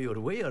clearly know your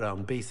way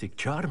around basic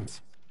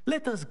charms.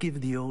 Let us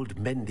give the old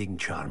mending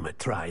charm a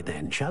try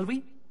then, shall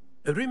we?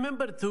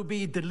 Remember to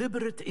be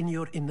deliberate in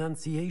your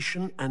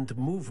enunciation and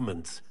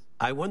movements.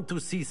 I want to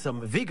see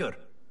some vigor.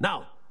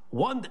 Now,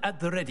 wand at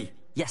the ready.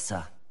 Yes,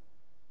 sir.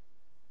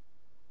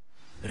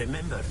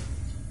 Remember,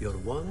 your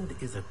wand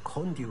is a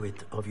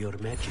conduit of your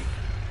magic.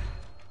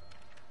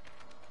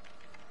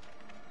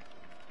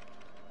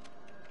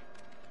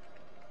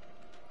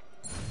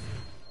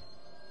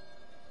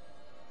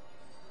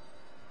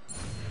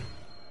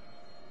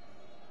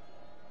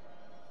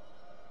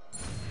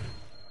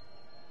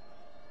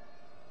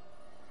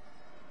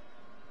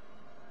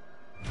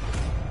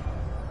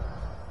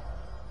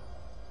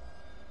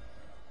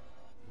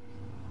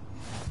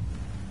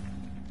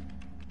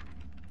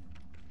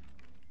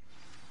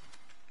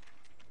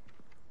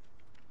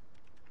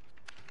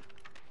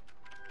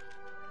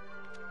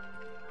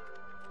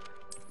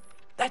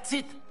 That's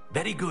it.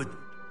 Very good.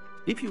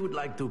 If you would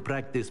like to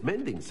practice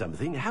mending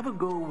something, have a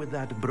go with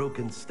that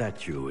broken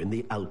statue in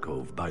the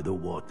alcove by the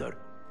water.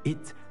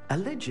 It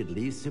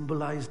allegedly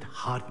symbolized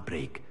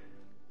heartbreak.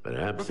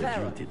 Perhaps a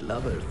jilted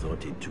lover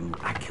thought it too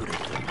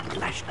accurate and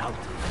lashed out.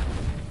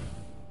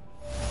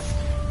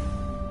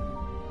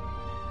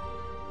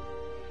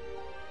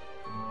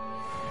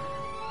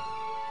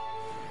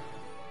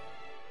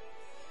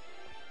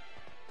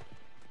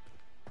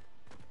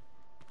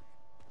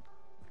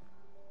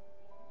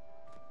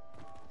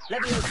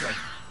 Leviosa.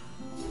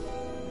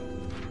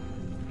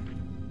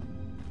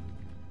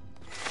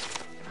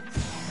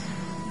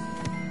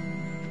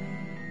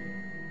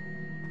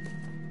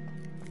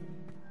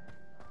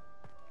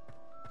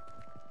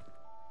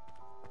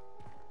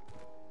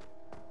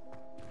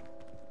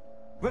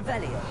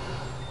 Revelio.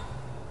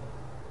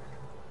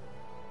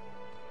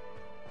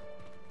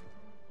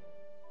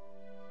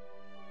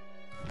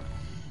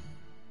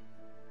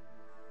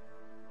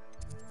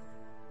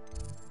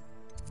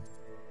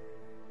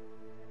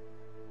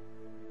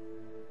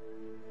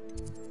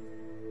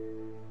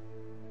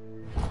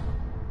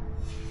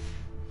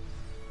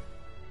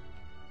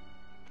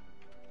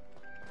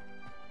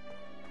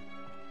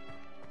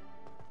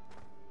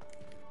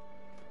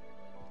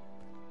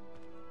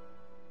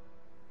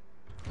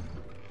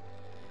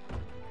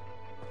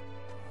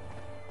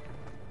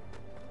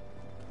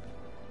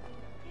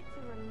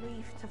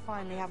 To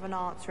finally have an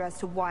answer as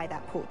to why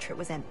that portrait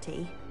was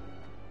empty.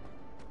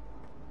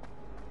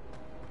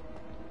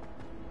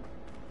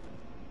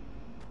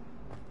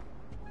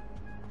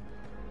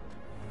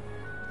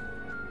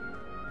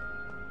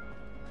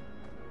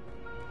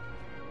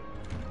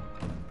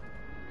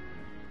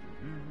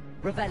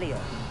 Revelio.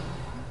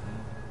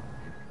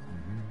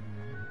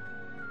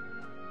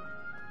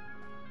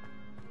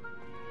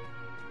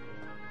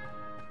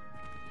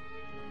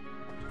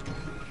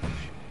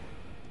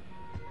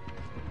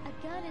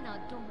 In our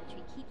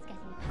dormitory keeps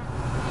getting packed.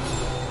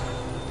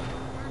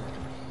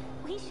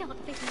 We shan't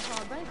fit into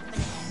our robes when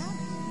it's done.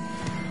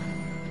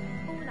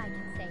 All I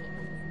can say is,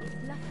 it's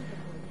lucky the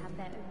boys have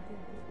their own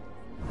rooms.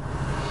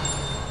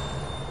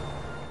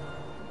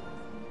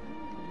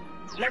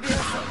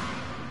 Leviosa.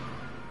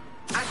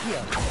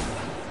 Accio.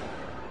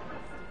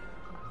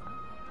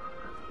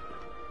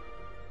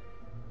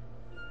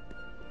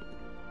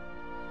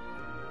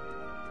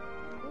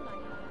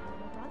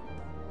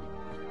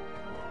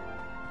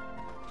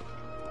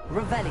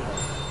 Revelio.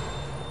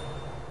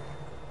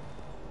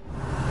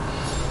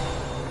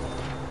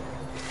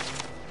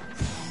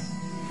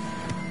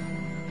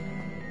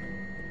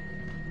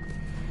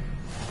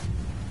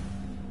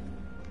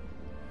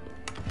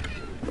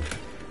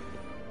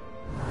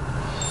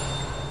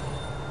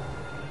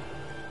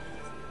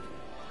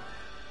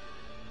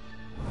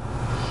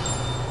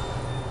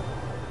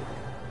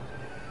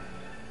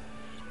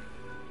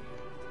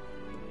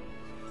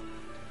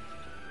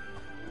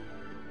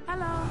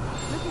 Hello,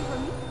 looking for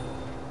me?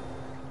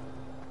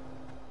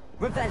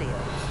 Revelio.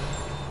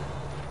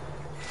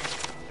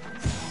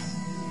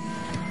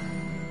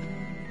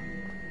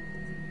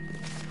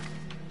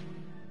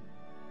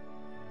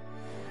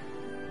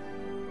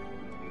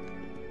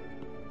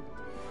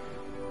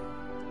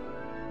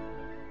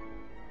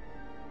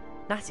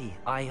 Natty,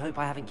 I hope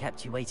I haven't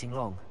kept you waiting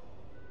long.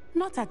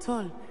 Not at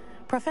all.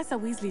 Professor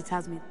Weasley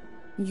tells me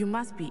you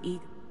must be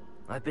eager.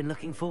 I've been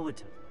looking forward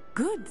to it.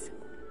 Good.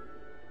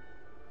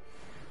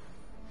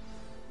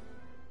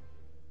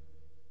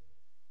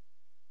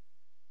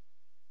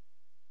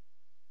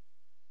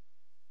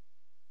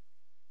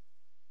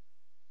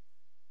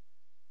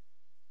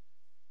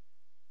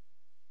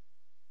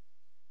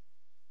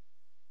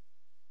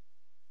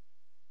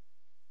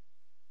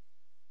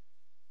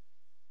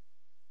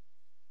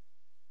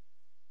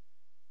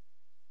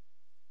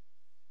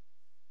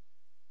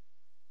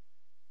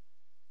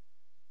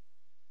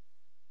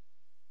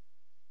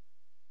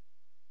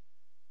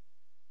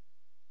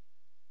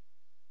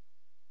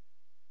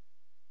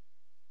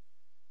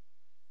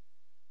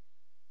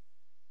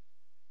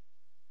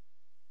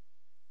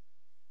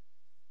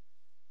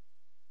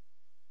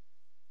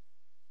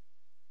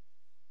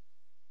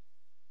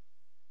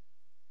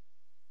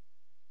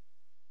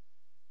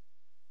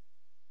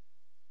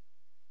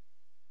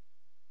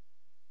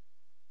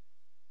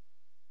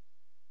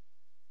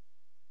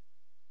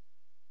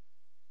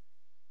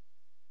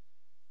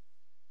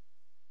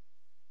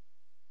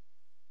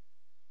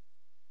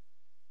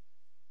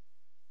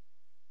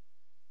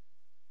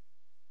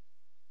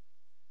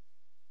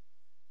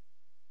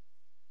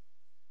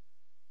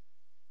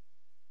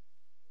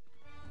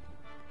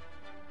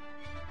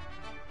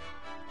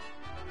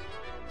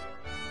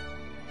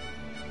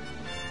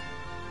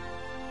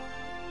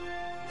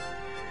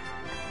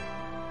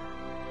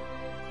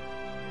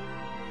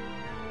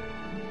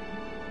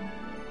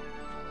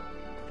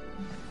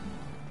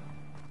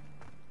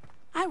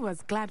 I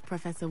was glad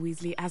Professor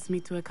Weasley asked me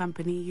to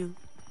accompany you.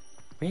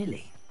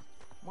 Really?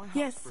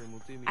 Yes,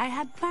 I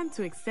had planned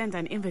to extend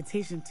an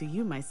invitation to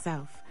you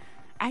myself.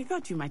 I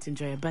thought you might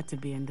enjoy a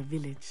butterbeer in the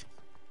village.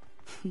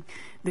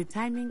 The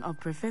timing of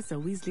Professor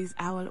Weasley's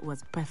owl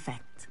was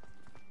perfect.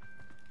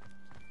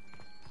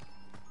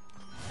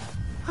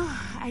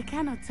 I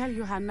cannot tell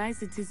you how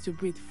nice it is to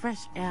breathe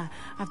fresh air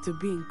after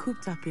being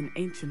cooped up in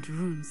ancient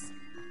rooms.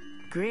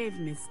 Grave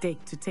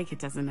mistake to take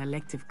it as an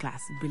elective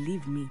class,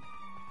 believe me.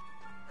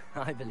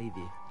 I believe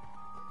you.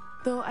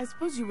 Though I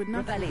suppose you would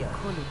not really Rebellion.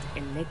 call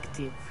it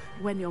elective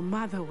when your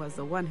mother was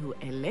the one who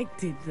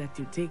elected that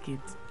you take it.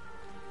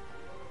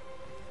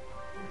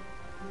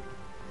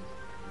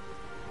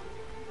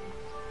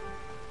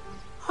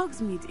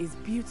 Hogsmeade is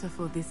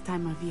beautiful this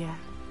time of year.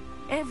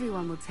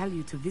 Everyone will tell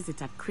you to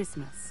visit at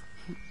Christmas.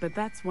 But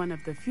that's one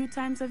of the few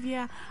times of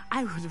year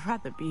I would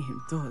rather be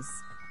indoors.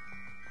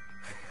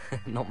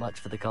 Not much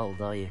for the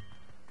cold, are you?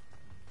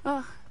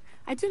 Oh,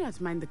 I do not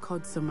mind the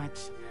cold so much,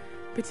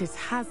 but it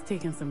has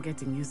taken some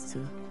getting used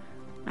to.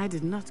 I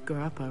did not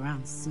grow up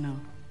around snow.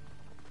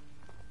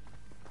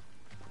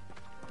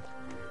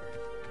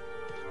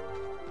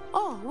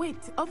 Oh,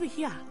 wait, over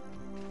here.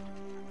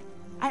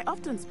 I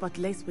often spot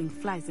lacewing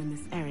flies in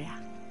this area.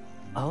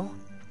 Oh?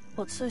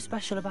 What's so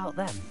special about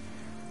them?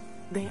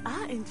 They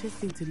are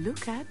interesting to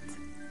look at,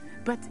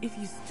 but if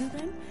you stew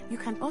them, you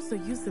can also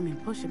use them in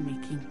potion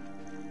making.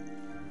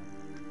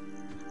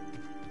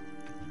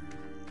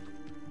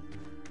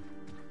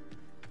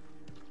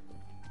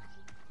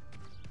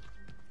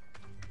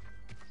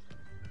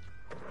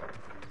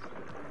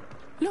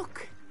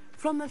 Look,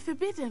 from the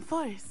Forbidden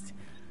Forest,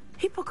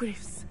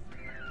 hippogriffs.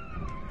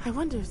 I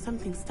wonder if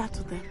something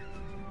startled them.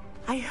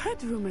 I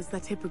heard rumors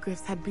that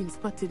hippogriffs had been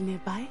spotted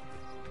nearby.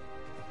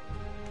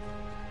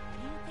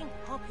 Do you think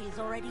Poppy's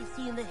already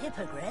seen the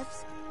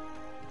hippogriffs?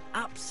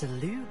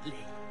 Absolutely.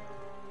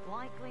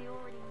 Like we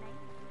already named.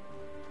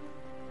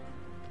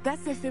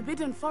 That's the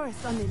Forbidden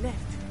Forest on the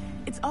left.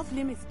 It's off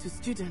limits to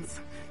students,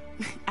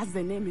 as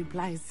the name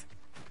implies.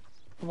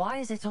 Why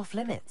is it off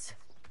limits?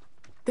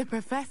 The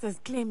professors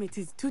claim it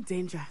is too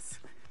dangerous.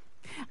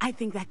 I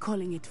think that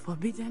calling it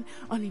forbidden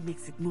only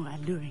makes it more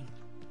alluring.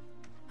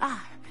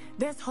 Ah,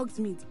 there's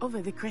Hogsmeade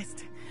over the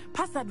crest.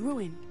 Past that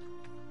ruin.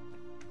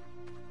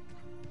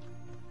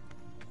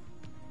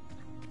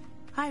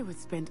 I would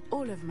spend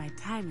all of my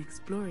time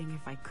exploring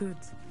if I could.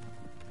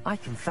 I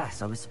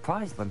confess I was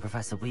surprised when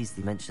Professor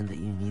Weasley mentioned that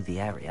you knew the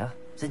area,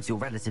 since you're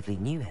relatively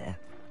new here.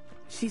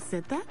 She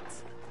said that?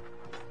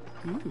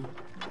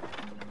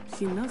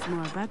 She knows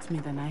more about me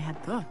than I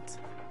had thought.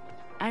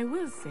 I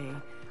will say,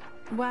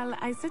 while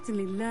I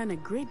certainly learn a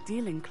great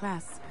deal in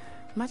class,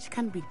 much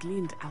can be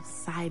gleaned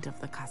outside of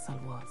the castle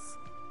walls.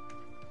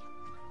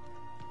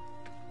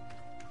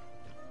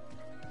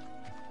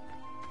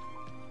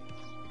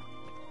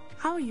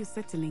 How are you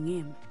settling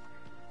in?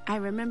 I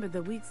remember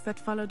the weeks that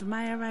followed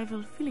my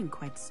arrival feeling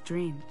quite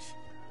strange.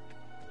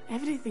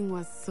 Everything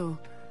was so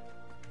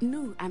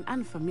new and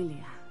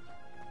unfamiliar.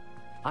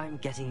 I'm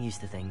getting used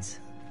to things.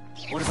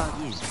 What about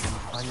you? Did you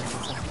find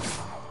anything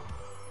settled?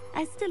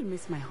 I still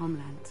miss my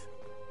homeland,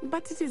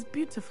 but it is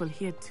beautiful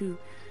here too.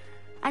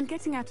 And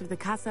getting out of the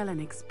castle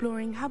and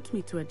exploring helped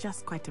me to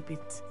adjust quite a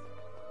bit.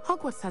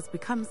 Hogwarts has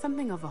become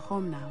something of a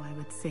home now, I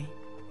would say.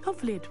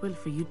 Hopefully it will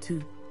for you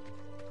too.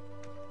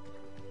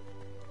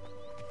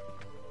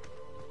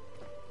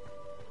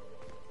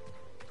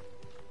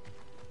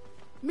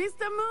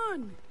 Mr.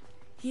 Moon!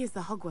 He is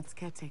the Hogwarts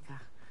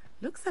caretaker.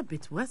 Looks a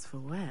bit worse for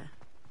wear.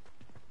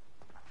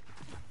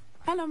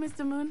 Hello,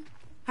 Mr. Moon.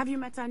 Have you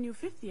met our new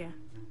fifth year?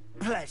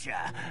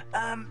 Pleasure.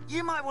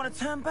 You might want to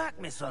turn back,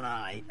 Miss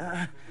Onai.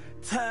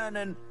 Turn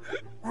and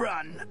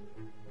run.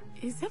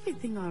 Is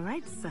everything all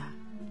right, sir?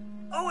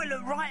 Oh, it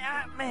looked right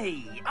at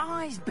me.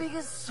 Eyes big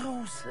as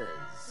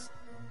saucers.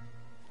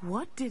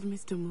 What did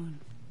Mr. Moon?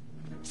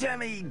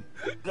 Jemmy,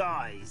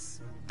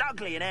 guys.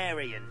 Ugly and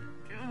airy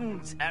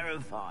and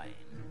terrifying.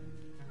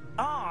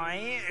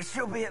 I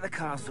shall be at the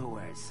castle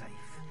where it's safe.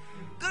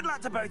 Good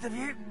luck to both of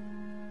you.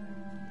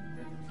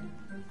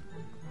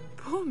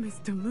 Poor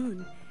Mr.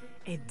 Moon.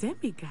 A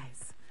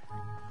demi-guise.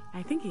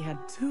 I think he had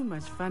too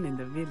much fun in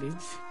the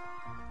village.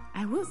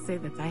 I will say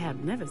that I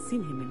have never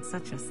seen him in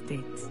such a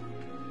state.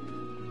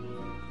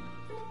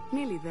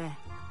 Nearly there.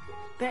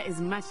 There is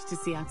much to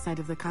see outside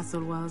of the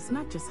castle walls,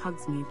 not just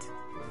Hogsmeade.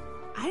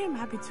 I am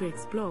happy to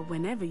explore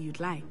whenever you'd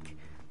like.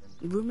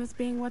 Rumors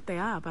being what they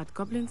are about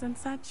goblins and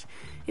such,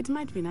 it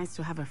might be nice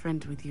to have a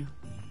friend with you.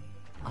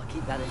 I'll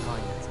keep that in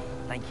mind.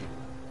 Thank you.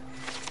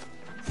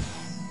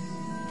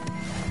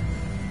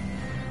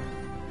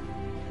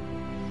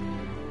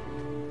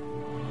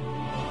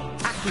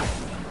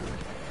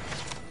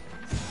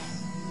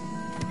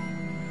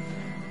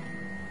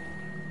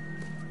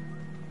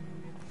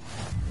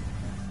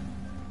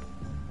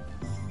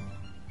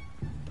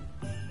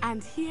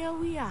 And here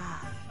we are.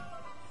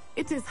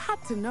 It is hard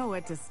to know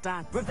where to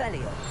start.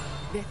 Revelio.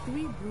 The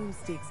Three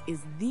Broomsticks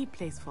is the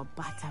place for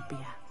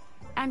butterbeer.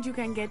 And you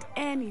can get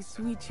any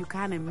sweet you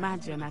can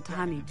imagine at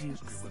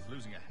Honeydukes.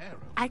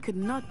 I could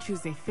not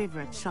choose a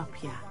favorite shop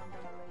here.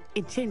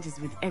 It changes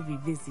with every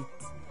visit.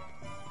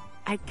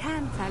 I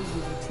can tell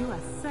you that you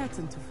are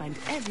certain to find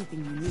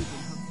everything you need in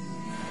Hogsmeade.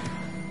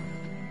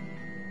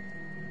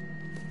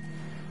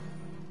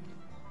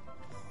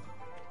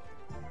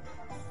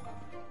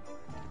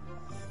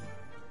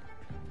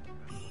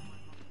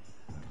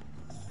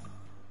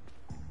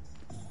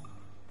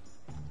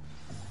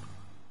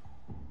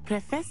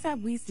 Professor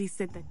Weasley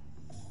said that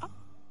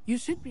you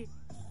should be.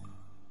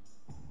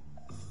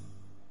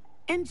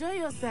 Enjoy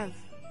yourself.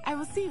 I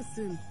will see you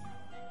soon.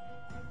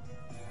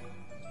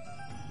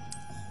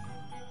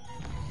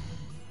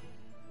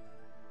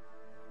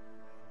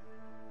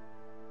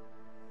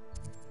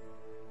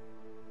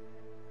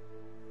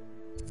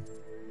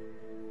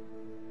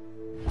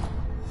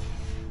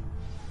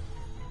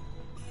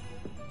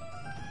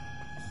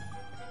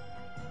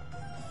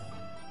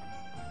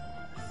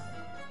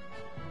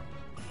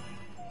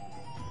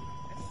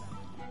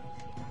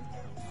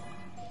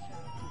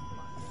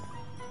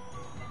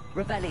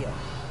 Revelio.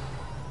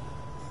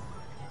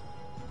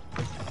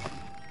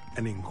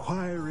 An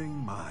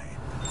inquiring mind.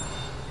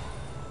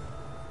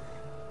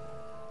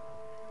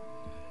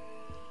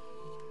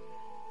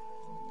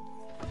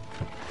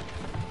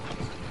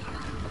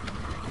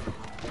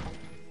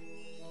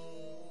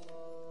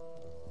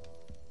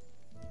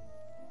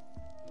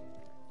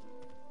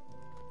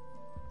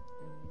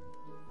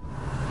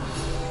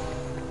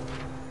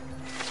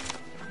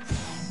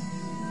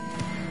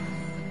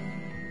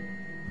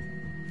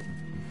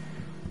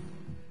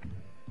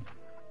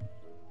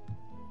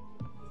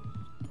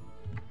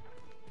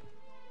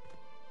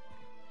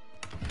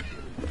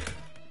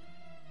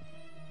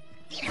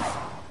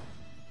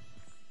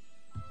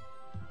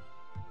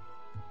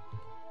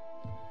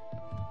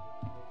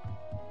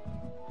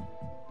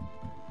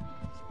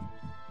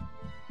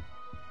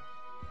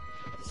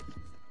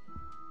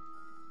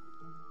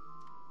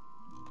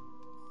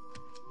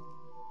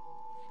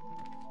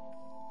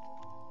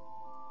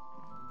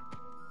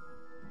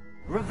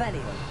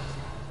 Revelio.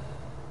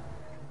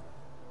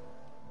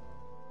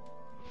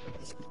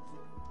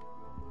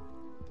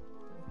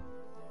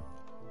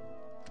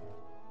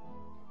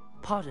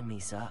 Pardon me,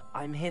 sir.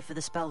 I'm here for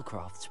the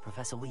spellcrafts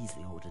Professor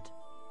Weasley ordered.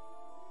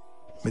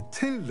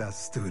 Matilda's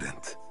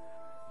student.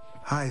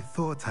 I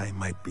thought I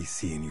might be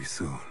seeing you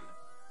soon.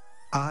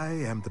 I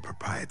am the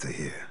proprietor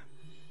here,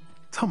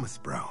 Thomas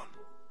Brown.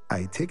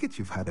 I take it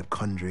you've had a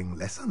conjuring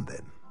lesson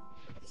then?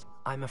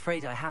 I'm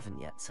afraid I haven't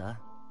yet, sir.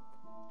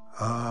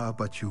 Ah,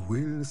 but you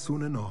will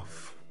soon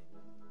enough.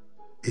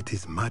 It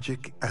is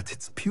magic at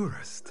its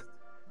purest,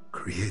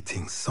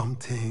 creating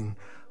something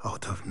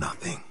out of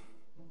nothing.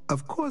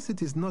 Of course,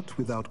 it is not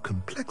without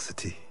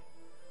complexity,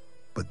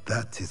 but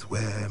that is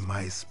where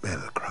my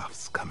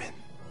spellcrafts come in.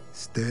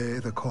 Stay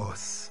the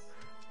course,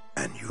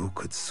 and you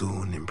could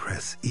soon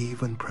impress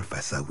even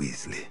Professor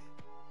Weasley.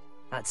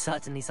 That's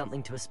certainly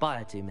something to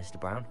aspire to, Mr.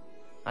 Brown.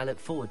 I look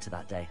forward to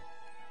that day.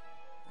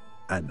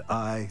 And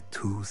I,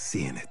 too,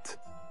 seeing it.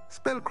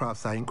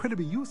 Spellcrafts are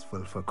incredibly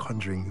useful for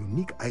conjuring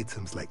unique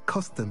items like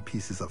custom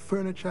pieces of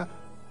furniture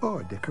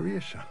or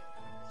decoration.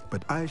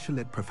 But I shall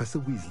let Professor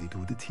Weasley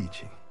do the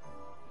teaching.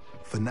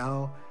 For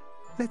now,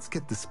 let's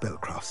get the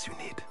spellcrafts you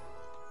need.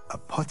 A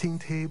potting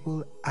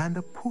table and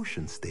a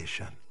potion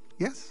station,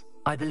 yes?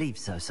 I believe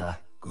so, sir.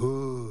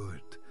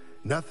 Good.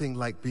 Nothing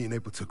like being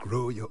able to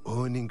grow your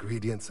own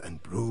ingredients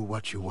and brew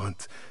what you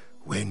want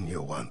when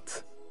you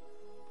want.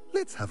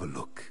 Let's have a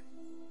look.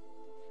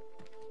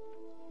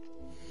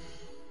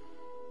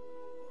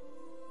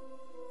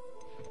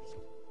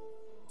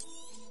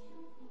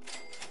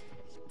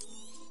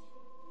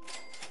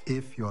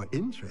 If you're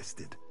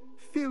interested,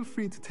 feel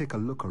free to take a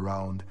look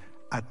around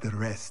at the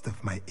rest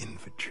of my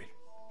inventory.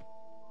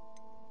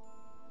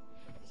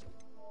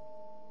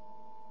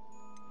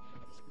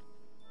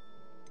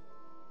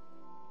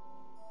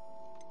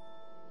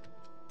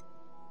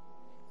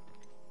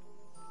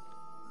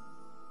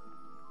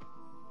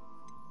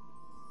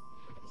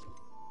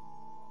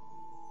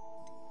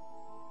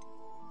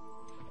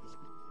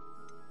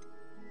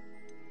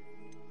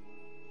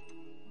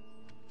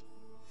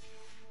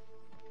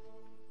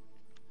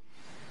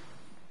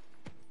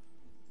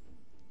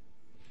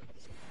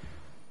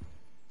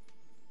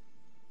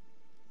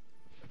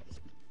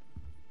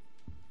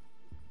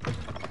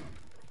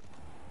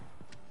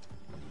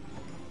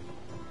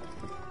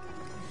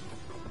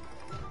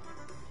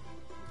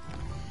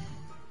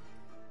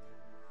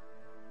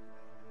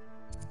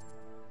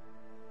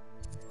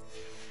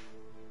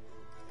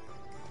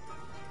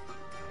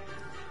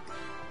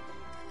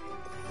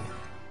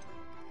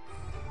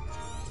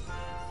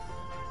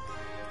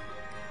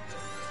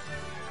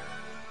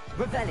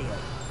 Revelio.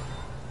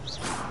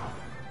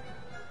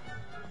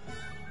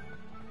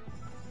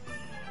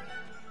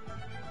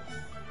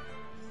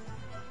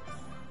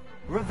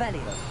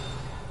 Revelio.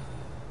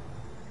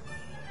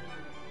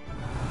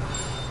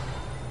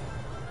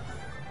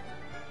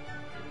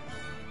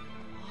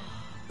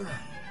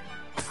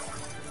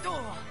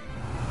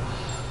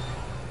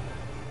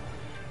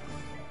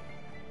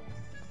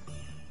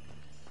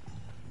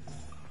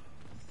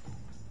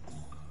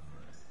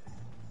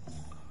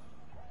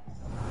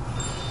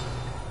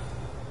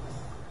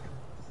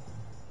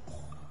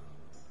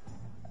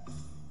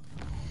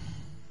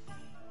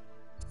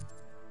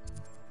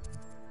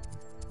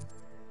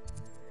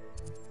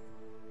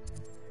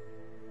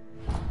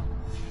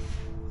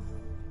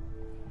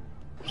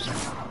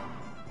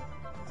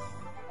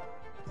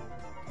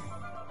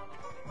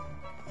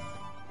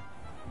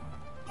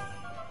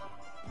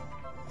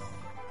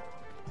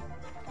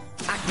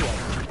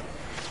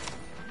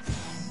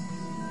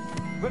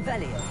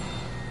 Revelio.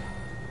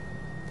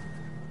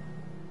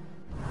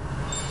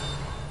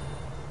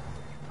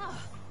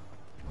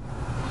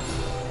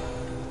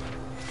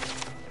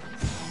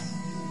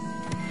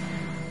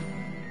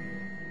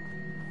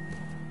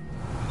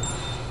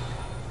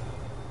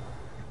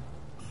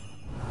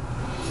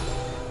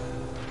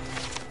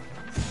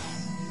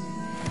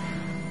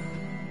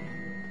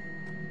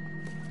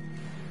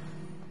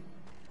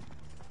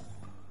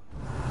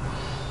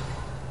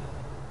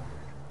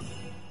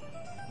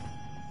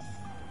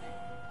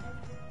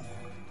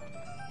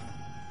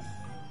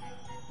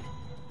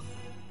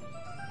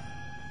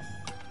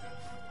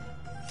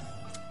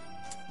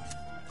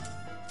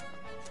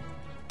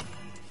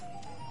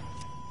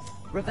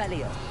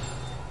 Revelio.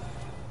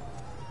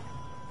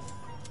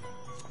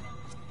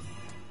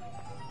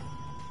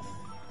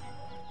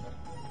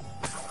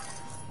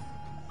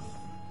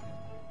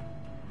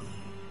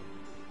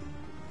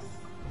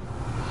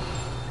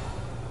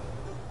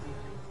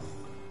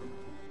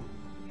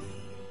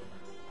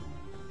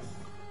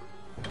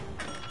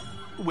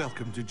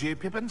 Welcome to J.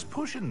 Pippin's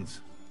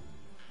Potions.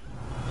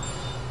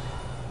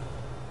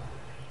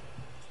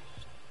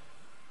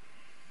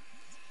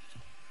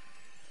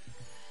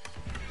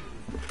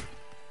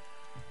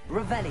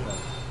 Revelio.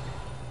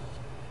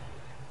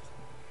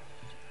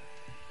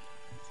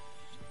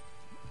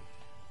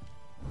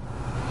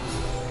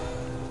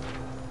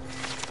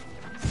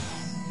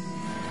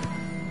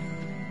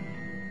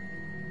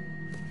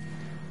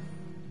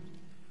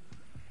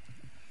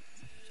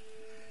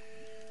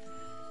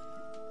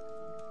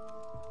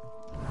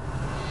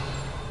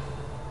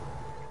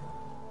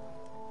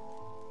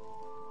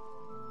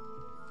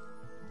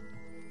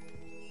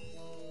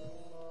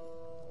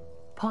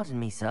 Pardon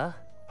me, sir.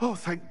 Oh,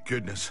 thank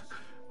goodness.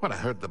 When I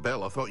heard the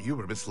bell, I thought you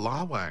were Miss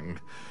Lawang.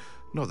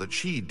 Not that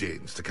she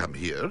deigns to come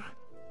here.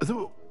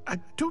 Though, I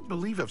don't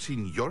believe I've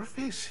seen your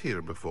face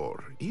here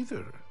before,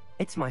 either.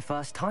 It's my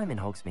first time in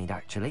Hogsmeade,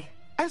 actually.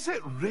 Is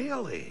it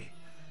really?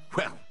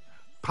 Well,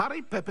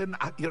 Parry Pippin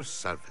at your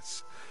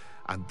service.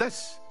 And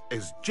this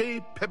is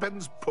J.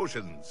 Pippin's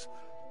Potions.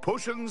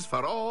 Potions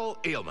for all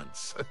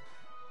ailments.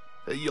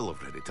 You'll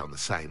have read it on the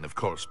sign, of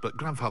course, but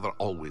Grandfather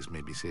always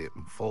made me say it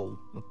in full.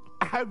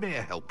 How may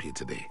I help you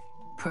today?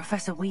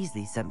 Professor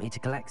Weasley sent me to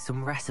collect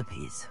some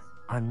recipes.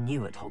 I'm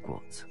new at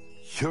Hogwarts.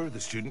 You're the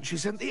student she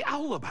sent the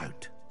owl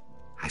about.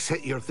 I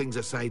set your things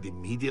aside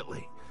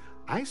immediately.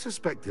 I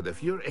suspected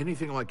if you're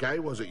anything like I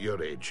was at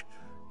your age,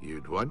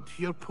 you'd want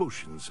your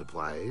potion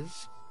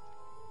supplies.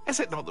 Is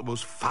it not the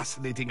most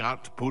fascinating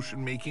art,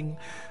 potion making?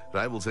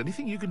 Rivals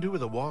anything you can do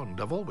with a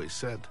wand, I've always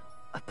said.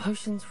 Are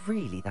potions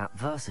really that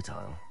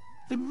versatile?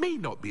 They may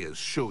not be as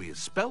showy as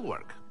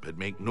spellwork, but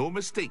make no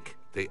mistake,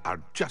 they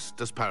are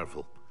just as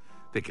powerful.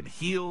 They can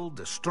heal,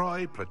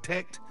 destroy,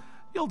 protect.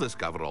 You'll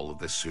discover all of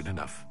this soon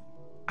enough.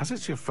 As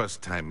it's your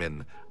first time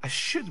in, I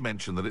should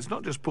mention that it's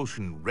not just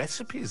potion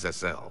recipes I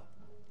sell.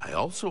 I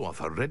also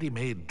offer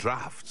ready-made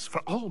drafts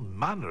for all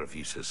manner of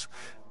uses,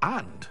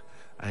 and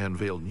I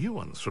unveil new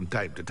ones from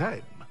time to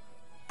time.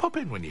 Pop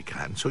in when you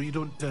can so you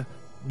don't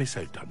miss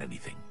out on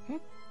anything.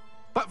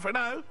 But for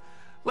now,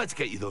 let's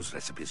get you those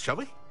recipes, shall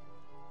we?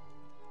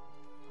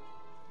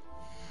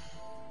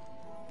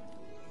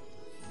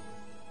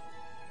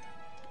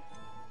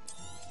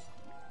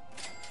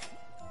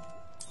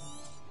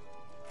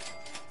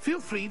 Feel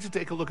free to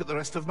take a look at the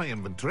rest of my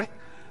inventory,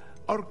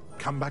 or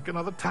come back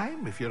another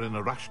time if you're in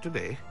a rush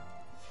today.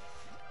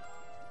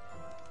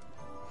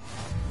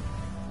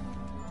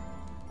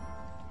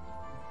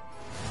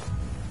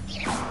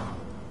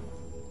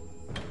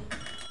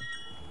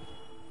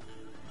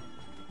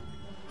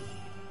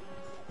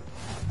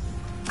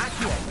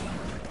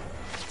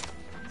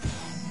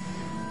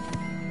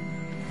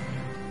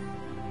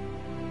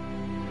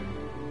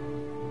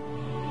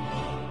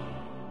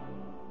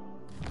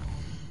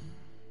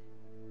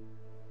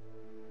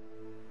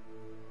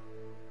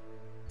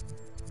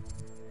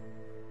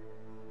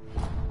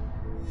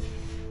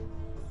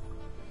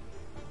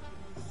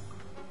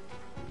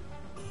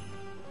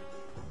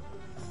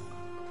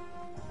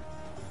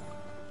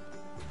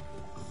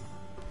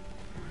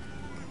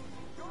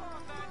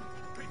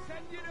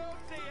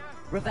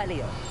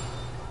 Revelio.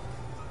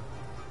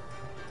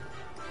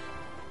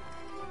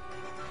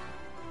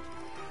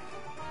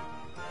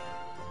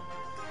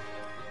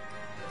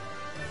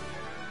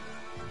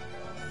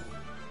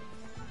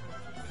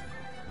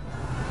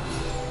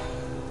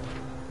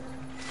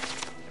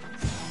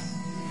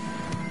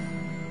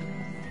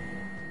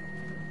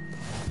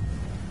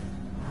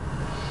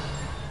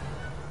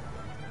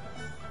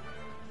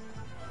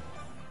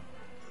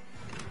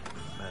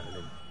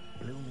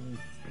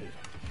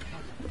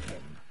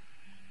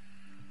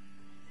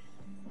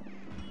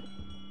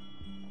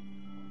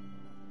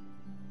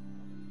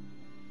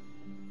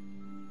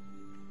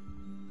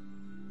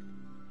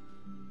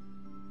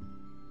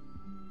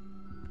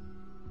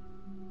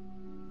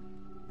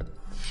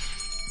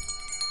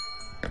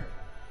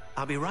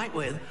 I'll be right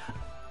with...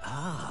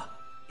 Ah,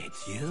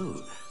 it's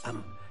you.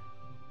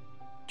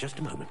 Just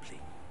a moment, please.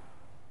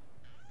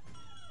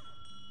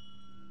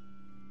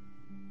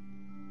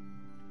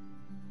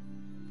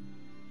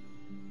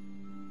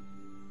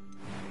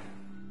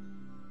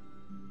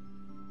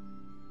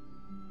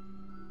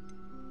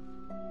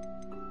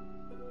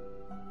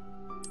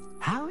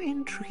 How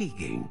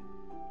intriguing.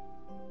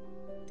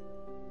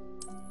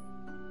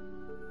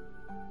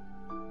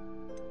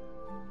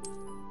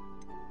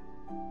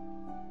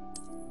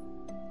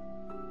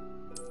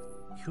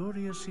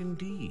 Curious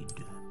indeed.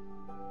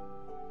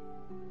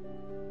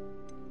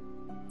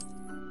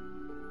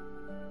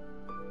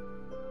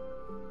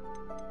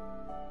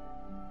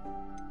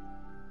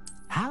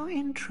 How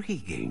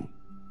intriguing.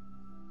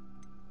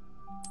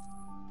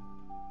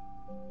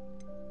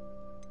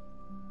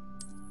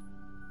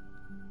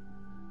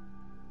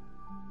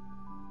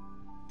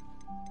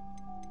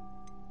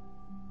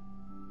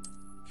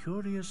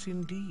 Curious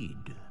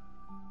indeed.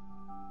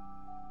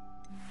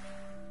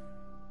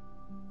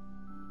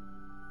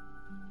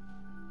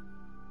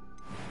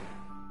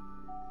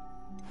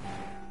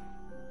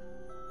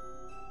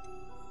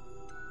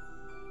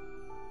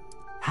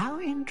 How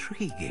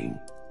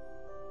intriguing.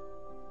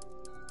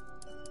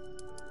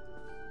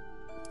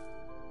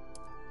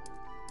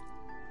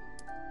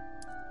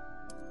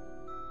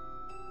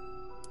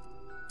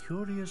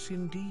 Curious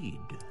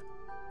indeed.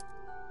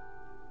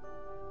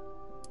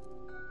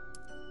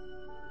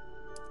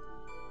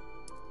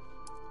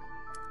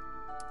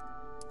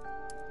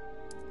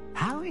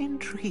 How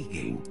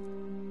intriguing.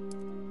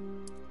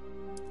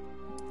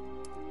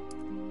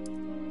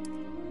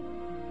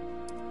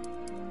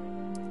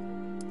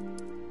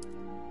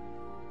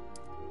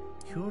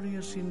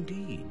 Curious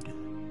indeed.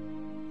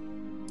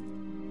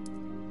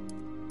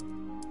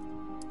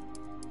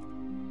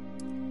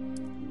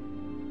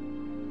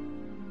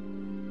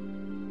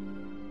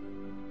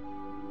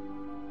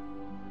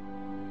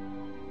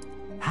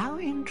 How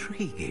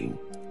intriguing.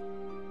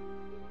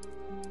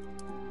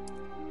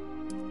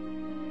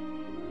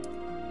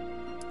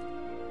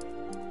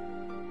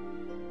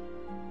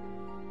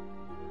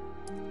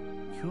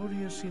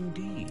 Curious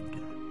indeed.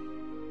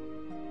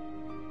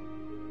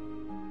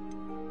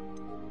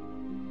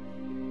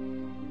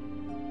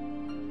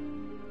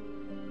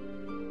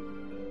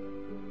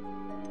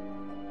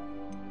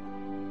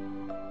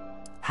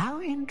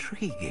 How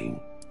intriguing.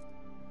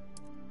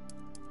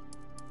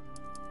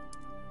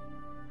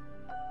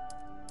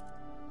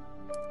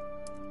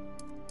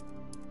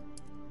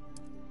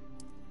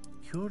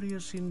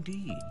 Curious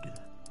indeed.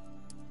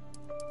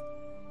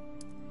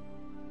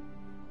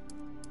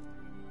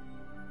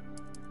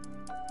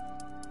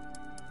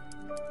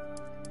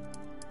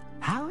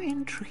 How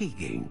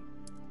intriguing.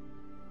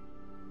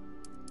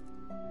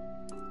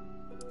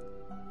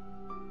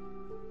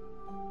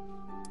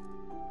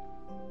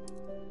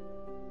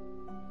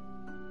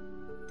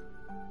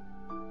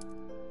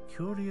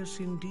 Curious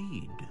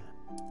indeed.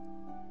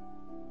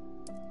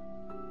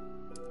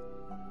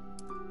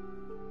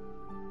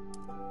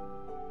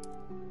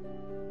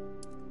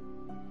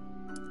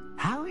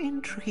 How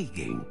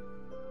intriguing.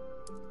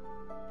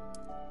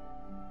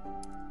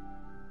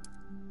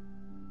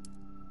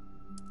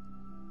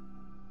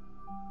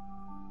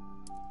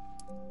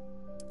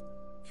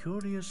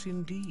 Curious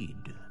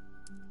indeed.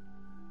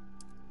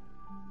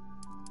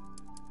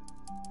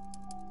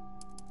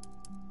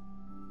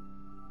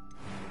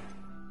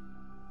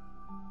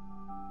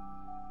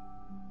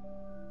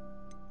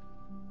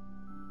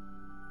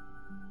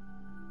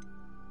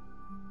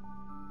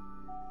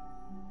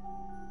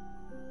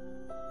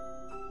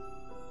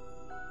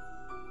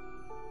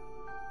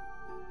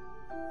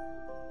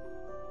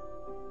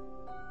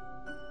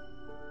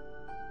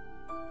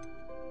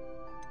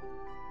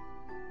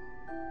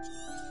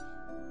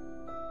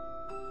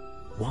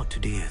 What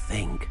do you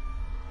think?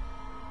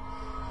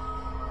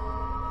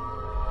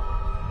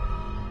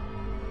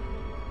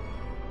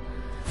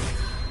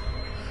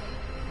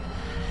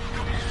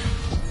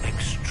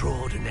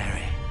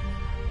 Extraordinary.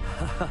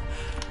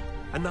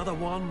 Another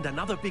wand,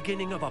 another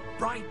beginning of a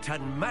bright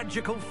and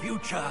magical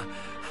future.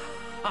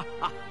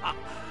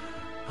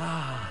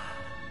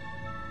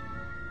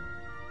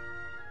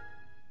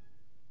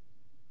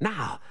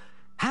 Now,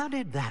 how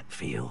did that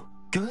feel?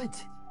 Good.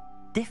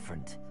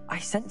 Different. I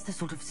sensed a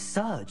sort of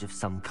surge of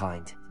some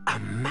kind. A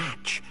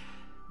match.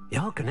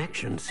 Your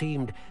connection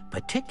seemed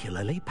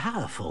particularly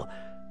powerful.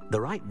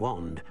 The right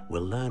wand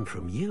will learn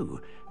from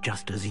you,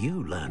 just as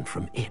you learn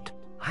from it.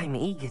 I'm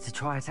eager to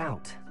try it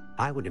out.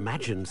 I would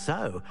imagine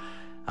so.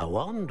 A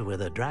wand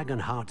with a dragon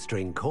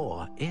heartstring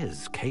core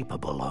is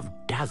capable of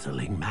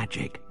dazzling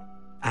magic.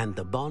 And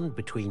the bond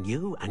between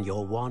you and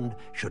your wand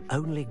should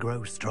only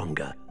grow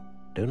stronger.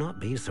 Do not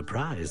be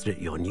surprised at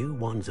your new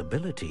wand's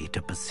ability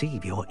to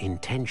perceive your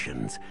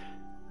intentions,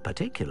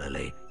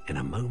 particularly in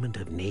a moment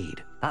of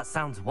need. That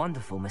sounds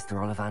wonderful, Mr.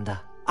 Ollivander.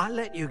 I'll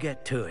let you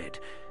get to it.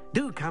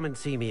 Do come and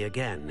see me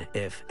again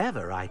if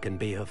ever I can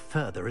be of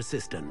further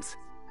assistance.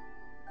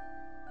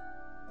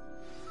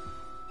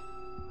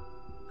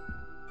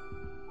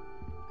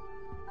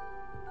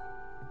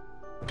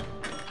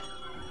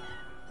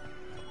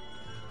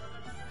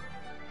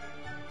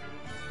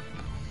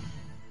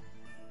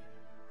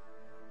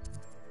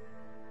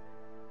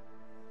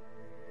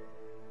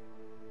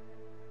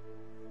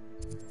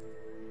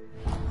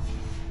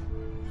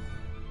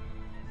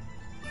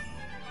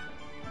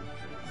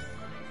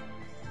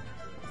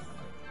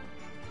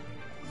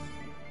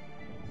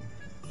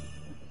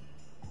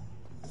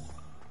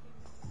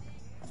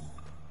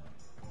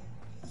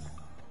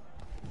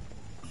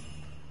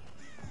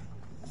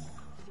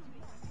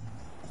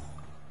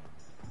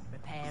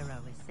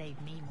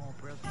 gave me more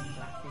broken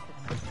glasses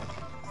than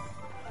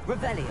I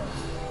Revelio.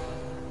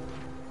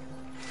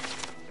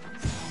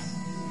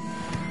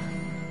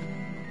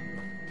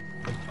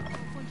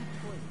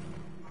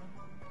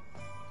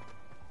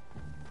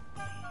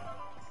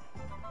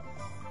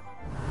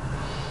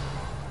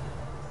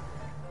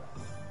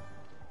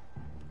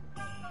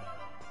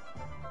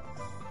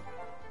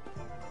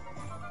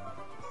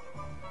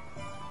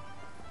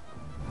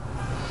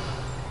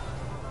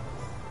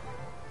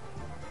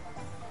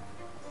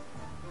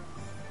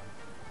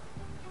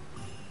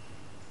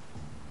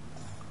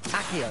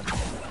 Accio.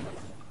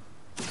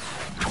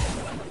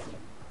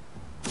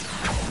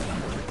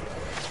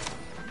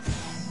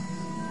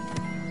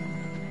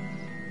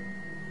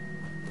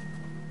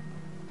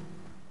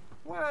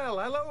 Well,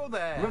 hello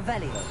there.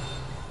 Revelio.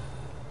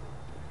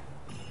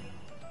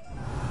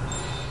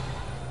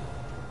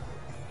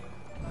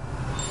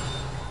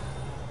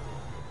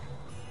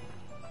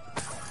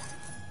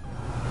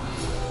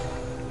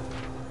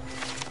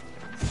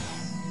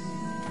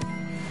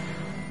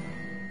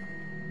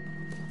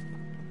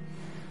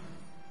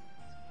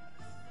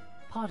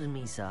 Pardon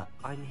me, sir.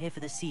 I'm here for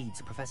the seeds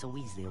Professor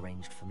Weasley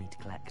arranged for me to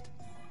collect.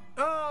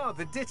 Oh,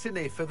 the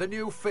dittany for the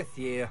new 5th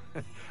year.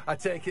 I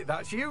take it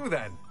that's you,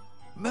 then.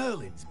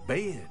 Merlin's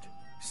beard.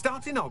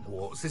 Starting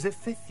Hogwarts as a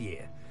 5th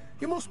year.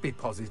 You must be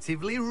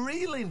positively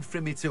reeling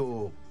from it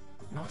all.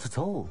 Not at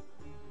all.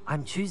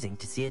 I'm choosing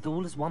to see it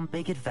all as one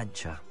big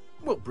adventure.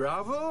 Well,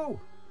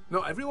 bravo.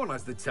 Not everyone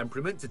has the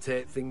temperament to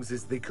take things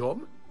as they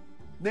come.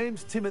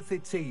 Name's Timothy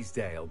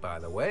Teasdale, by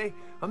the way,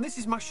 and this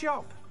is my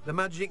shop, the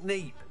Magic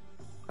Neep.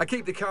 I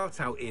keep the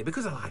cart out here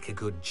because I like a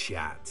good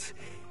chat.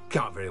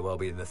 Can't very well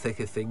be in the thick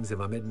of things if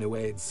I'm hidden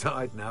away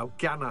inside now,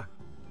 can I?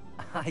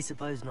 I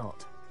suppose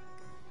not.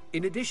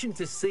 In addition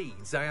to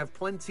seeds, I have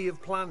plenty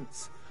of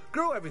plants.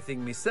 Grow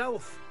everything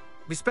myself.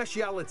 My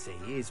speciality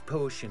is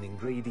potion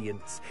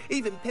ingredients.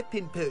 Even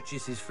Pippin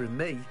purchases from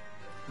me.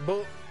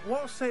 But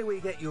what say we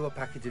get you a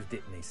packet of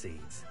Dittany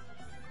seeds?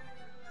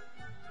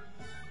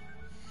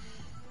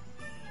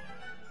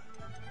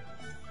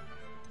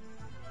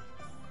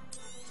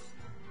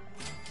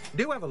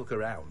 Do have a look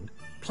around.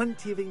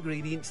 Plenty of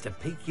ingredients to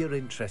pique your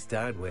interest,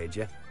 I'd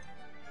wager.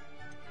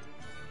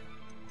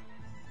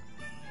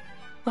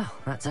 Well,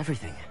 that's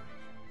everything.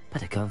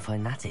 Better go and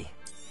find Natty.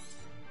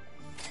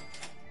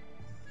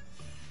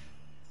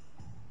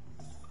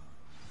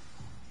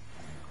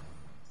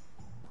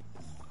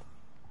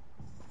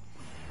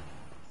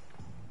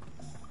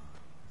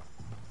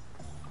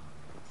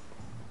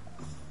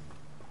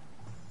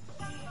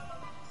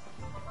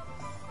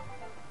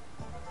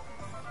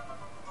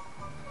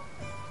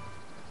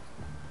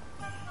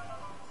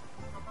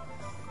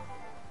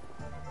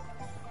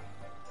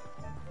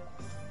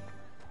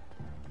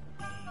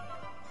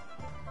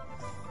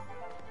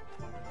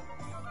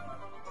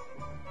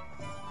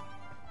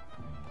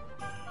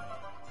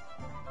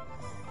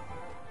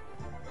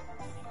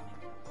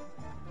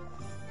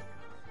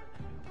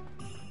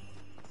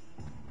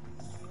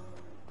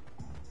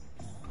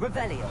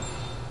 Revelio.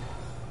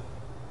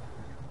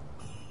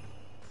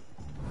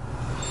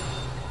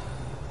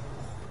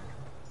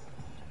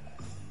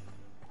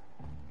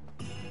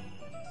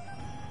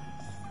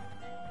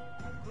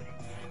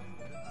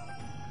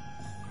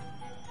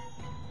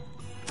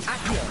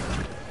 Accio.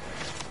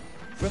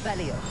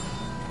 Revelio.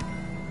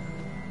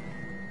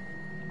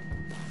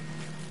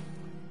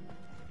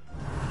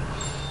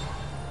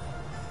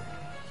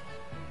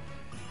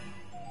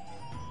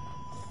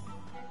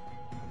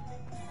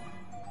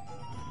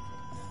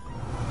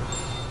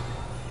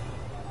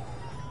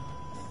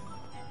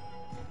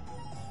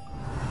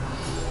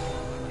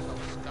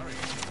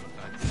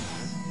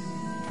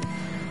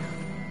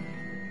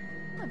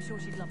 I'm sure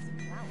she'd love some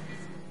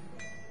flowers.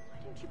 Why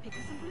don't you pick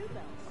her some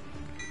bluebells?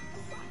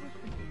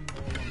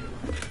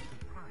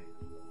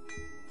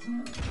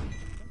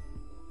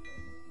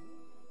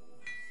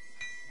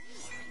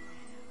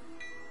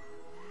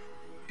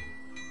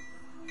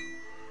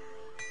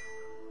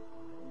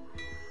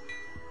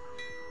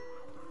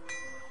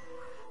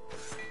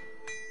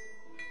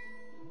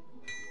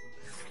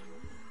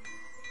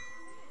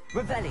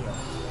 Revelio.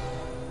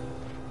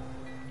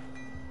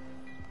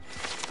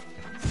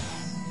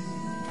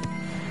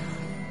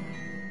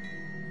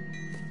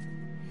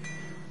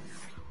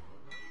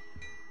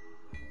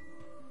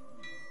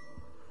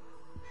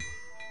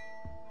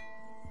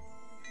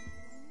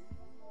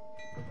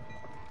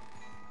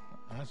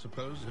 I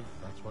suppose if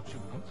that's what she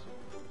wants.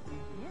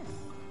 Yes.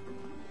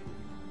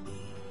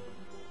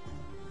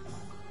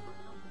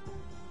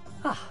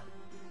 Ah,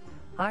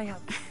 I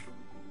have...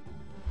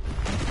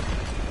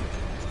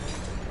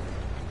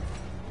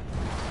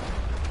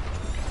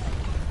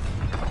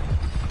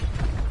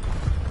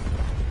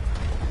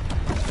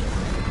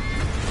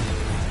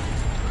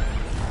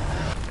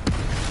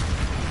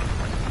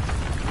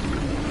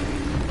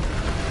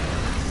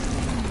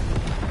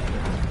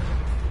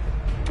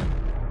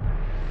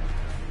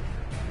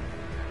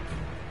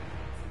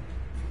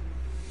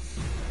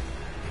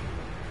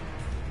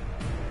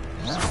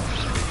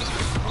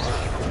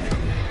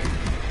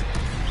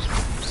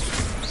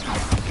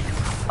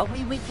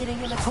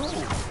 joining in at all.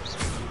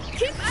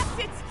 Keep at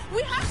it!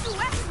 We have to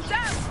wear him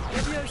down!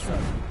 Levioso.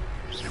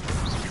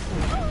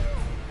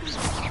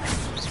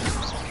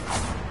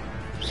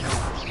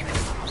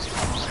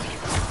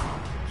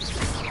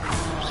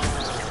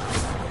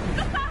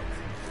 Look out!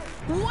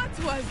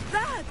 What was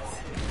that?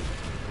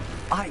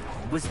 I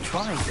was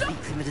trying to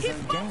beat him at his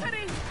own game.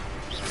 Muttering.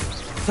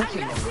 Took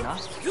him long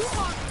enough. Do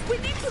more! We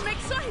need to make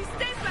sure he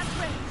stays that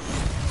way!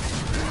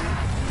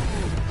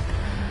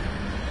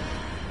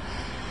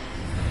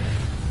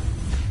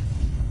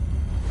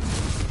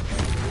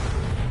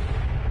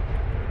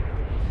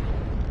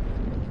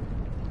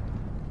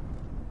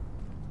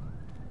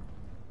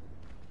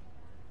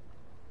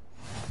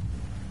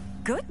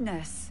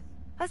 Goodness.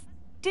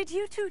 Did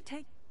you two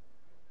take...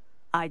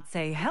 I'd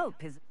say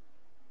help is...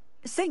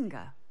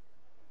 Singer.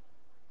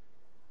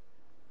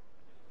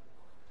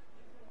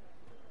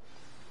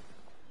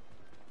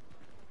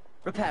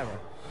 Reparo.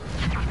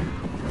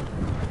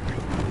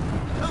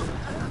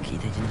 Lucky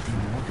they didn't do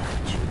more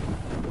damage.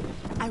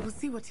 I will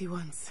see what he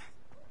wants.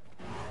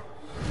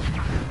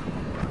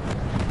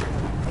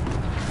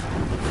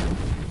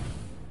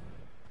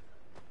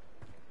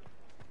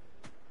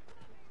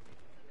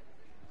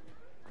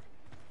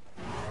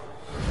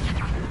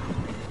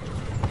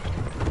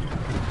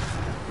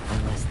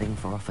 One less thing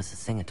for Officer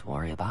Singer to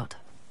worry about.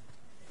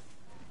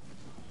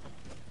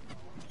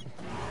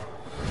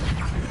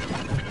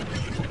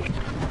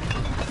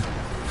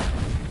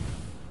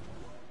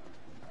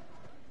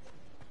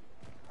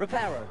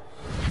 Reparo.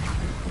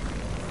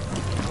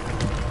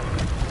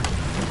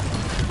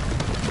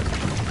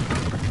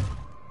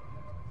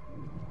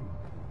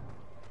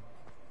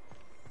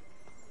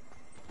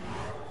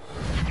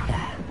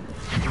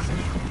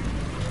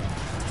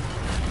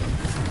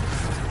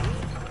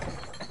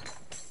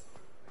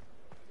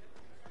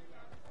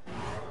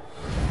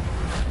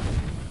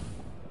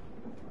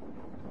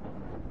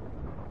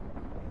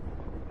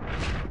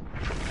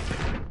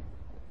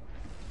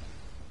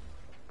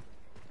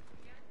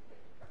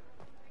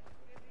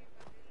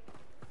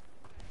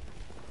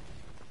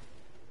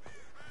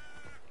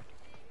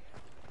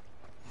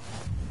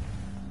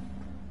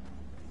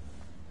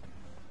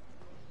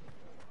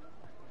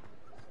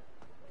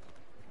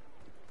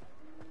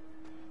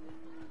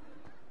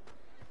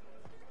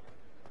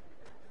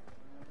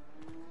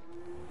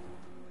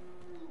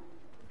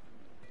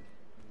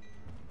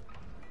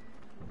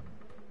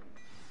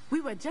 We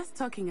were just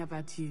talking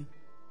about you.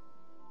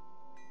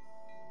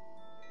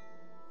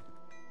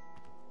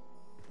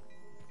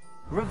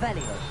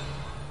 Revelio.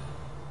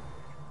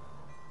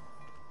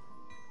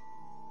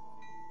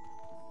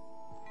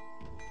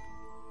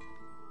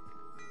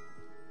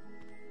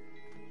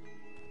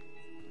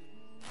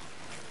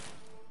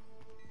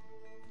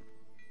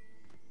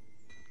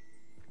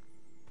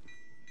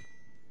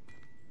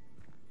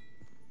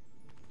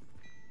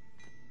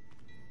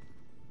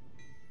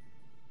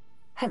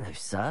 Hello,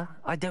 sir.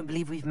 I don't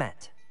believe we've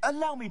met.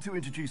 Allow me to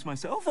introduce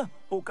myself,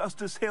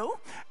 Augustus Hill,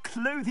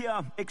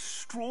 clothier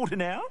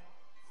extraordinaire.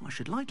 I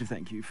should like to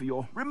thank you for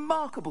your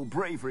remarkable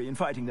bravery in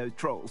fighting those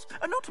trolls,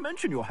 and not to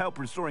mention your help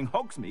restoring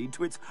Hogsmeade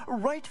to its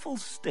rightful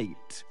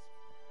state.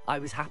 I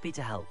was happy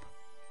to help.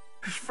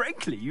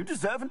 Frankly, you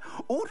deserve an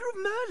Order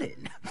of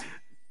Merlin.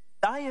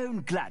 I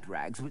own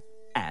Gladrags,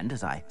 and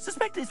as I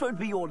suspect this won't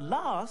be your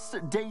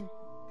last day...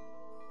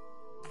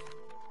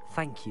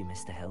 Thank you,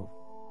 Mr. Hill.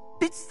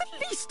 It's the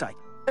least I...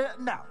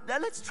 now,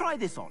 let's try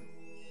this on.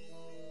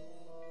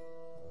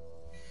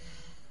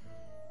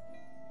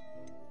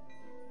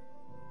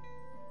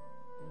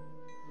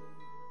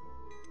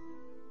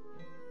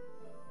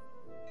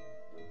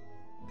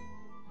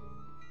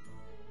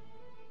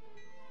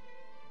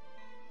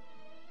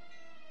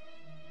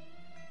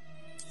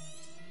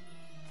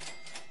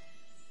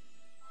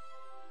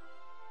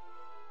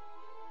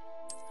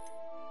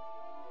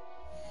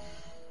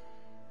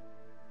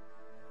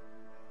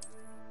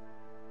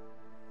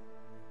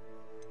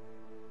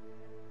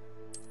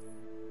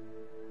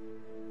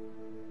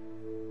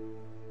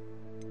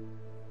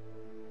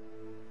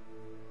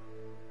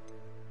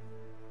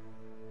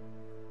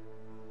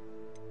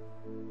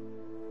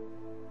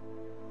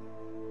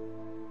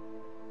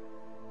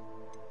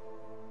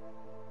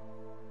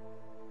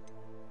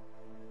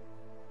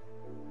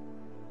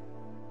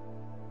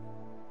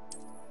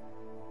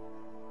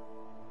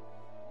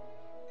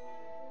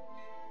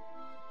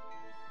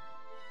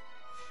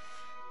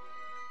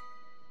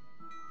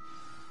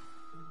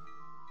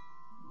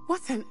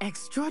 What an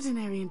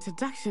extraordinary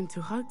introduction to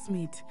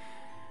Hogsmeade.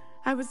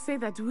 I would say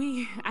that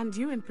we, and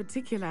you in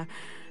particular,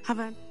 have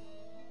a...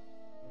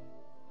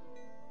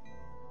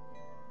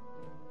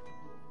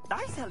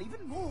 I sell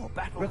even more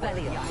battle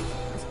Revelio.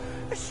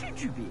 items.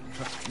 Should you be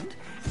inclined,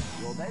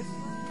 you'll most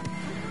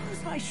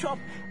use my shop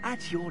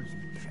at your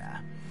leisure.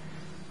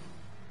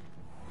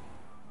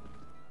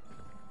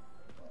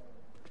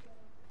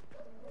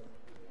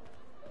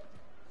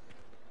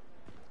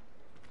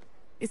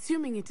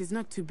 Assuming it is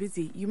not too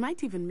busy, you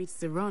might even meet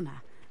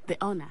Serona, the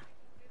owner.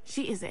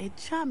 She is a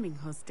charming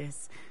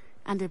hostess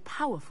and a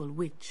powerful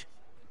witch.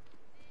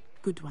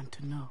 Good one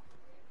to know.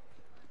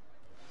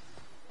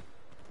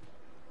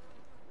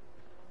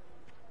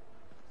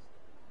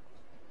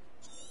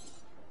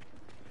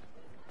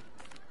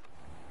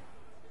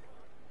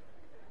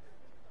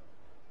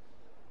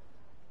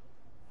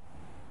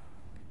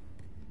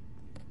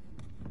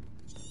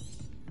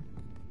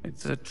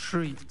 It's a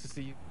treat to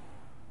see you.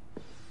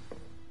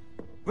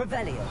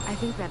 Revelio. I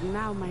think that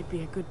now might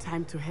be a good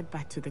time to head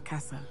back to the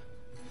castle.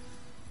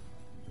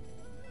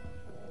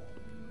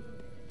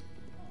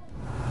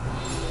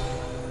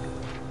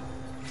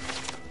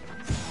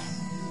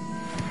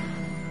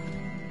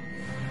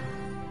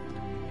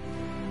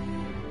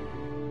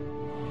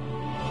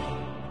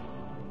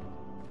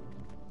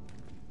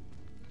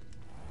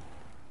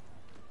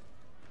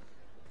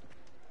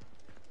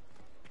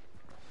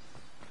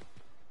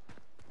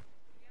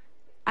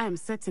 I am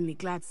certainly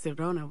glad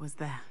Sirona was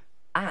there.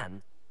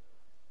 And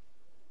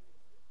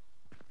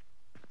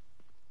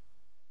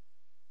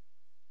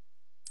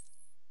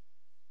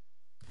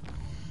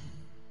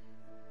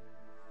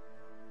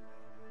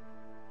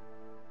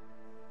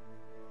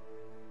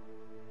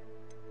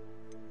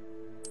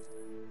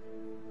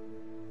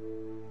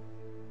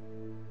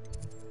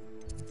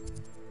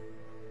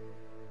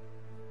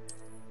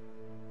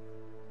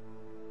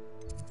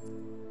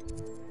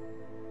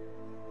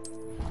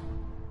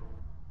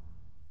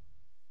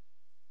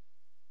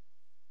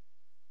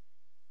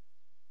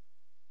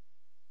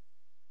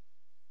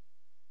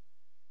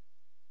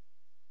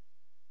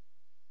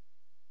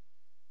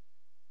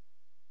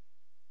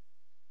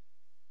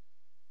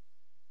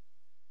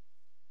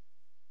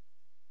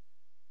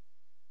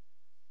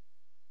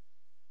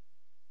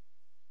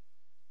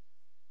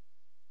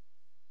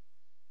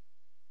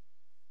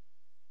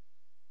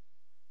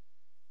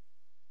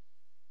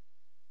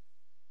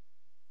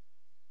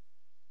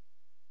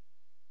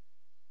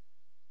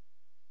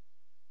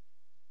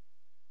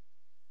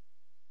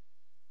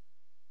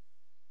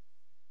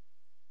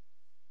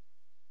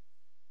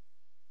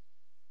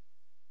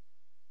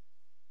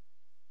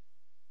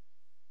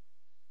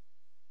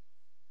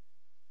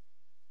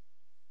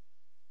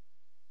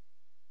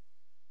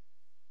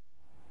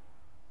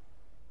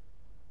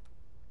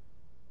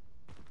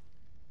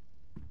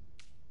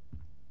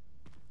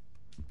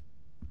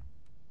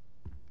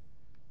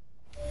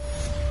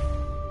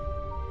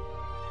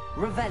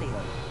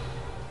Revelio.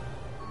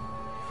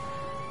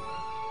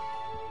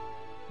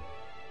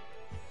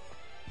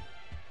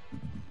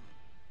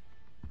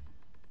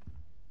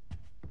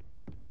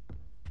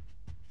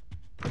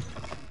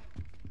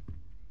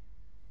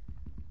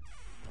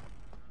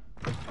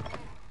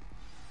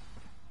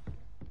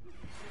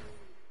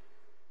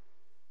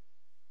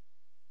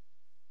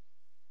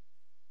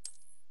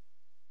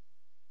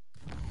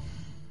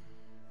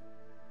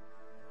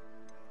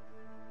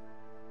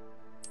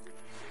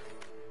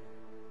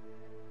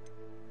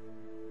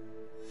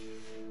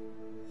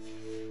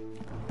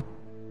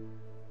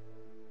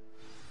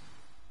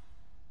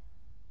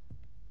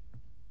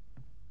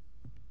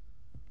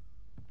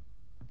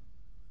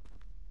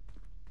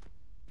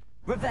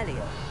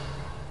 Revelio.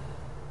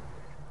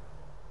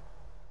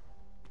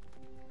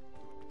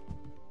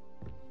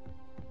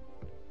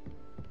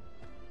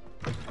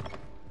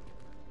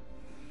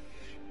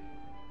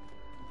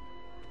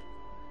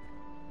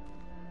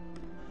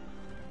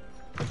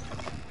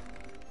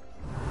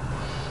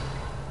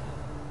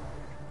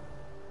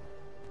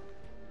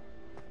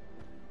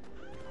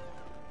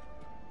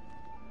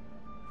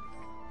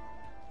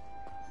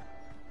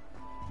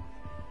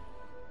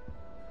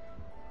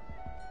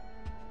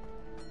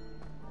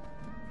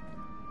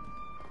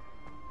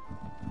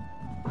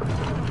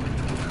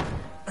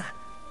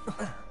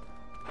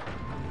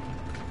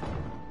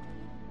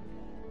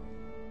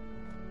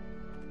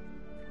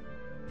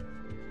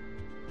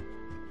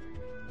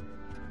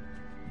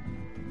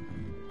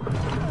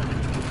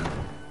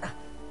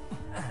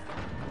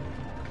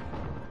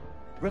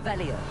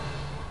 Revelio.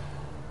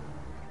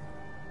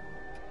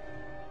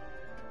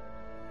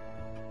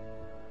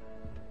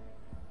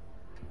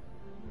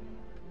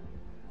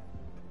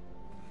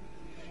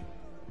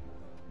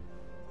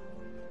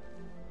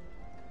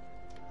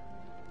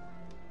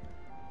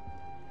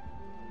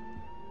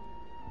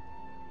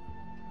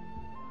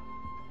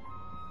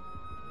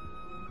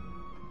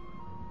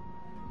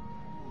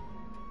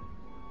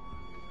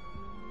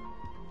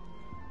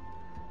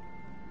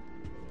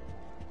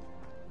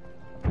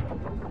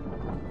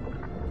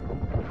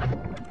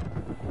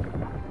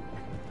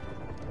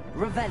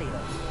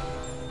 Revelio.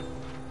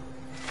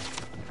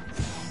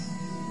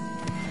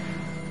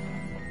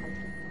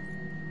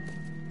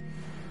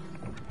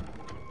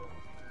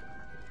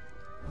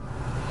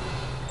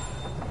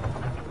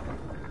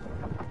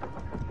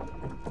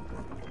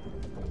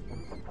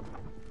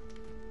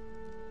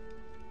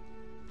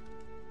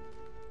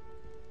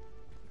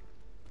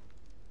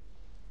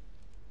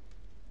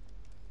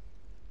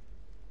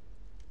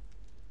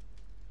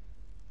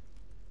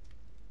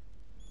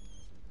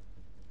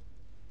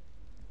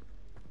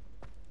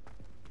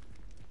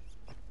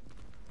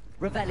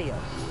 Revelio.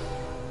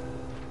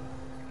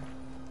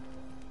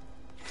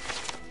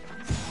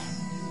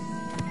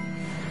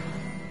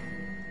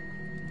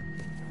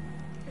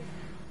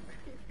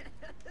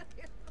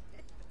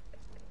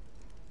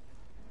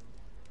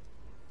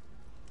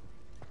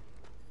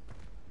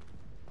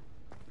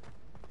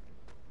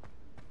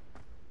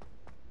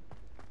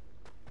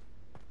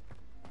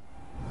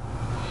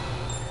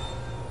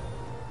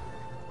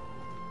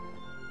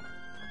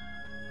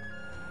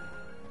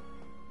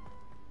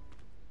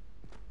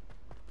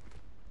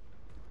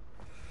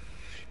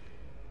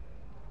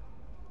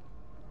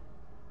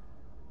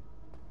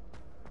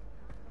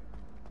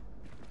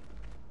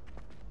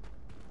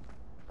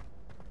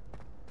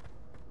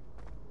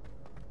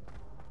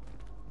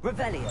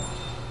 Revelio.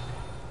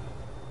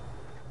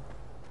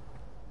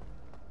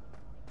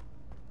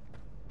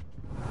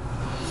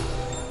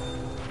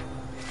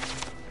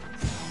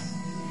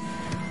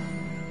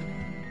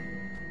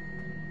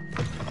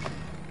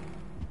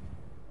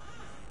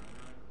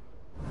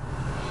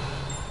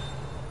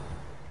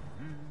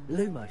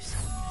 Lumos.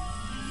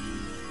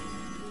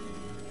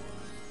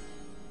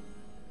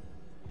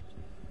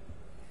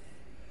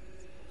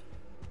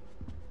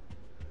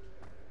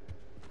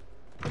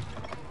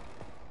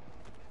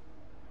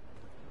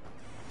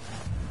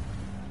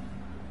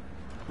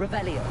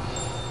 Revelio.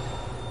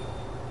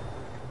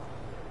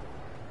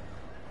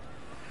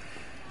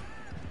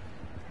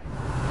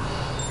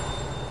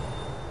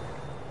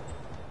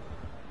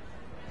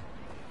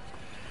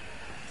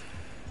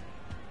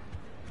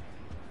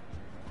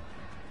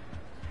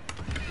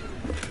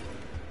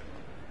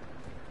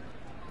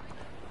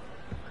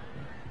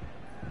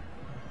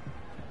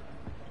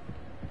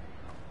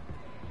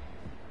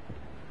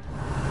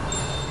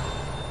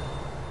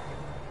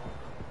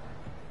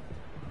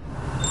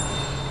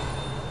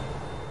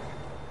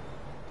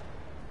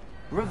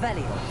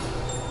 Revelio.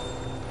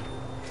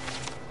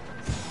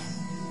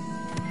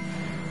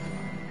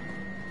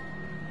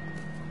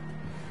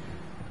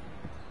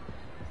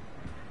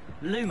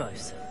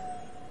 Lumos.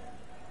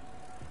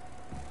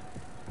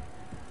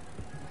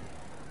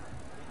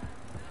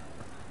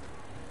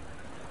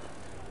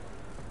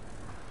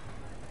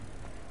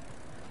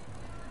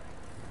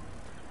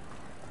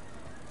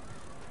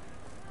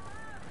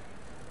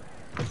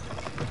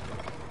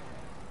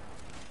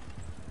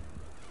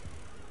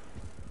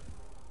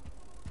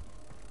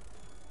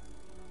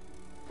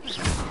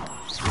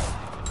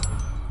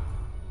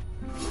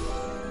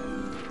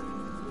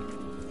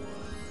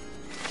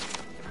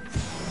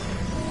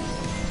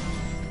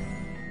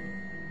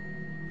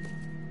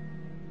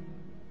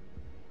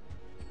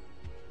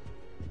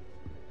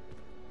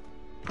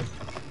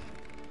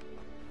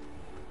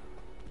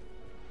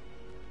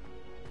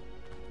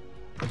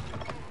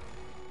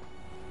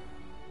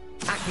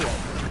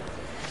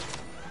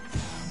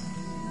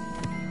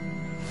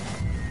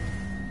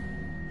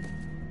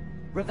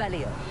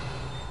 Revelio.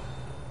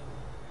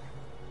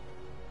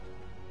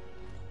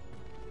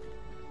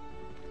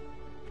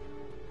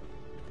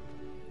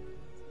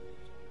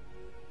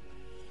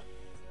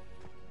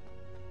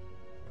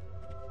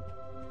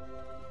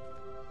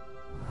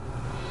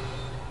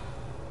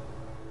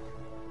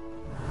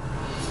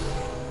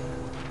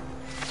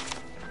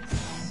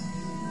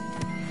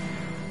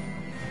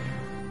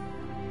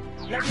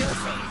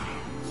 Leviosa.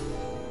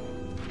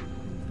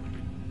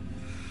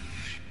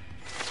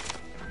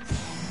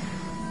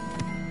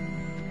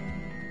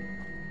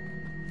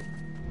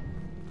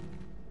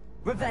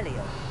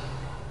 Revelio.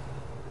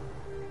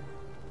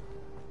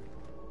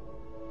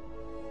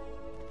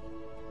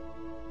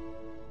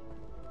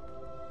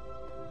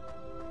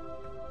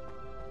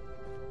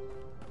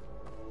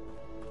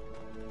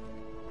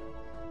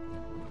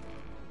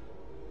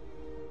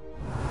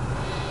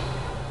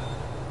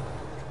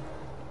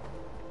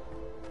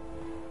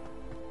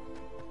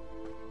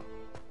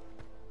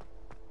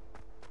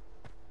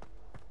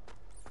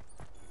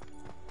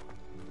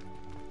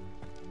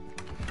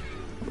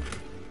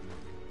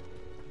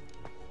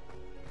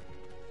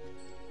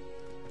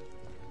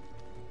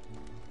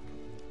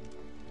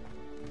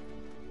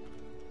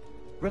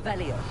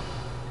 Revelio.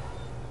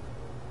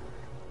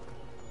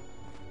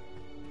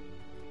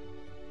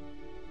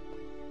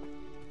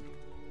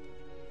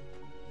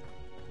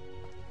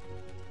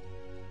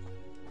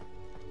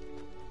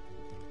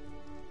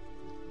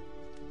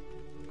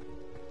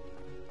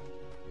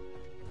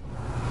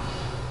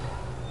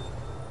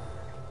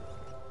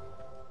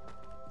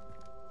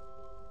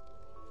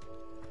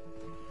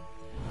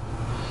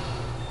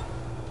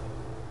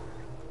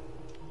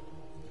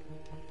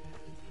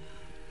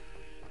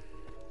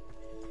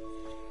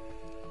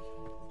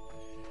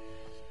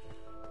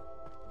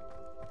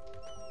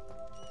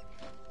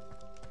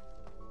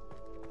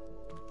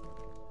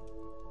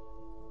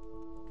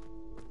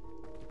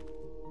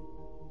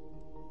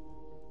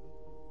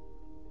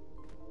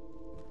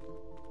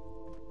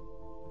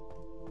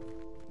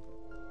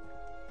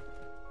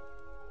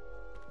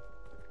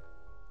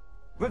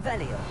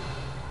 Revelio.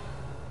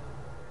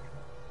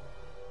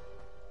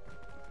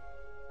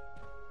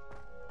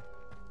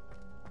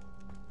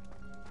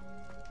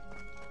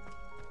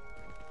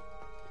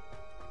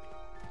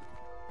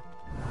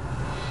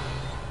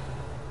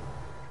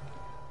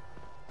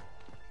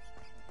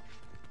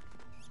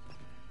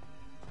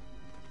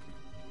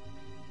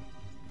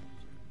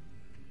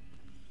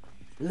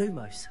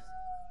 Lumos.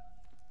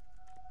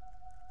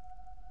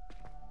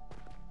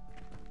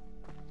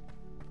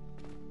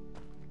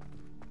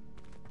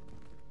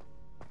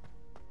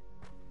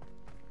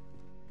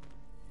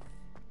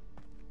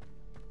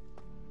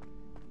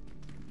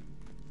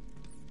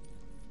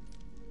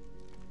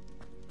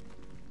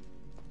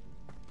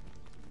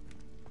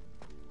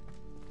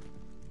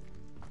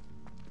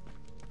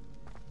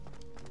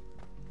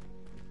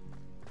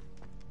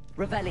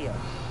 Revelio.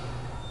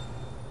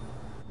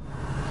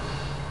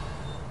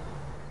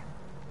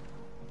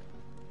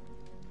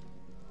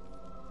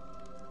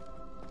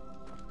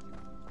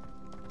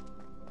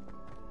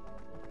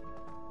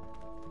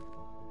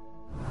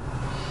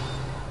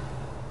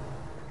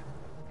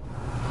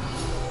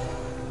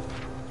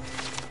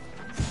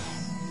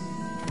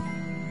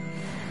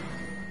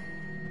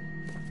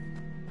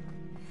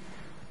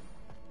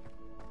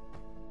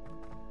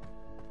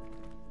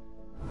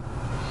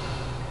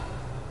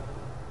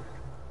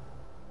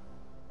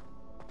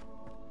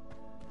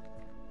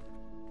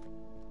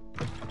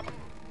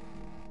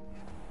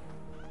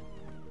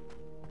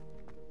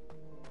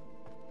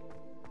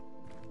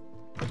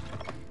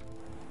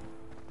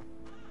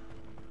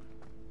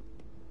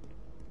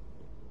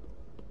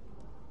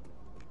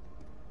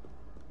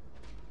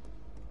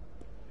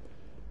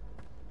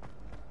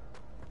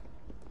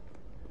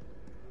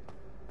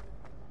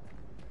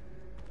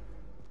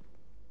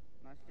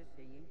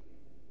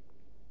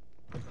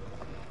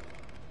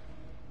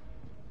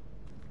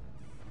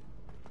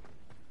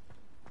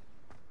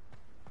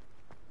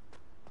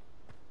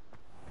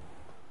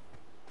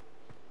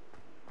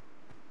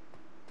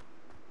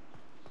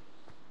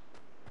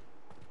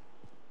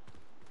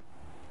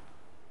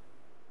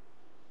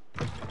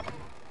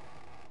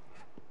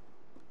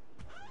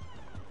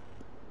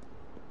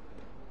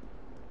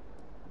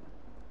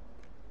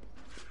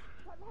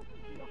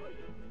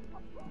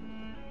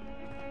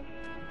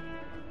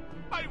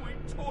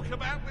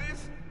 about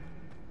this?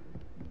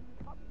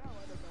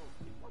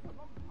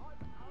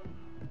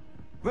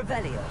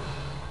 Revelio.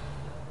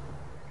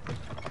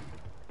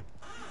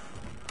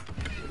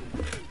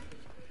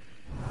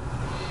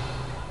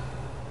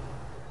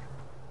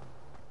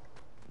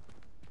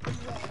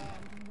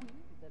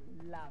 The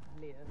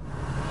loveliest.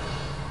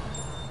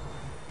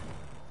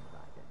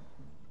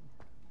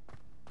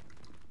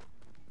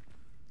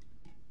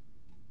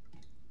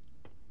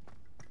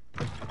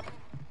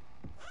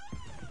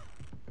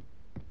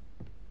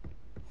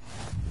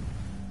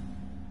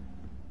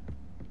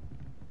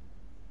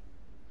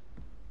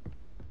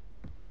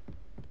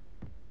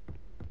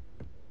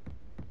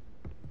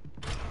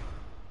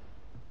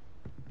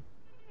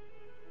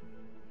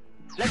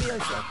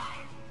 Levioso.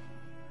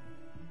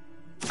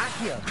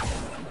 Accio.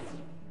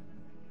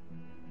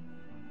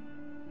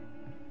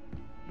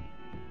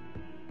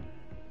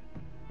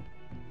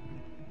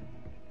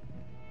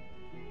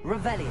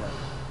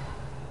 Revelio.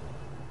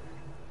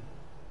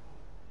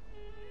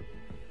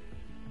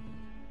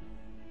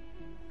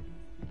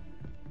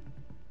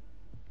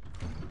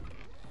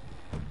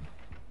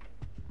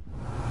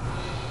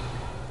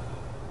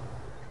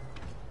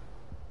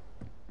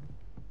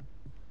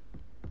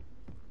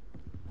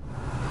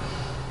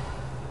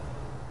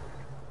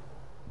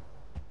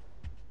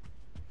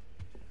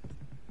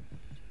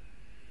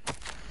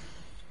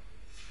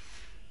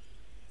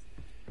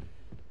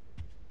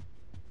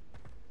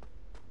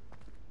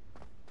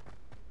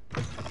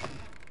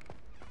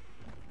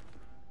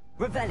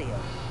 Revelio.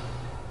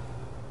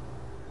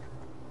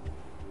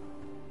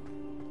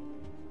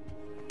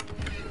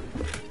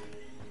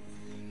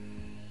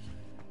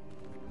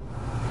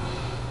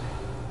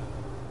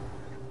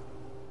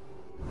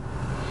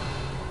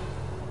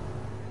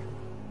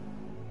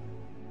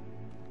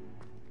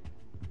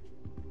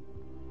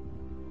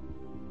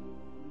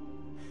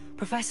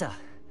 Professor,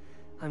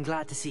 I'm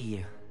glad to see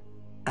you.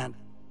 And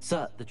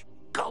sir,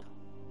 God,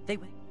 they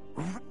were.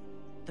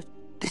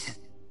 This is.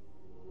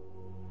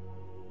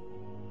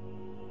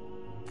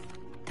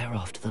 They're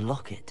after the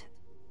locket.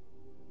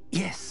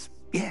 Yes,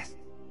 yes.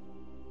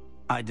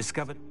 I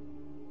discovered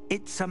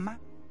it's a map.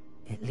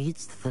 It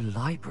leads to the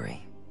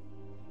library.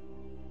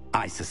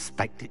 I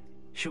suspect it.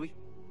 Shall we?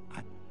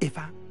 If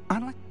I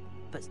like.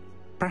 But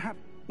perhaps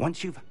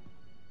once you've.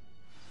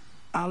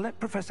 I'll let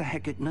Professor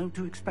Hecat know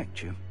to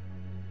expect you.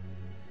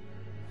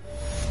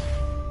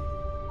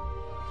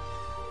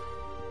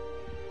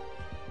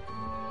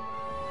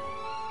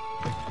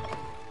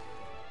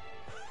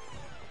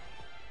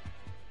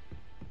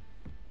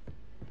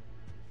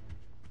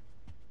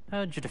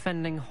 Heard you're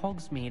defending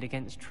Hogsmeade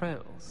against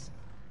trolls.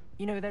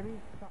 You know, there is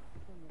such a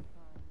thing as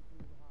trying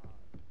too hard.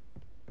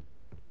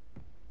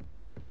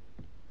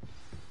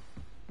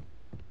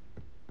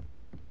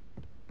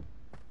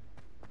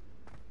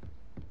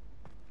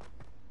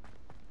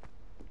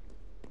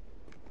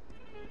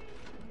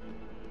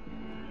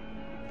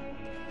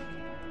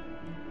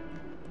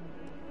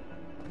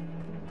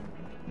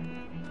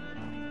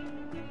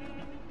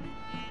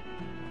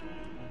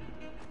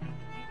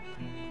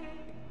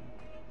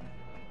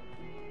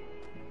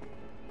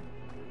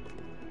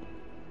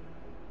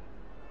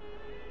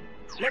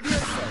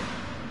 Levioso.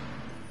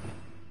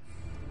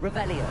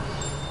 Revelio.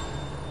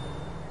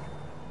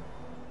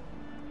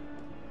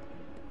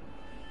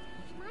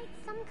 Might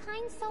some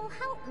kind soul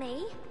help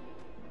me?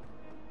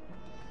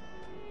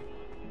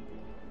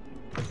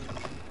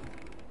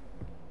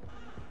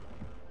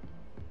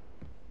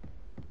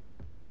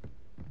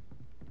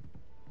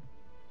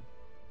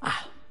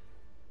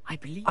 I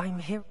believe I'm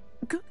here.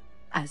 Good.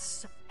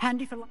 As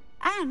handy for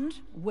and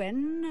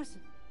when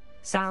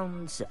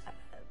Sounds.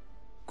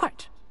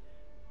 Quite.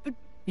 But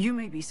you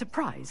may be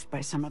surprised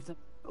by some of them.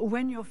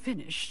 When you're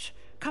finished,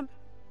 come.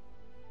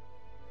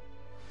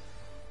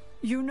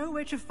 You know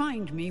where to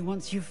find me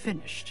once you've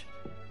finished.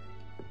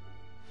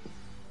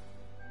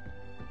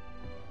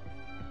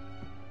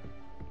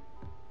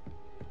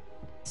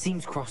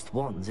 Seems crossed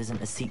wands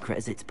isn't as secret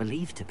as it's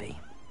believed to be.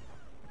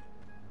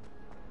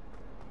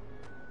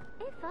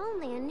 If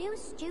only a new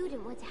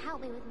student were to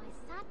help me with my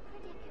sad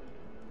predicament.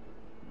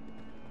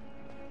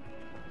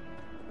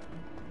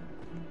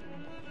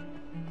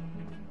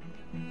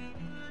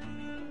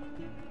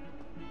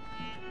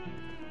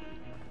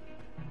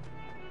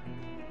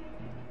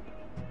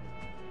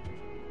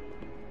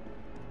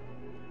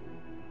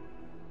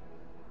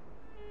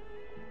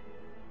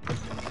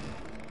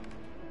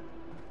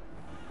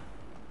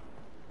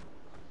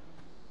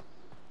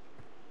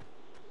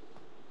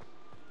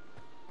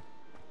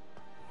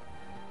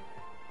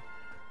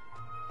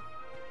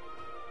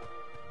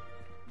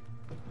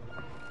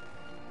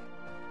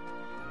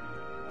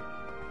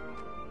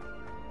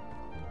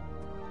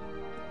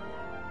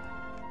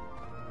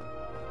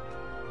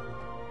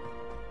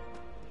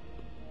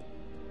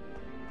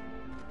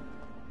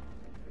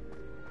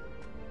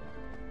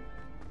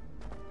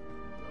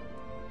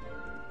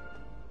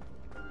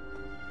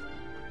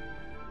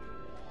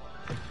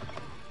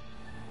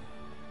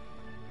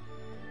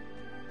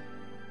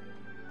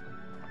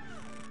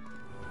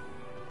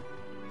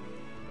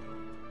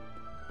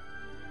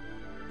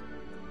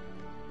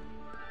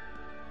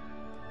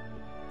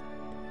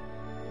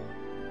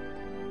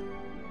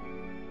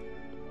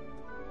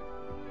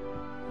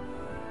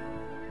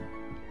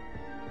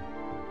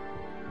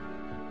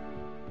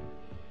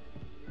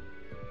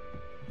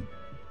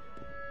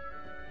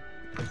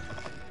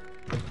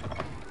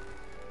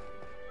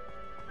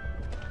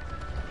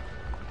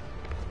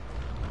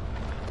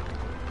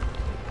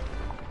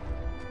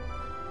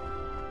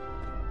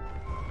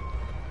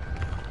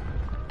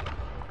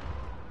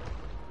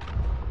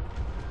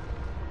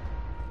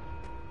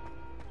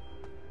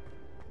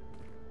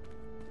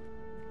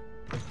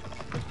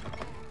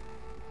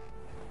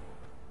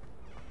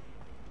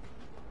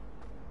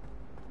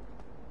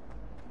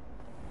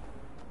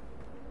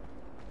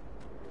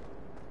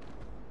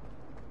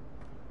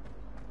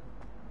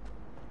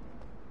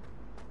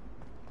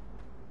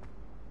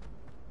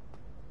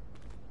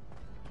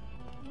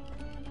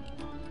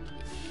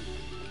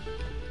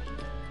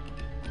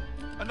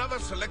 Another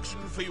selection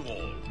for you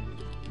all.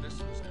 This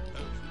was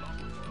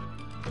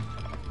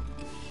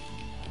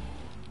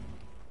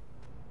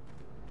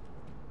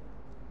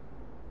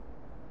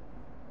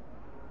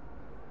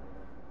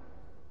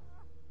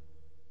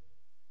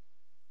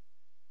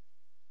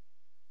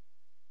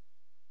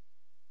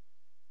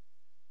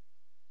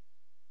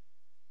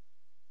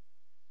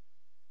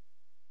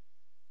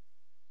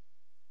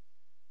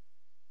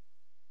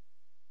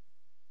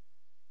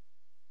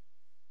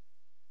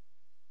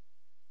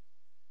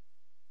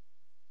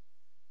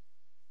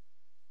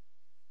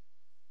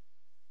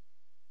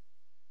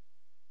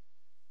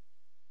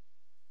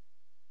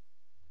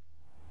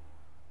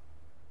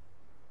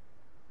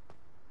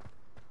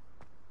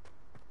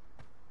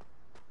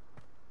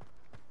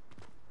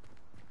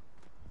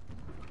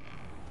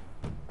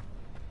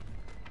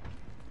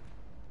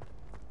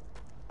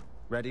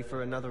Ready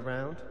for another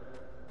round?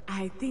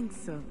 I think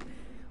so.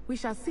 We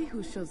shall see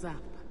who shows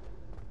up.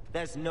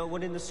 There's no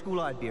one in the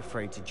school I'd be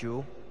afraid to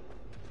duel.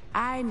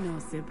 I know,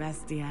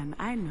 Sebastian,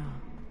 I know.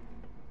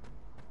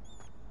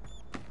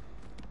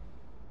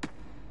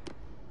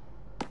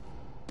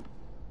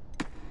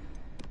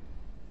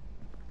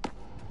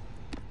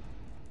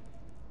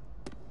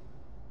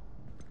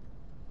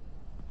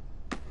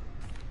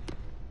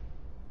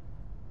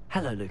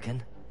 Hello,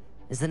 Lucan.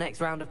 Is the next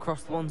round of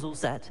Crossed Wands all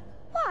set?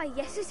 Why,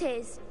 yes it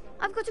is.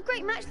 I've got a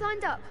great match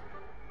lined up.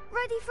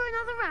 Ready for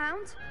another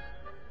round?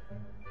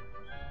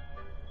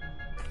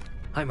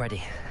 I'm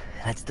ready.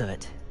 Let's do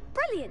it.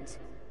 Brilliant.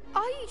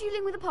 Are you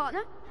dueling with a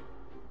partner?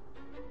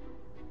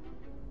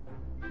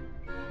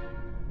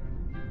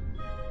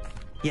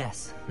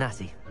 Yes,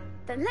 Natty.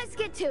 Then let's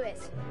get to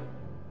it.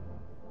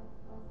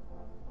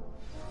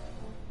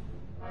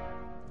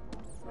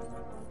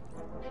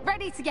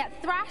 Ready to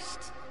get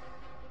thrashed?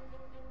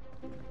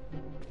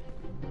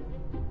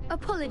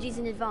 Apologies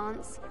in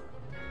advance.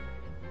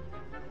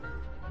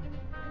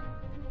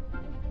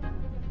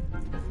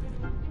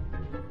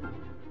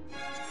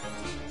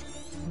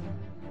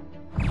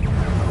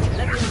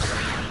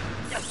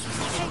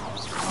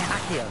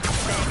 Accio.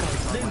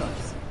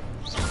 Lumos.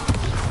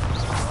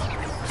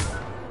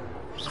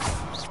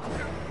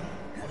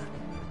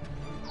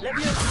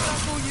 Leviosa,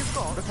 that's all you've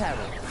got? Repair it.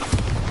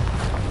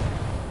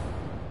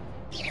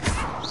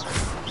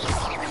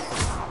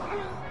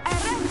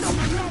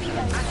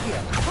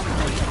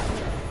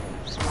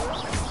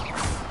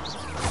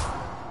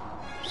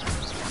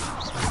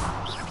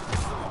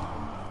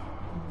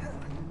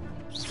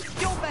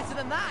 You're better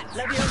than that!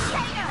 Leviosa!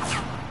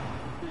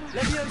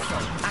 Leviosa!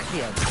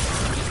 Accio!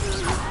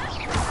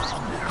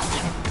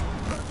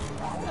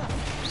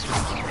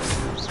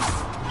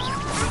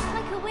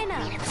 Like a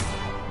winner.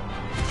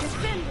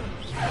 Defender.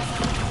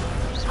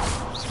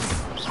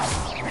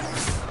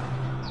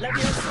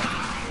 Leviosa!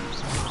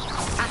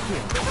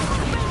 Accio!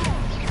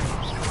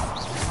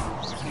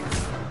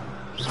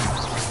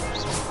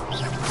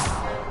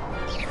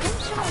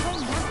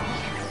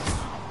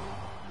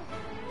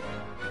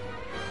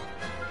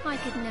 I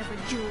could never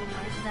duel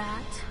like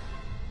that.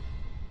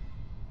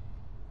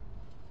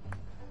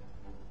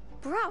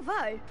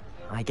 Bravo!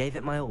 I gave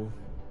it my all.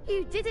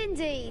 You did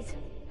indeed.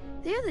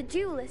 The other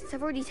duelists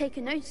have already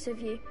taken notice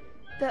of you,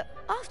 but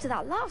after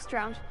that last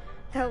round,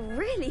 they'll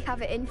really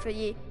have it in for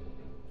you.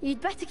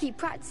 You'd better keep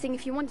practicing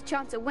if you want a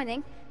chance at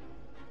winning.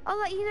 I'll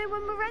let you know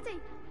when we're ready.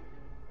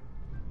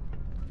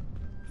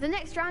 The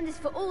next round is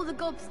for all the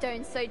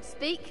gobstones, so to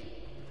speak.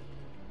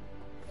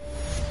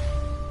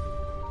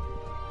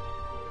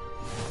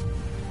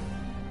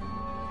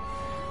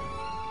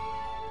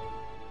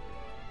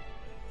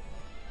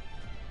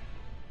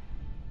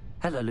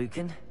 Hello,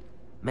 Lucan.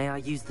 May I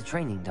use the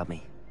training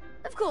dummy?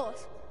 Of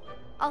course.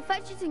 I'll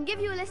fetch it and give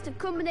you a list of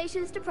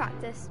combinations to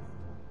practice.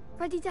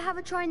 Ready to have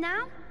a try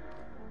now?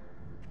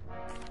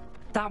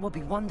 That would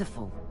be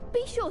wonderful.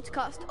 Be sure to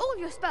cast all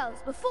your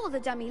spells before the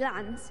dummy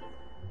lands.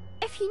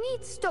 If you need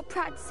to stop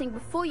practicing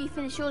before you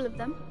finish all of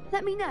them,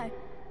 let me know.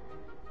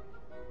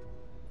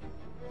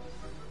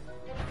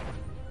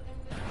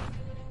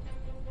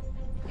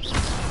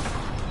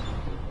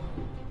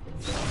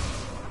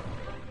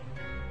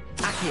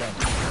 Accio!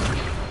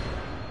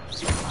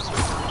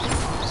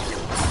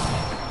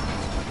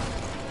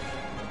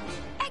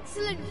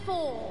 Excellent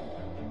form!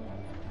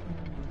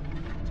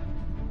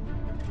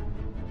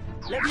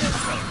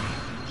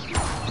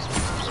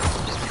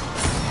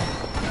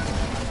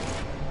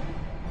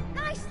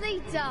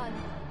 Nicely done!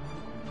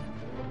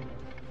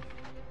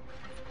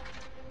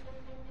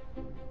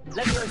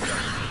 Leviosa!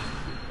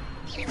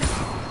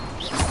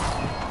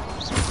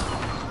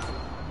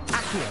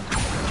 Accio!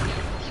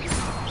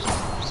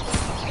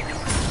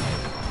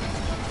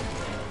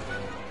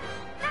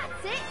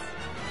 That's it!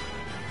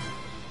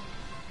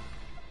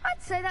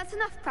 I'd say that's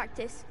enough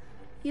practice.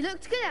 You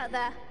looked good out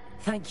there.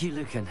 Thank you,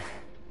 Lucan.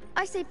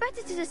 I say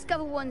better to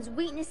discover one's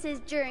weaknesses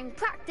during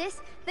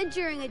practice than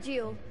during a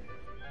duel.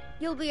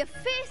 You'll be a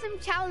fearsome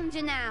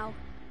challenger now.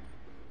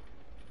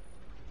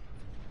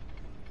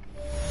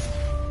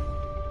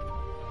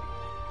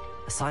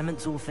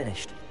 Assignment's all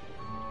finished.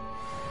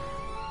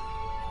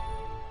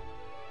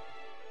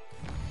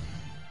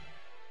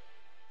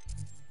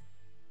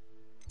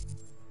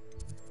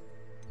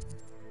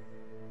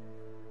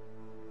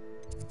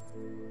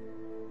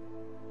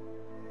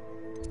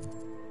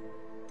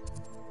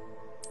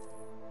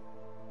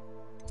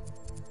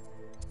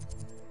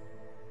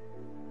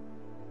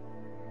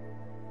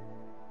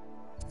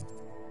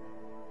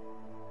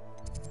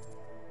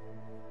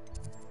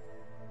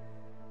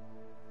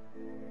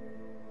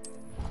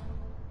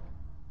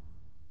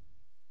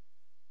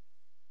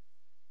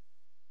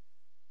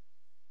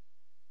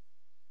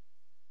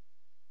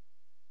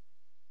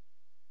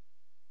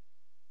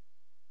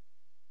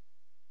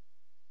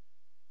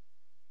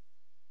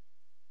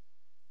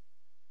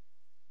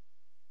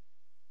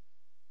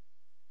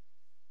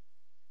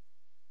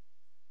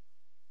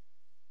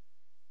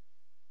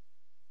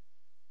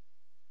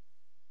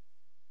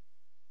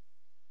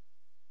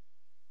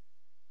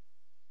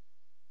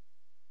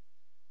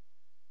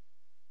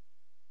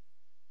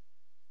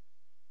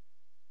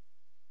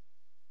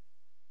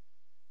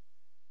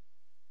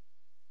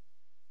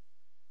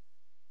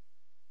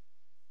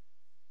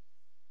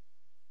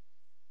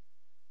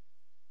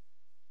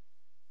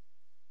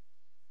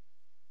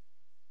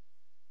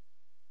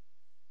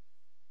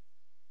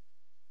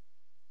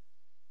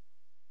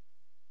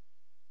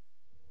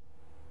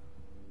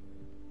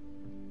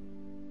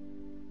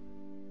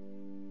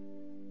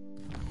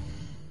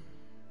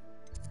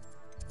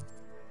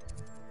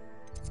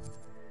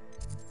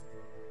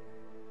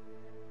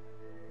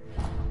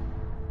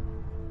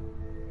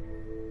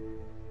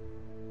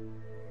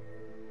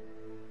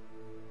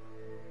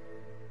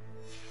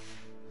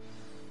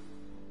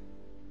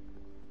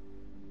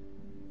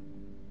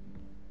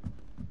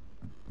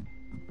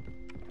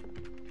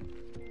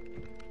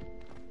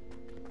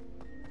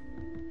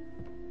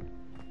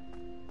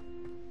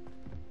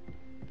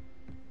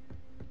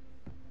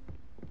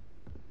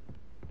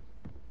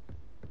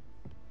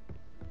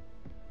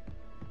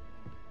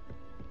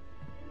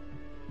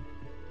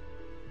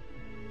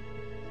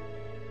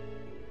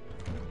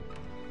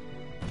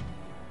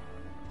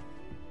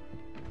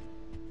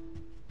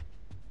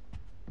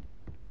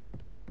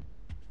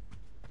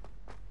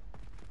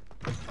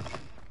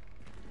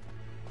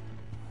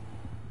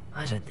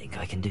 I don't think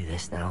I can do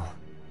this now.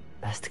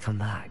 Best to come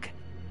back.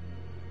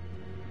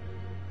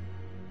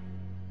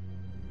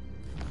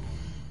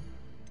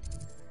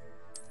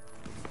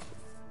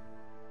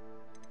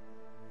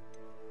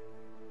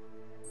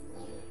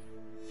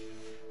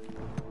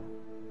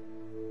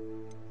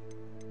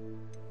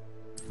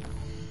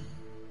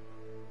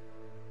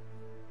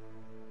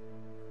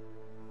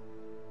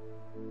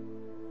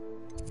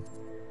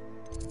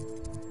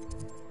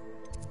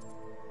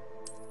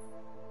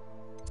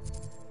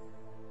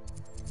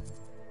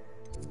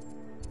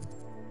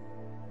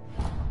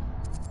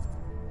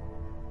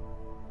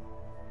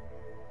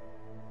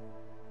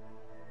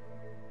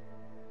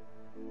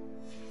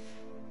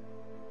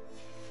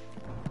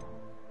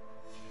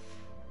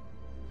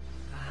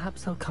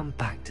 Perhaps I'll come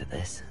back to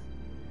this.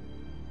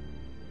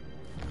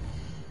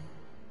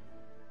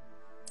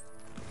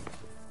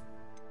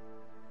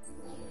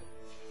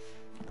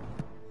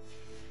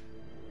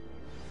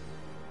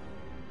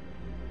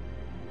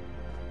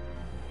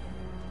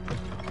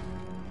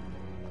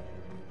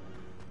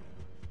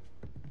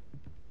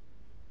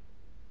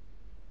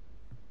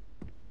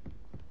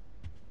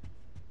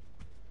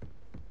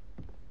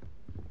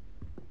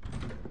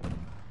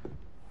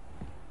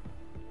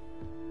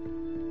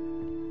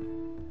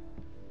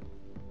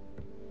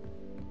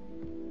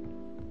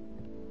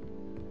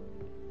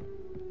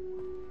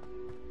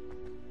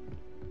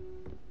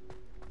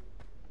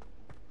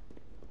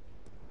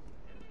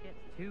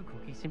 Two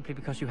cookies simply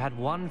because you had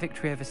one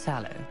victory over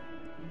Sallow.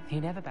 He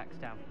never backs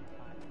down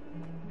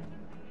from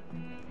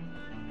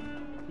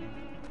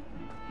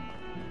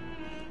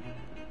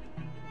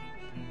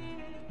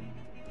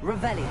the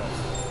fight.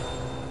 Revelio.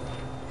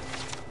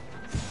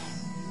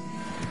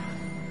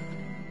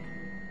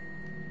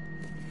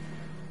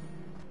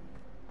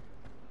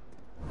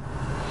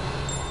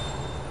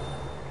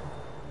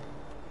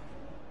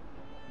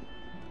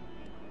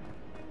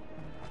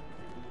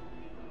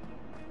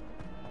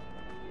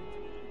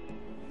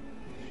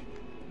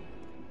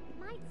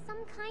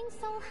 Kind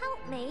soul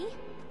help me?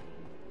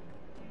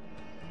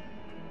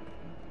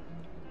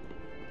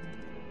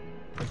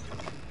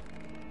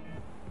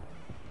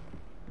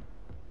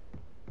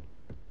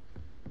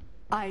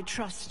 I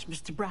trust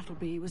Mr.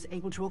 Brattleby was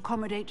able to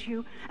accommodate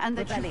you and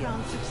that you Revelio.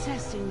 found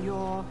success in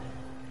your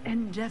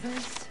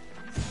endeavors.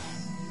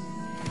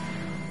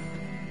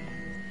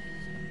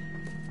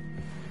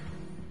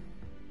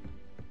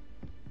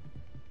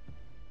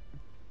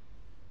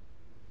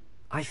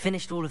 I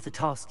finished all of the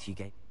tasks you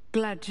gave.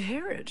 Glad to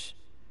hear it.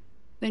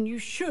 Then you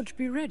should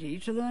be ready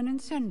to learn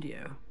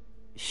Incendio.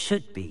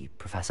 Should be,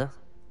 Professor.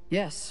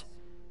 Yes.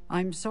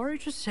 I'm sorry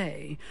to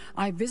say,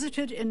 I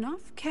visited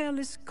enough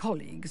careless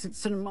colleagues at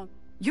St. Mon-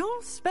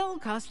 Your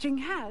spellcasting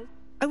has...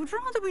 I would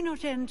rather we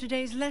not end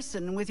today's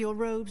lesson with your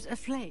robes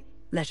aflame.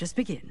 Let us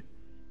begin.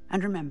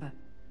 And remember,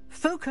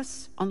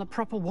 focus on the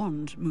proper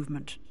wand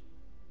movement.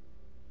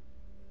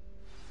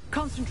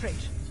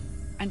 Concentrate,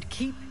 and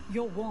keep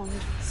your wand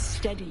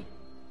steady.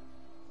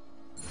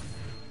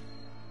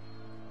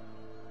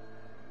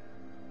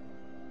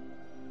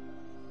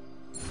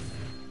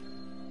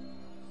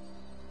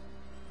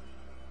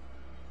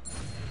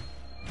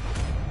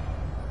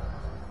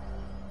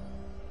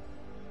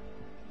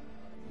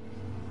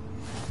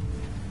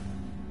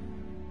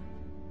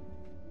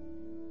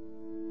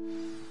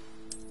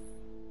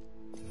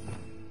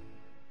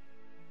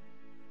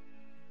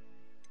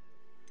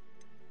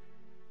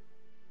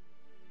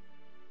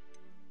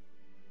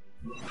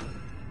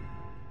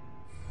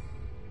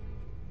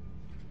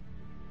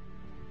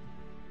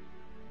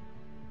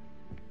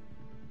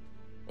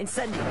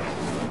 Incendio!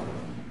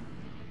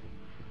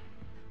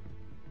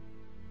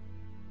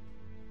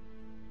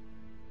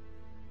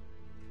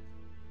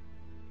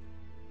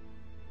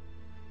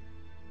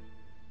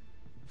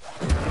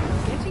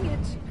 Getting it.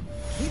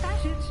 Keep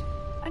at it.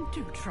 And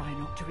do try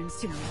not to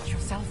incinerate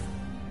yourself.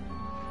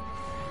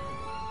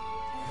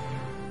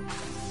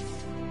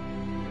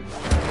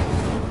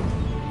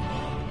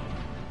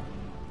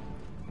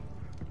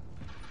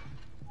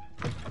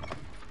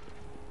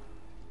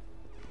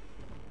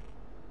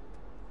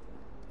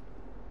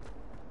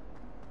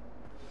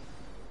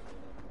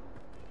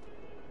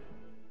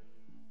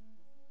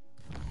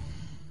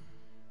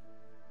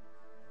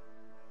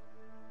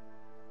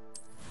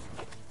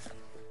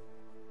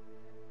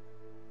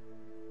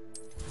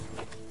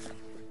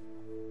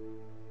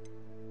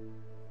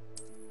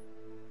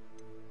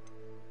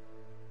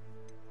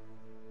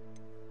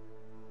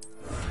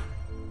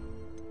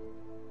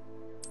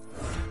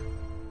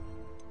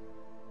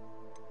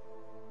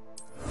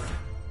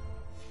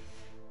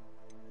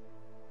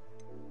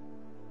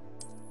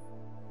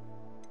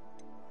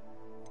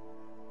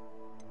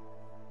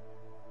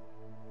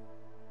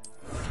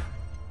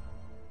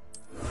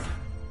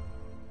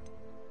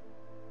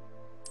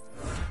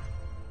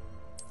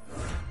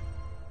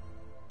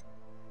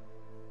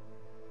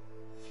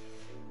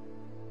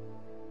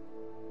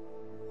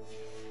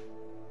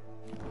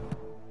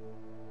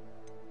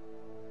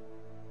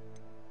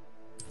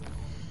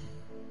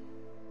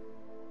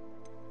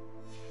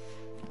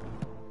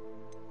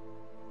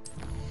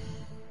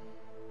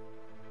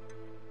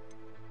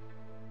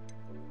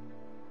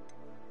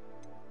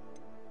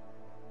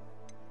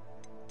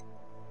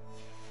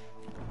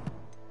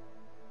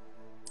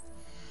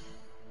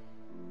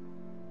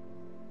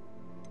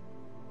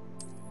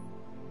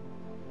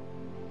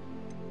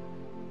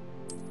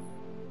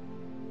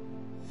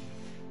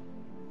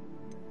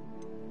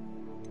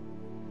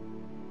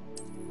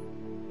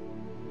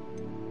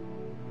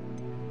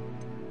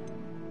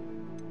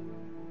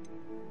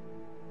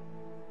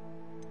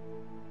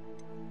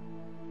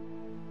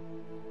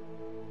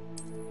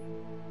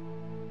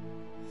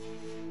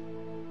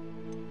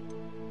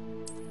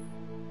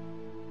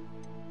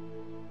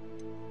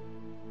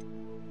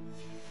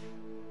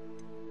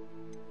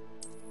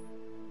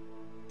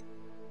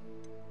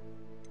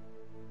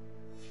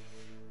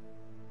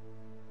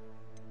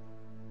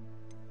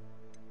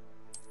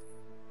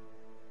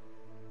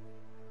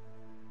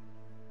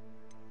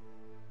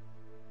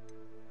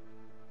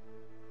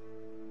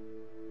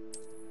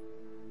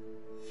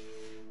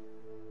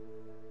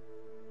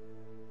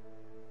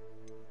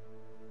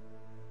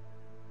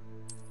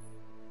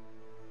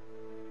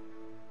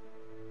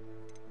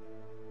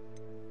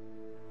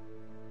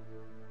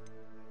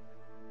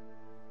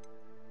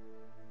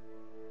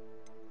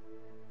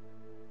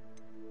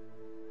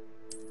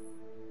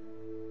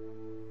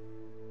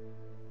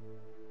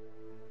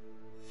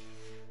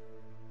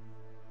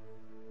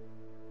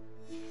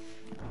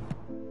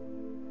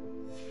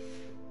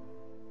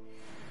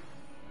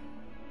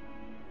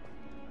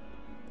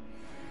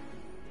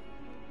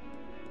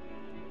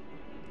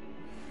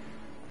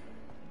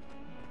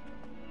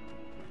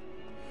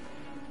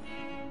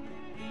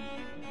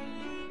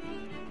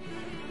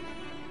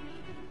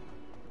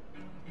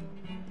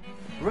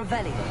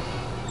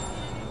 Revelio.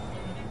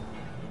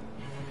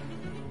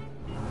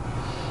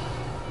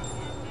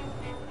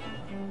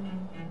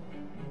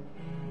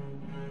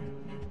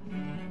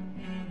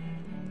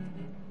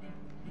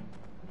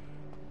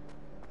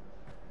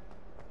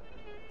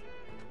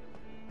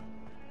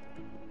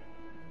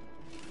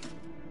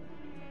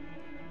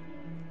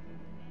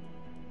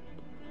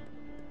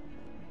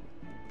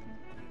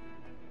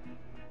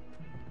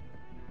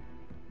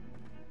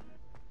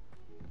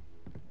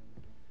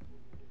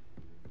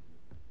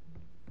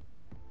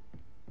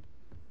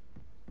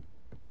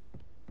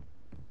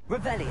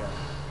 Revelio.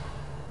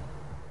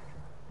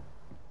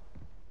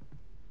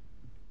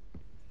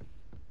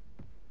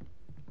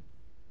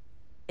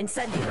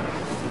 Incendio.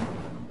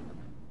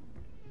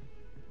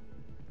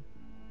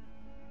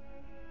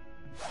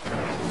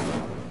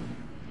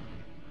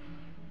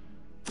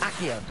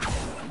 Accio.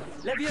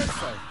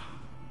 Levioso.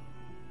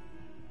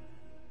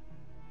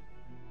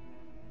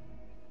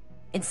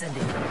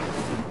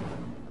 Incendio.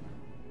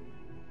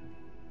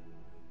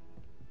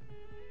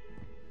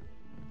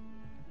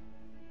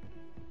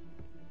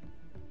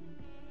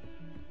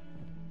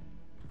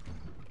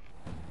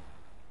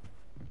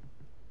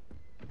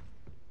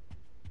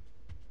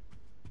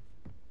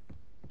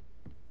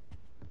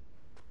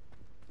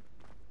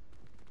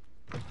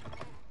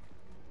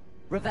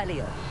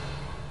 Revelio.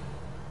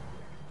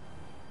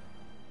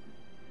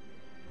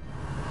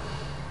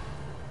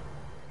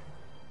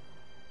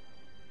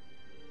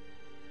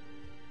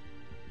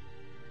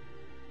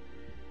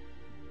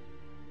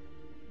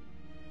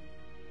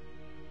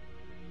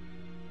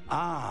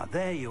 Ah,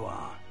 there you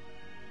are.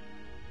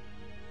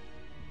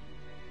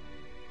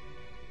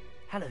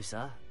 Hello,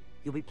 sir.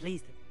 You'll be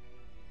pleased.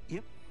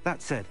 Yep,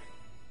 that's it.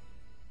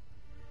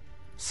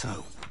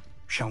 So,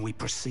 shall we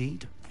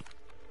proceed?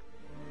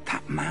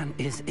 That man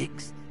is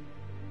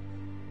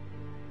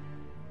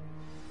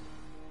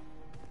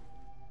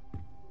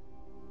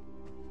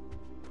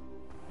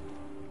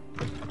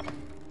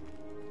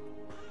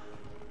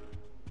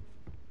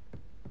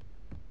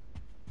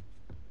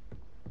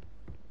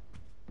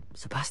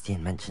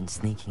Sebastian mentioned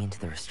sneaking into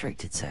the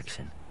restricted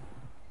section.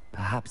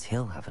 Perhaps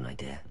he'll have an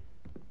idea.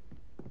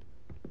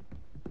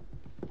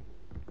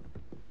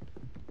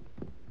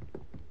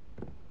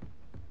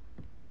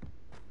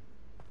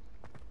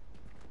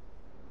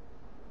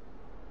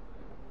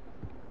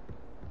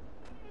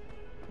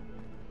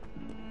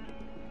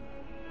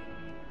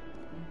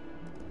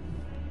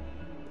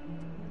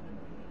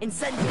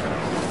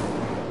 Incendio!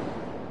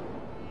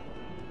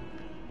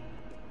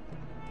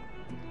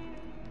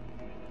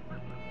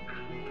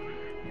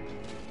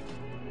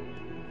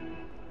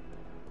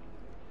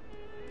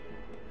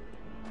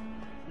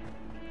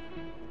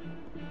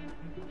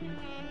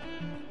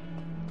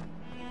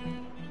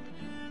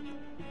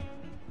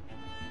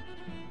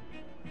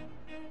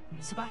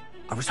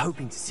 I was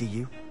hoping to see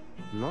you.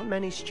 Not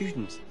many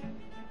students.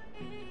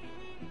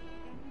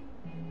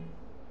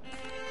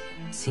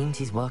 Seems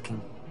he's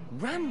working.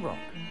 Ranrock!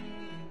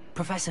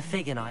 Professor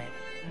Fig and I...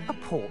 A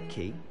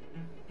portkey?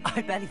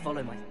 I barely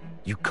follow my...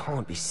 You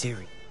can't be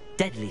serious.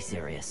 Deadly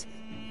serious.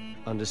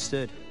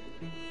 Understood.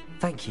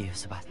 Thank you,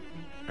 Sebastian.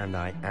 And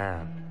I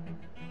am.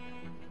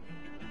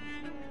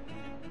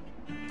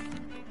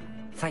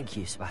 Thank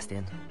you,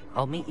 Sebastian.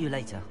 I'll meet you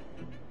later.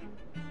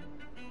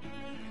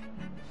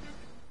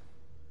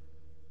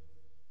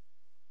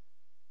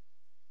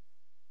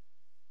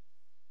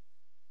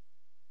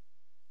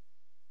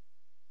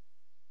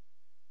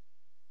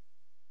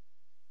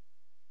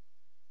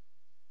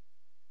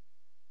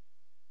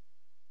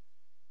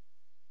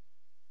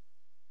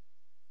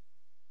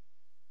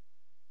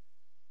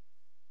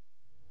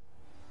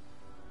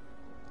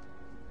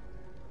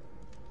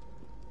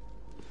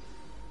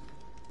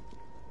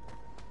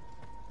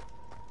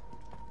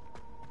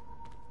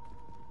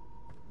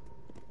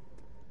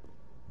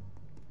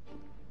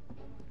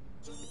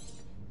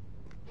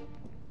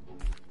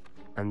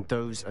 And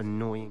those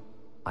annoying...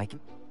 I can...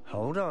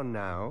 Hold on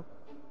now.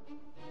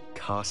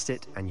 Cast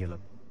it and you'll...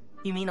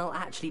 You mean I'll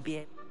actually be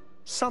able...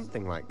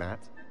 Something like that.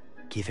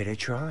 Give it a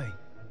try.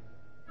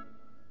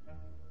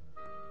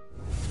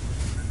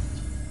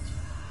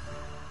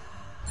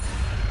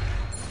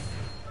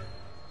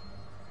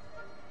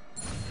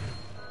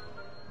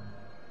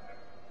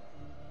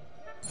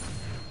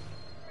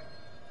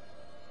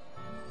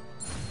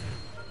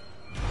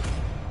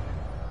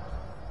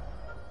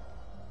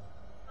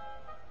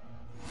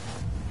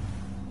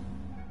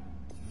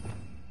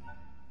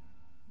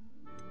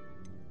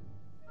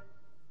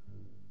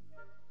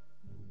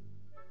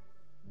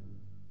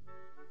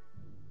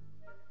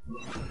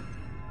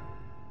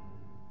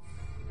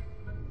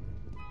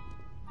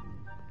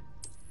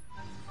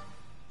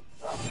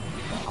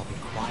 I'll be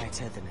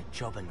quieter than a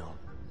jobberknoll.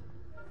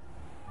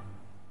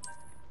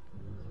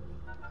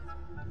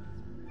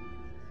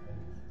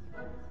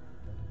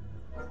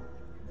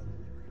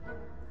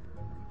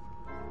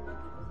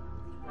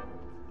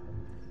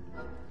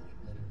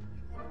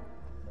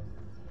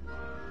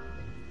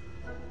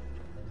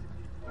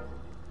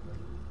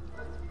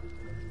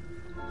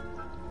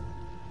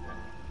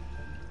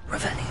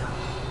 Revelio.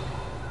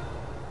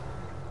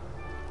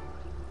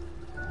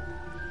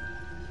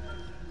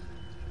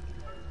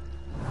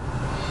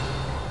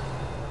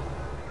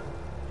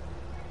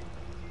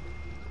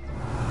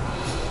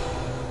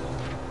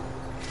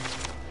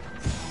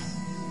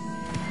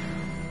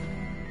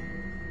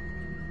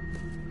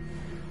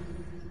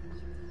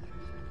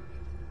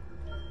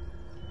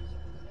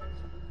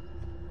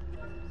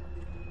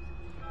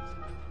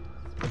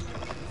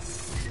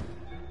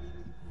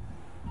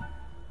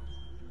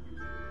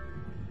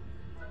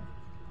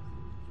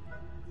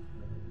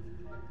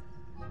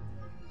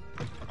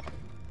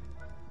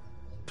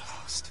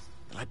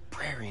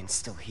 librarian's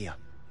still here.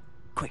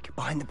 Quick,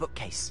 behind the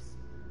bookcase.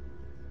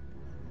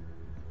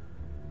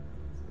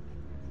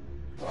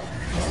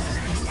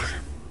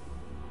 Damn.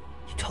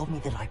 You told me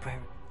the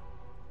librarian...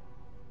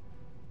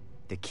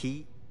 The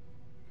key?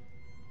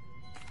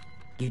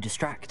 You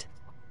distract.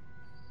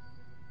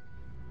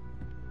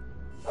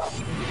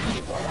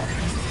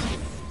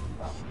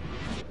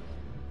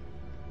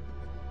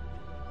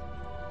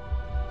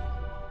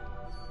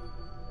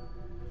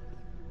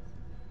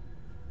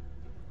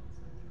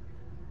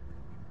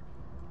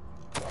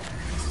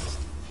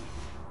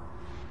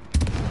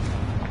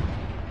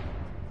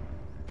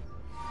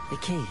 The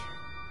key.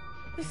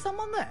 Is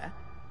someone there?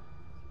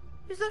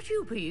 Is that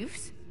you,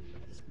 Peeves?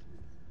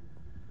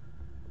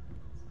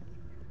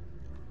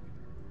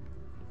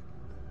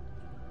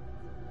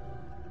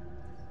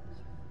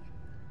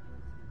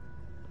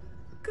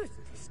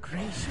 Goodness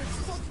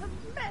gracious, what a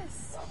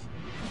mess!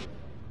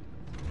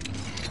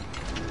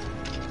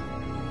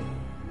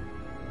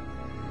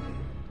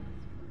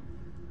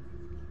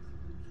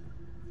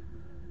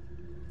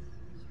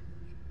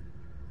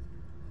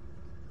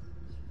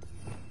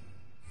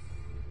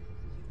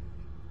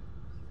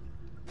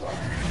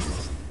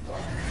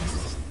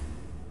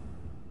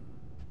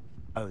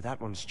 Oh,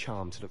 that one's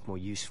charmed to look more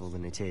useful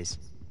than it is.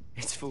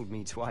 It's fooled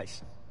me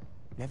twice.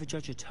 Never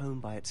judge a tome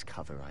by its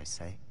cover, I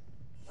say.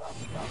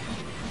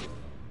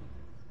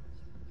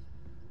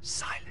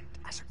 Silent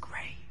as a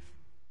grave.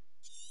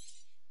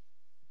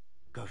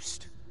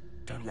 Ghost,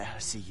 don't let her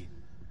see you.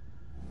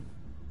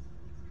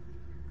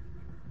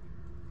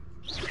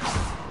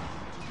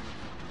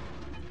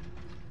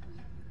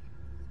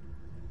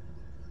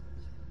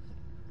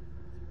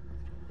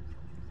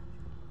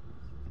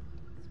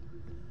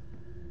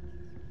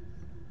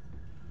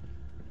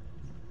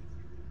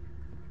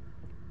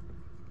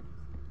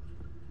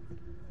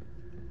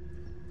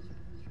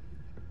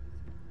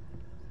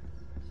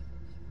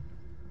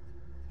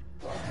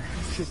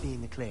 Should be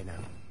in the clear now.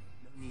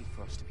 No need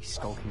for us to be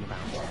skulking about.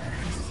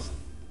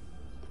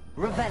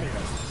 Revelio.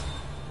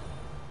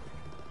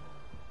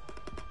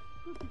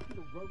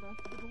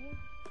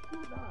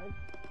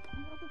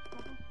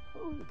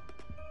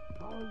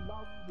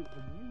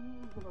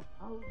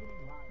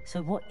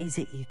 So what is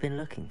it you've been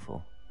looking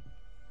for?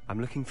 I'm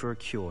looking for a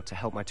cure to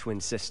help my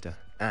twin sister,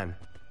 Anne,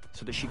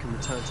 so that she can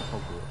return to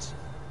Hogwarts.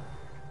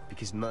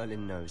 Because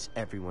Merlin knows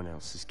everyone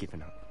else has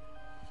given up.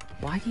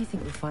 Why do you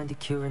think we'll find a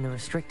cure in the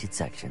restricted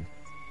section?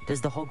 Does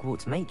the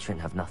Hogwarts matron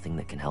have nothing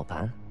that can help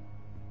Anne?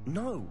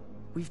 No!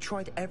 We've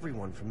tried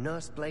everyone from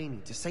Nurse Blaney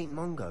to St.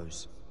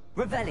 Mungo's.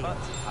 Revelio! But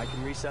I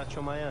can research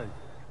on my own.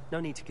 No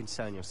need to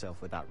concern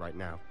yourself with that right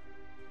now.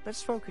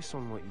 Let's focus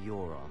on what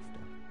you're after.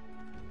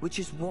 Which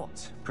is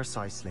what,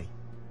 precisely?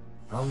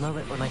 I'll know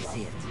it when I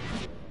see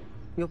it.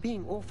 You're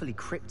being awfully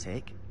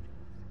cryptic.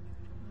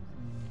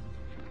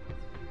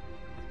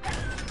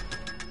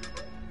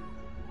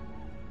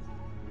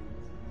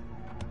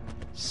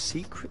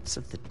 Secrets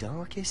of the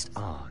darkest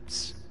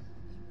arts.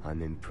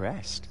 I'm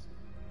impressed.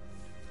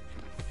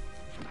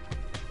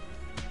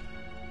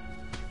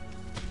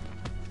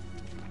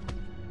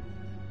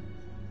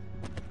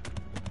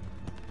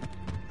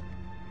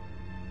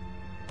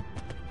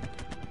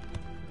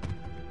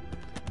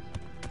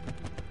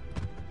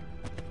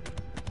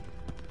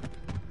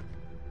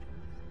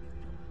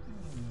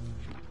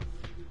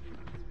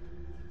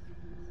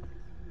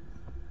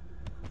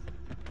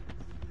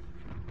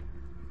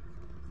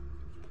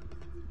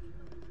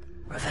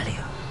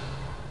 Revelio.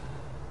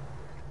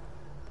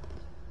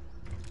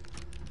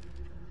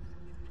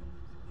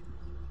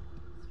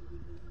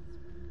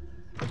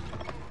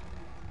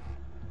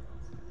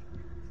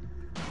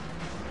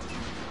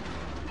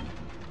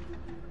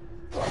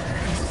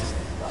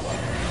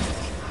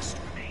 Must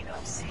remain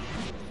unseen.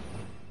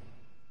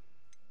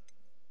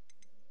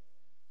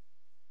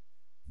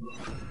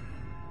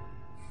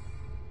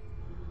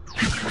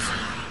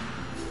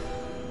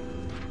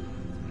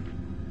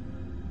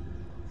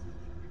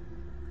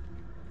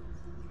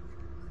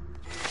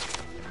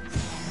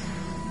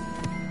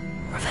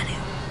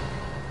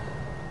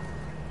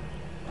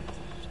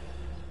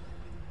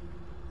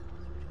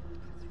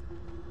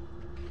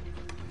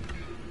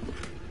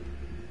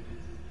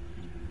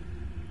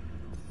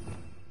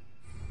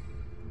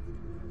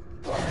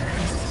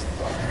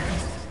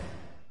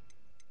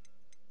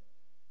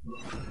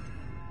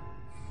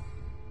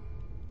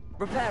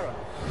 Reparo.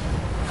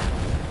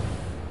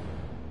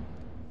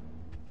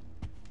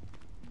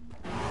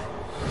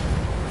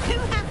 Who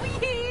have we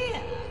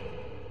here?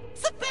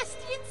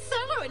 Sebastian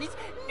Sallow and his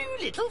new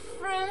little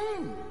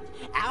friend.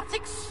 Out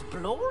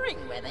exploring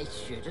where they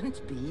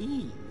shouldn't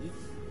be.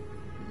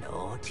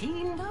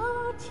 Naughty,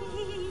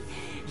 naughty.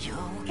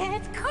 You'll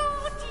get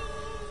caught.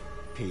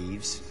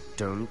 Peeves,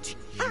 don't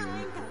you...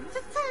 I'm going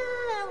to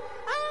tell.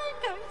 I'm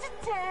going to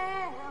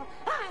tell.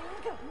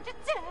 I'm going to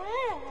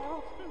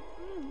tell.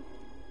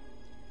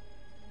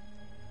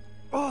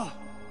 Oh!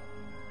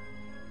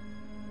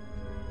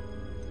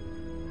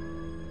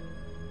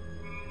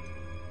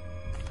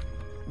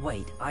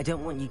 Wait, I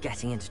don't want you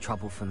getting into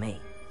trouble for me.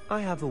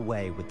 I have a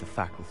way with the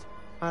faculty.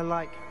 I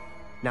like...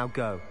 Now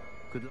go.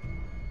 Good luck.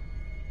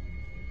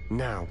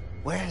 Now,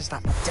 where has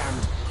that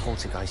damned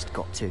poltergeist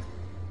got to?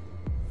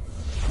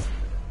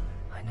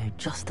 I know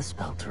just the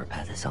spell to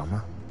repair this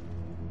armor.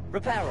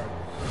 Reparo!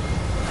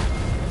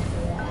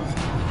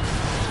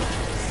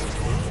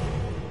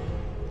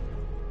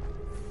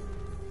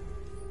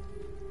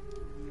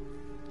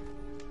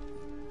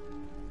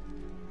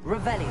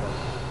 Revelio!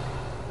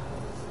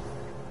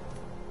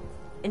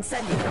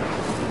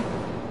 Incendio!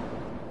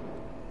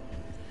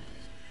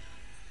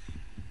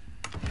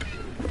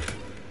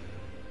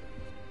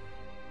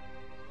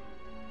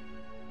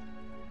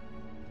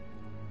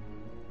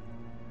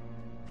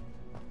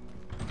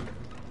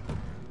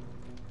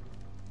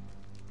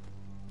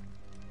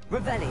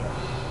 Revelio.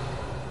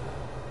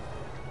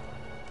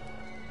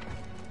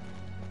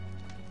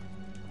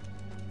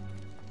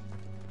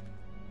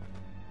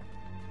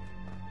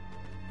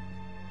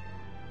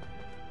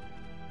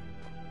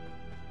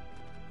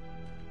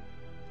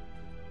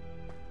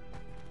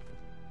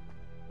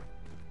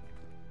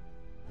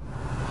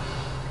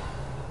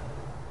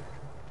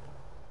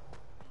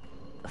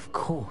 Of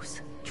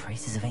course,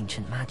 traces of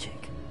ancient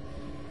magic.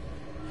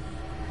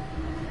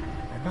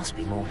 There must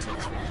be more to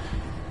this one.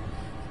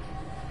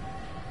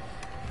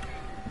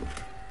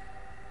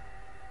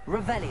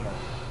 Revelio.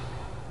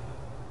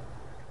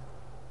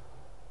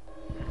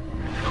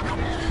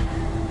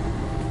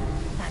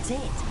 That's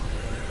it.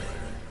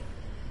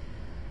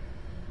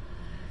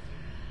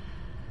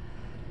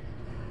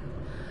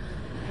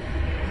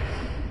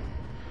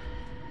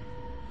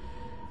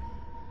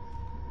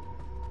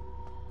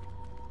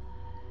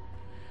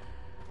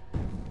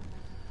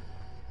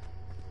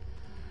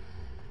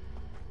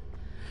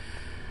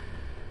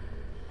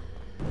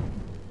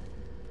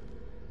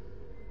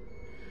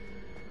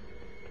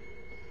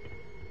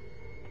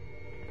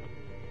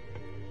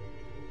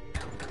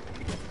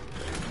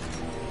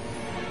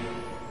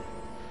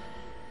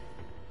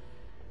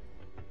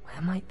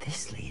 Where might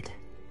this lead?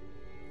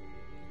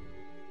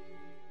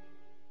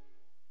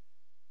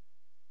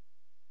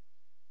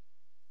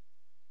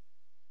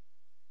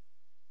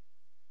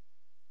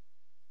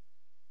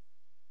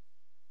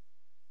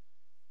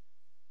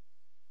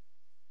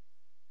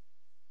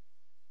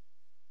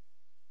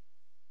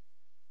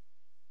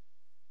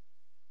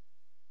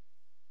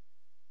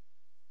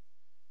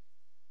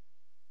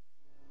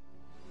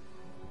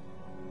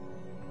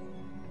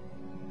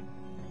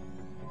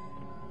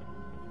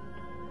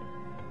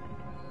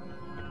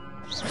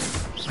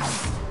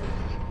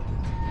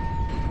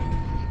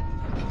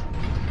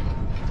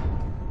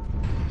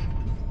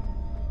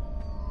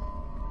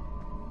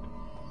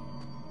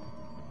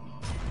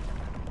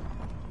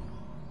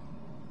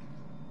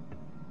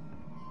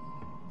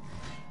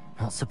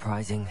 Not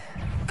surprising.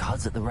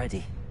 Guards at the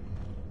ready.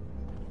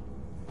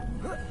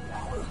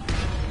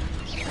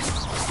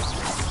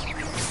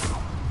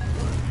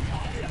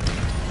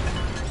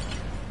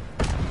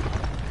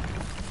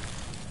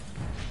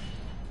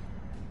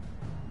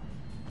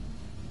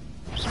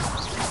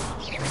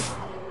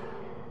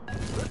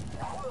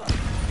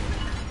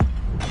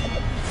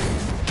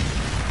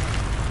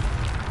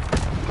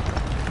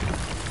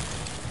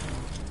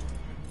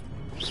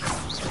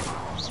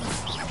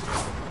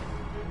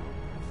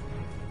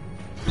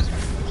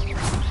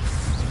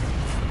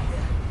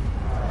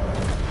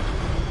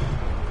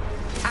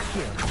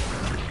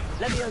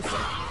 Leviosa.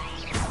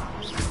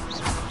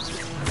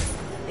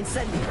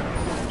 Incendio.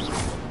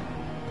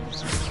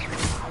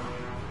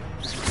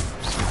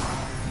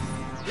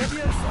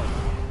 Leviosa.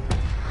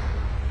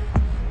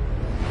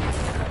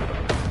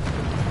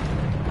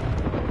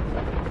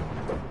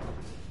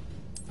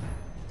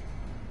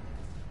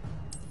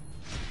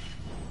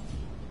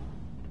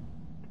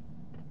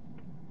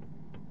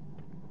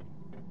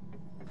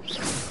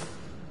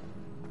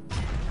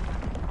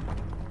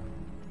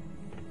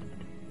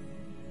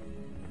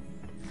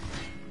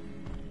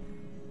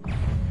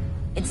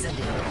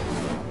 Incendio.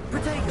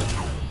 Protego.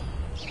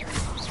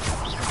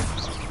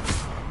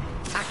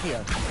 Accio.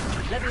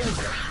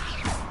 Leviosa.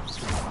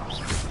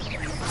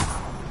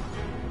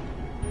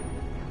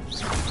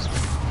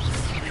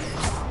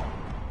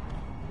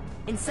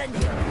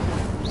 Incendio.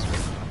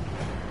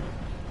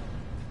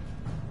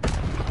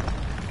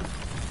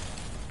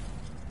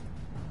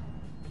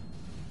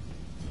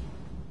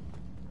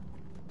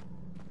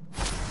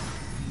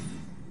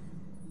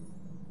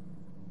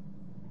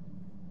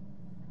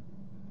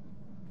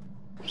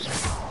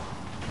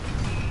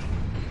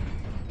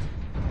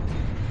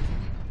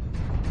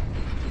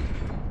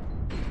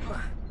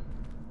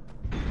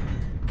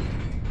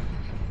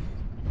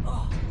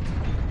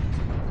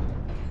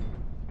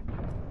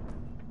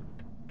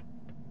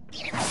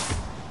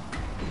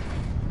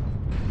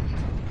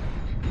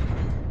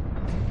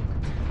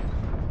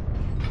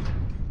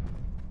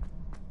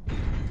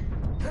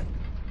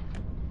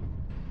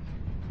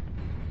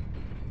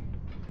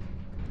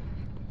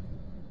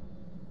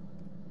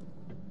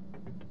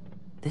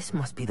 This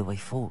must be the way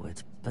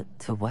forward, but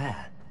to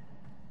where?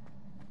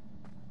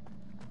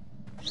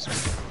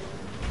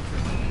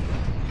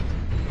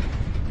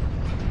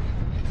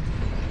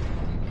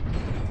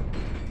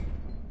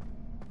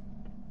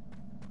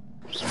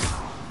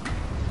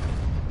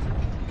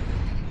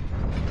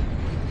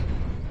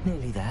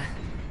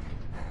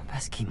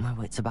 keep my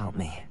wits about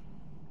me.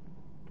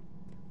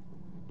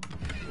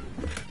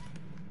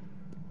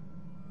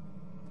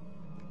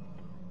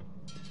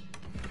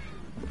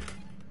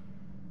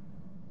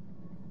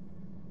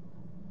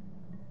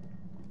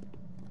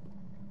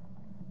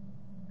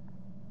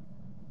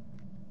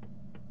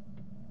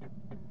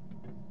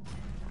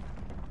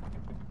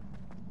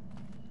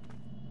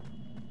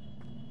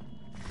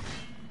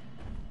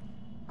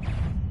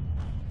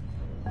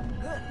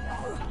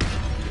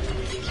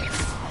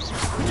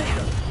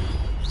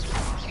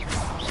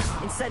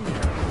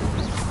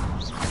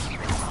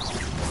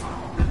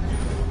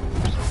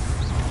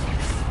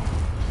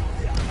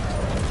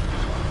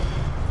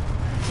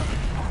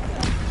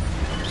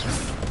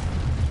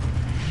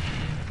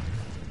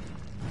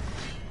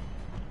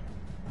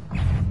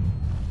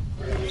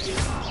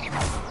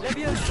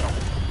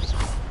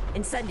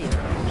 Incendio.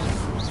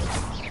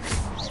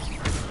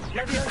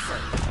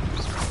 Levioso.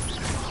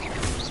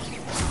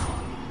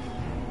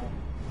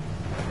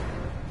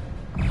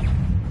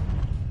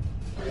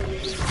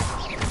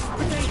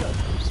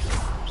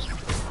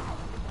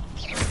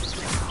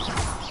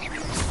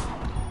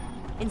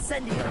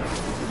 Incendio.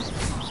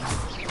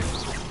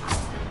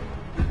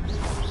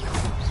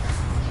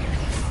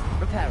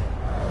 Reparo.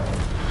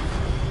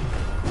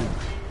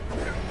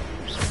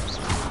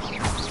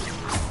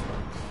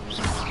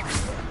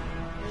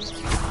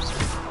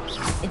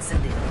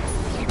 Incendio.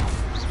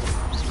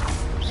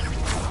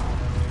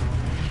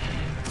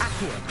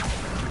 Accio.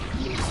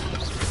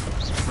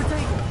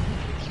 Potato.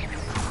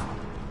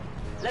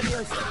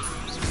 Levioso.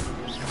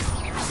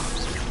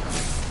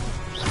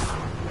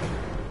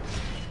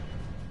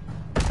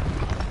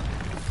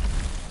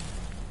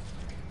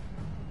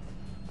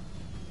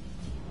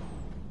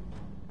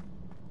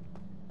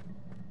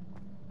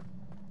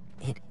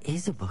 It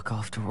is a book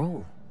after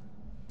all.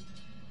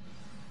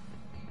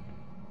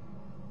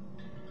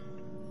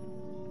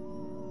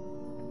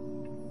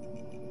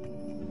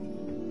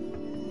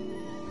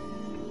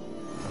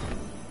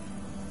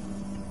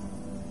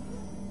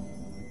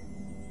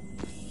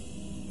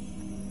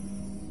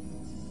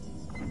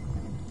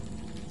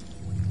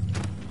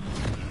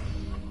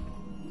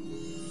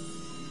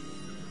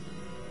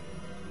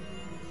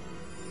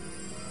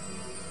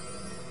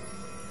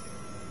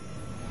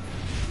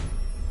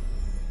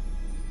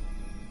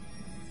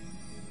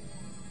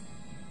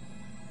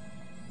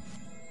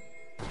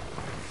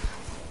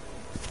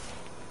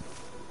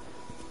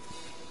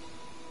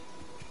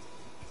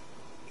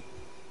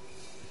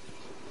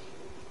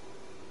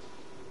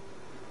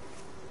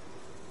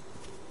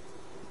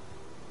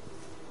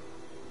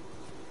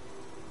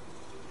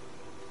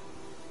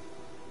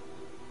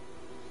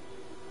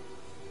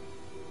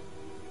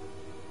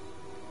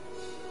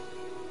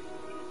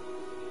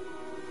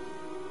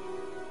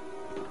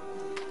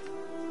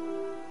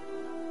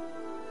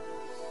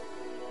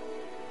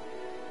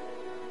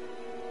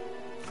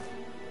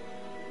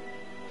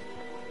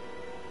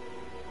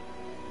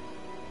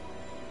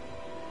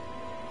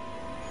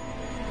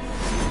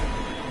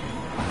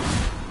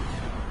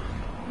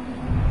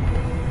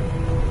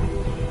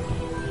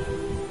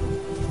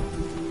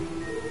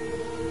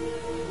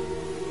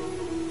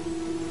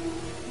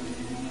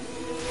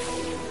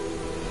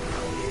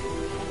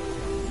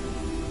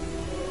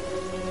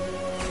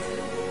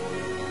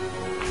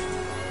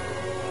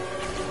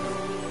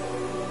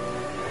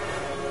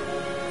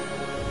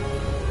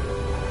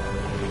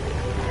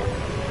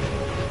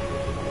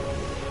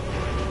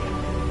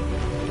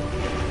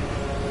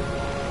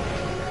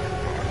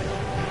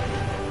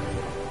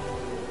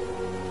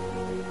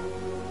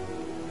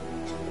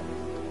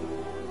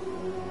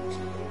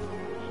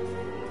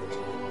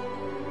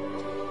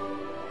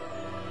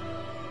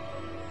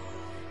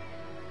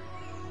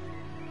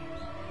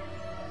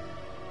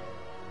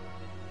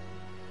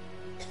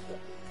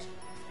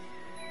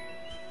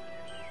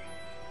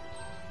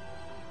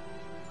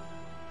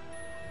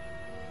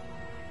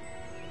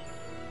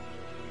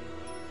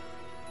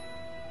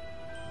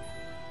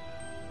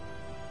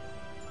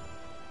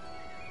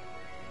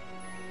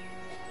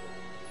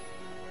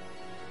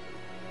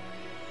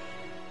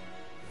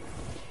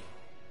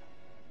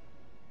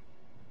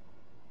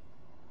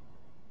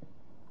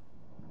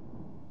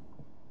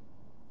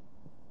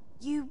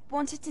 You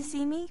wanted to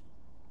see me?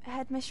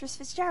 Headmistress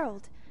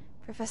Fitzgerald,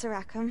 Professor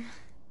Rackham.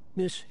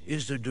 Miss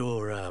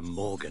Isadora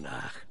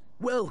Morganach,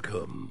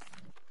 welcome.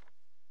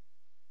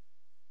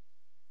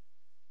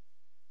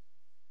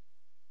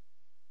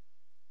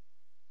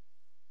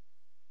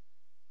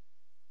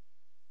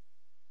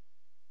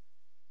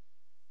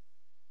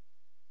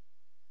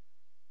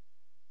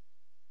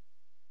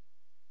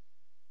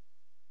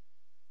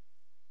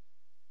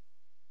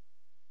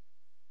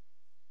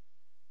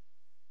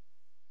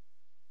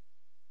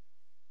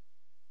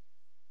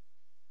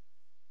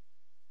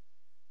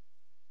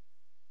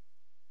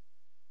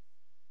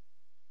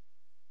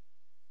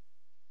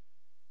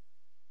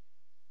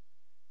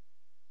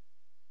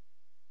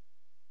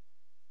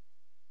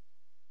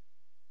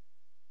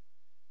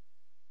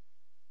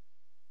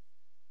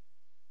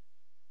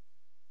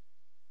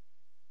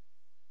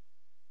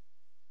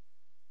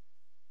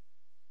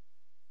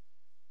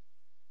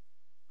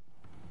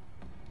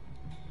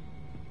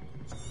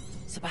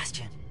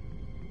 Sebastian.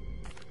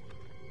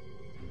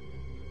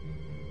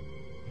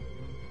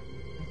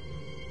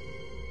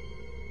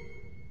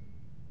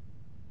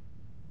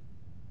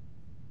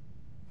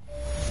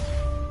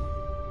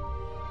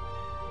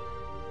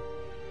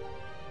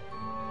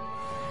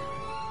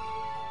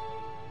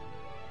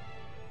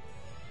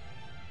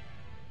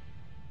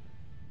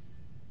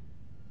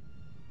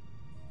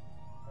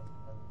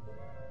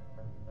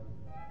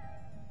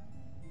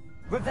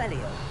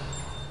 Revelio.